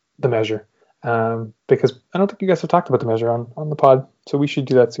about The Measure, because I don't think you guys have talked about The Measure on the pod, so we should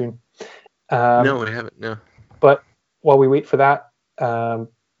do that soon. No, we haven't. No. But while we wait for that,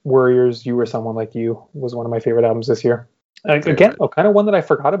 Warriors, You Were Someone Like You was one of my favorite albums this year. Again, kind of one that I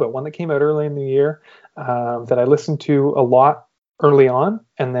forgot about, one that came out early in the year that I listened to a lot early on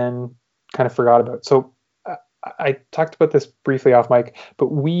and then kind of forgot about. So I talked about this briefly off mic, but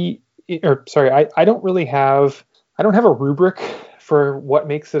I don't have a rubric for what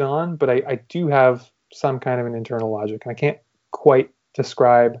makes it on, but I do have some kind of an internal logic, and I can't quite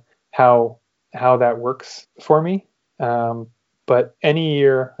describe how that works for me. But any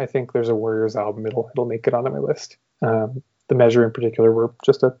year, I think there's a Warriors album, it'll make it onto my list. The Measure in particular were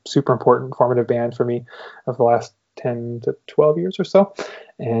just a super important formative band for me of the last 10 to 12 years or so.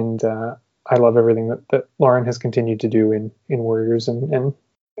 And I love everything that Lauren has continued to do in Warriors and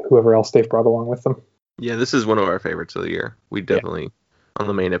whoever else they've brought along with them. Yeah, this is one of our favorites of the year. We definitely, on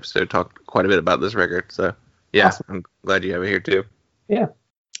the main episode, talked quite a bit about this record. So, yeah, Awesome. I'm glad you have it here, too. Yeah.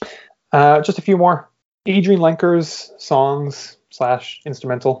 Just a few more. Adrian Lenker's songs /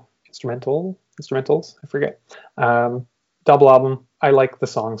 instrumentals, I forget. Double album. I like the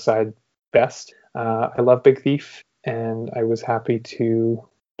song side best. I love Big Thief, and I was happy to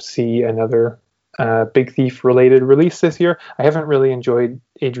see another Big Thief related release this year. I haven't really enjoyed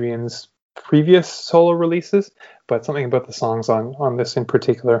Adrian's previous solo releases, but something about the songs on this in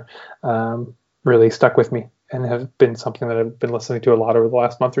particular really stuck with me and have been something that I've been listening to a lot over the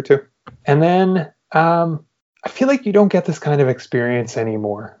last month or two. And then I feel like you don't get this kind of experience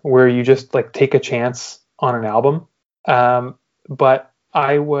anymore where you just like take a chance on an album. But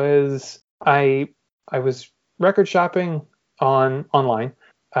I was record shopping online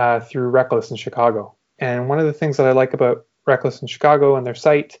through Reckless in Chicago. And one of the things that I like about Reckless in Chicago and their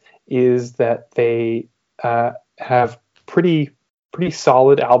site is that they have pretty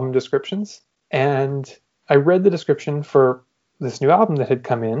solid album descriptions. And I read the description for this new album that had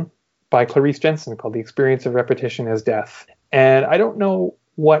come in by Clarice Jensen called The Experience of Repetition as Death. And I don't know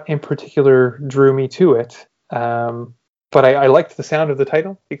what in particular drew me to it, but I liked the sound of the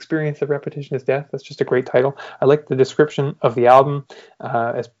title, The Experience of Repetition as Death. That's just a great title. I liked the description of the album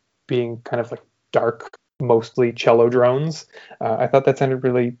as being kind of like dark mostly cello drones. I thought that sounded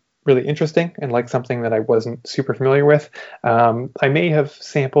really, really interesting and like something that I wasn't super familiar with. I may have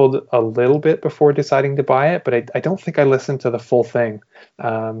sampled a little bit before deciding to buy it, but I don't think I listened to the full thing.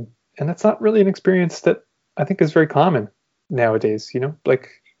 And that's not really an experience that I think is very common nowadays. Like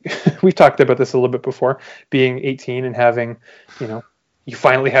we've talked about this a little bit before, being 18 and having, you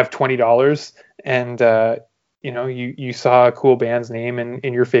finally have $20 and, you saw a cool band's name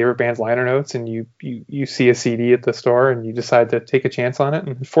in your favorite band's liner notes, and you see a CD at the store and you decide to take a chance on it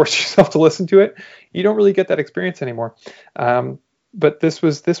and force yourself to listen to it. You don't really get that experience anymore. But this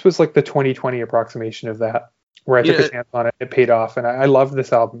was like the 2020 approximation of that, where I took a chance on it. It paid off, and I love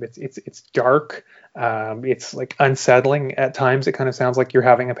this album. It's dark. It's like unsettling at times. It kind of sounds like you're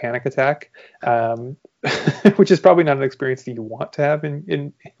having a panic attack, which is probably not an experience that you want to have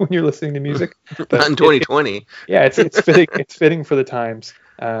in when you're listening to music. But Not in 2020. yeah, it's fitting. It's fitting for the times.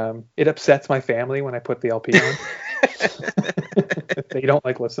 It upsets my family when I put the LP on. They don't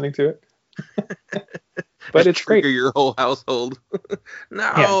like listening to it. But it's great. Trigger your whole household.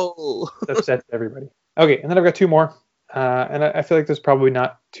 No. It upsets everybody. Okay, and then I've got two more. And I feel like there's probably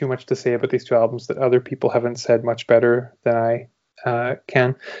not too much to say about these two albums that other people haven't said much better than I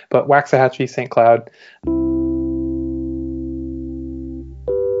can. But Waxahachie, St. Cloud.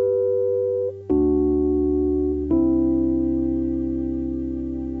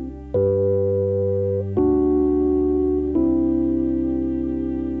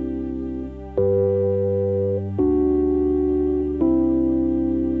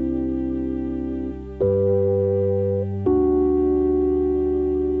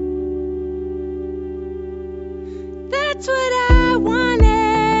 That's what I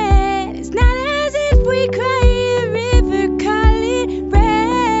wanted. It's not as if we cry a river, call it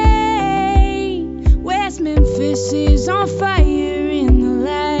rain. West Memphis is on fire in the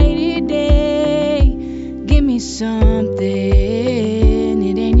light of day. Give me something,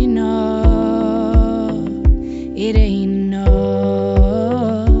 it ain't enough. It ain't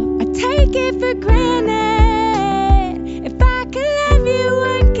enough. I take it for granted. If I could love you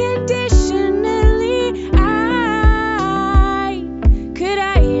unconditionally, could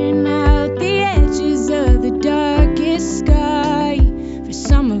iron out the edges of the darkest sky. For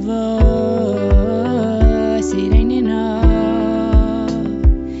some of us, it ain't enough.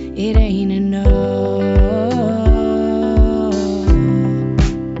 It ain't enough.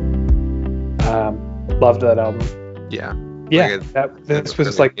 Loved that album. Yeah. Yeah, this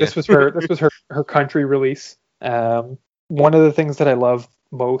was her country release. One of the things that I love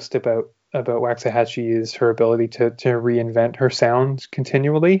most about Waxahachie is her ability to reinvent her sound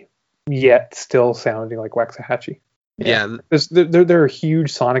continually, yet still sounding like Waxahachie. Yeah. There are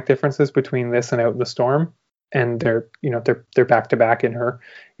huge sonic differences between this and Out in the Storm, and they're back to back in her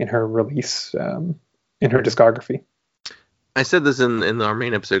release, in her discography. I said this in our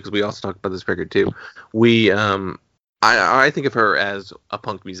main episode because we also talked about this record too. I think of her as a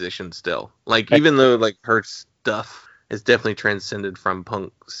punk musician still. Like, even though like her stuff has definitely transcended from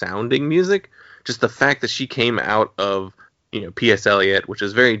punk sounding music, just the fact that she came out of, P.S. Eliot, which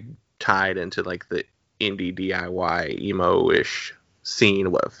is very tied into like the indie DIY emo-ish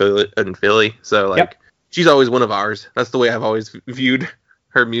scene in Philly. So like she's always one of ours. That's the way I've always viewed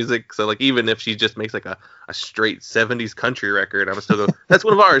her music. So like even if she just makes like a straight 70s country record, I would still go, that's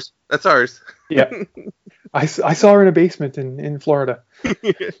one of ours. That's ours. Yeah. I saw her in a basement in Florida.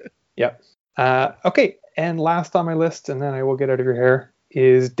 Yeah. Okay. And last on my list, and then I will get out of your hair,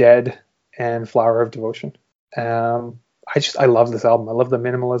 is Dead and Flower of Devotion. I love this album. I love the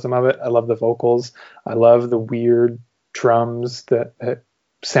minimalism of it. I love the vocals. I love the weird drums that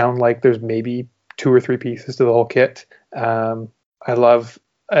sound like there's maybe 2 or 3 pieces to the whole kit. I love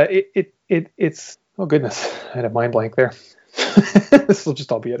it's oh goodness, I had a mind blank there. This will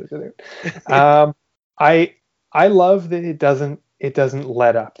just all be edited out. I love that it doesn't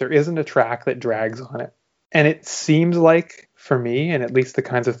let up. There isn't a track that drags on it. And it seems like, for me, and at least the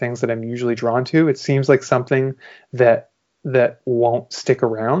kinds of things that I'm usually drawn to, it seems like something that won't stick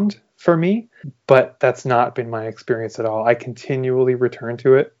around for me, but that's not been my experience at all. I continually return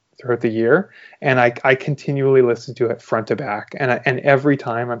to it throughout the year, and I continually listen to it front to back, and every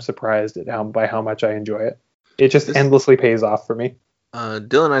time I'm surprised at by how much I enjoy it. It just endlessly pays off for me.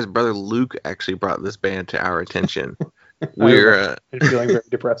 Dylan and I's brother Luke actually brought this band to our attention. I'm feeling very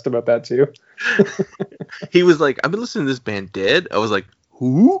depressed about that too. He was like, I've been listening to this band Dead. I was like,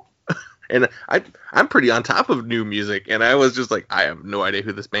 who? And I'm pretty on top of new music, and I was just like, I have no idea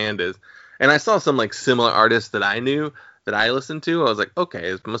who this band is. And I saw some like similar artists that I knew that I listened to. I was like,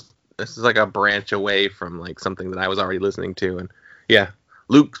 okay, this is like a branch away from like something that I was already listening to. And yeah,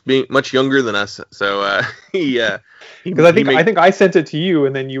 Luke's being much younger than us, so he Because I think I sent it to you,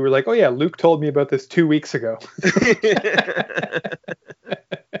 and then you were like, "Oh yeah, Luke told me about this 2 weeks ago."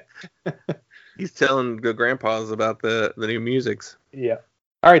 He's telling the grandpas about the new musics. Yeah.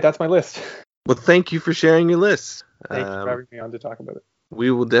 All right, that's my list. Well, thank you for sharing your list. Thank you for having me on to talk about it.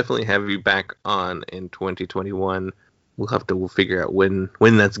 We will definitely have you back on in 2021. We'll figure out when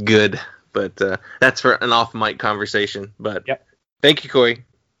that's good, but that's for an off mic conversation. But Yep. Thank you, Corey.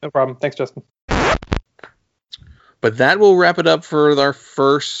 No problem. Thanks, Justin. But that will wrap it up for our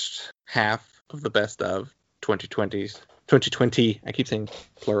first half of the best of 2020. I keep saying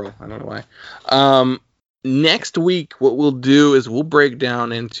plural. I don't know why. Next week, what we'll do is we'll break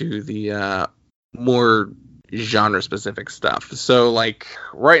down into the more genre-specific stuff. So, like,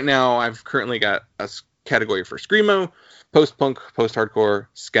 right now, I've currently got a category for Screamo, post-punk, post-hardcore,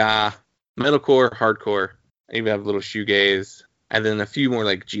 ska, metalcore, hardcore. I even have a little shoegaze, and then a few more,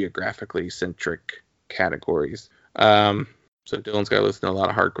 like, geographically centric categories. So Dylan's got to listen to a lot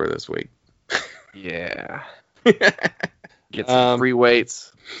of hardcore this week. Yeah. Get some free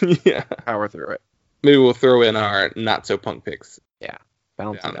weights. Yeah. Power through it. Maybe we'll throw in our not-so-punk picks.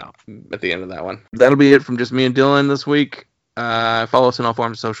 Balance it out. At the end of that one. That'll be it from just me and Dylan this week. Follow us on all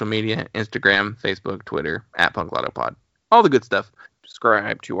forms of social media, Instagram, Facebook, Twitter, @PunkLottoPod. All the good stuff.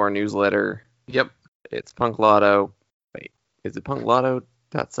 Subscribe to our newsletter. Yep. It's Punk Lotto. Wait, is it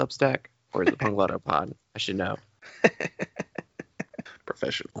punklotto.substack or is it Punk Lotto Pod? I should know.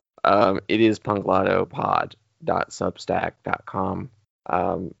 Professional. It is punklotto.pod.substack.com.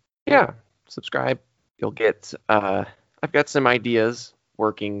 Yeah, subscribe. You'll get. I've got some ideas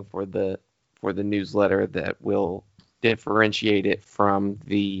working for the newsletter that will differentiate it from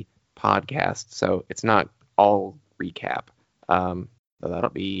the podcast, so it's not all recap. So that'll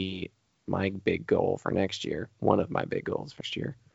be my big goal for next year. One of my big goals for next year.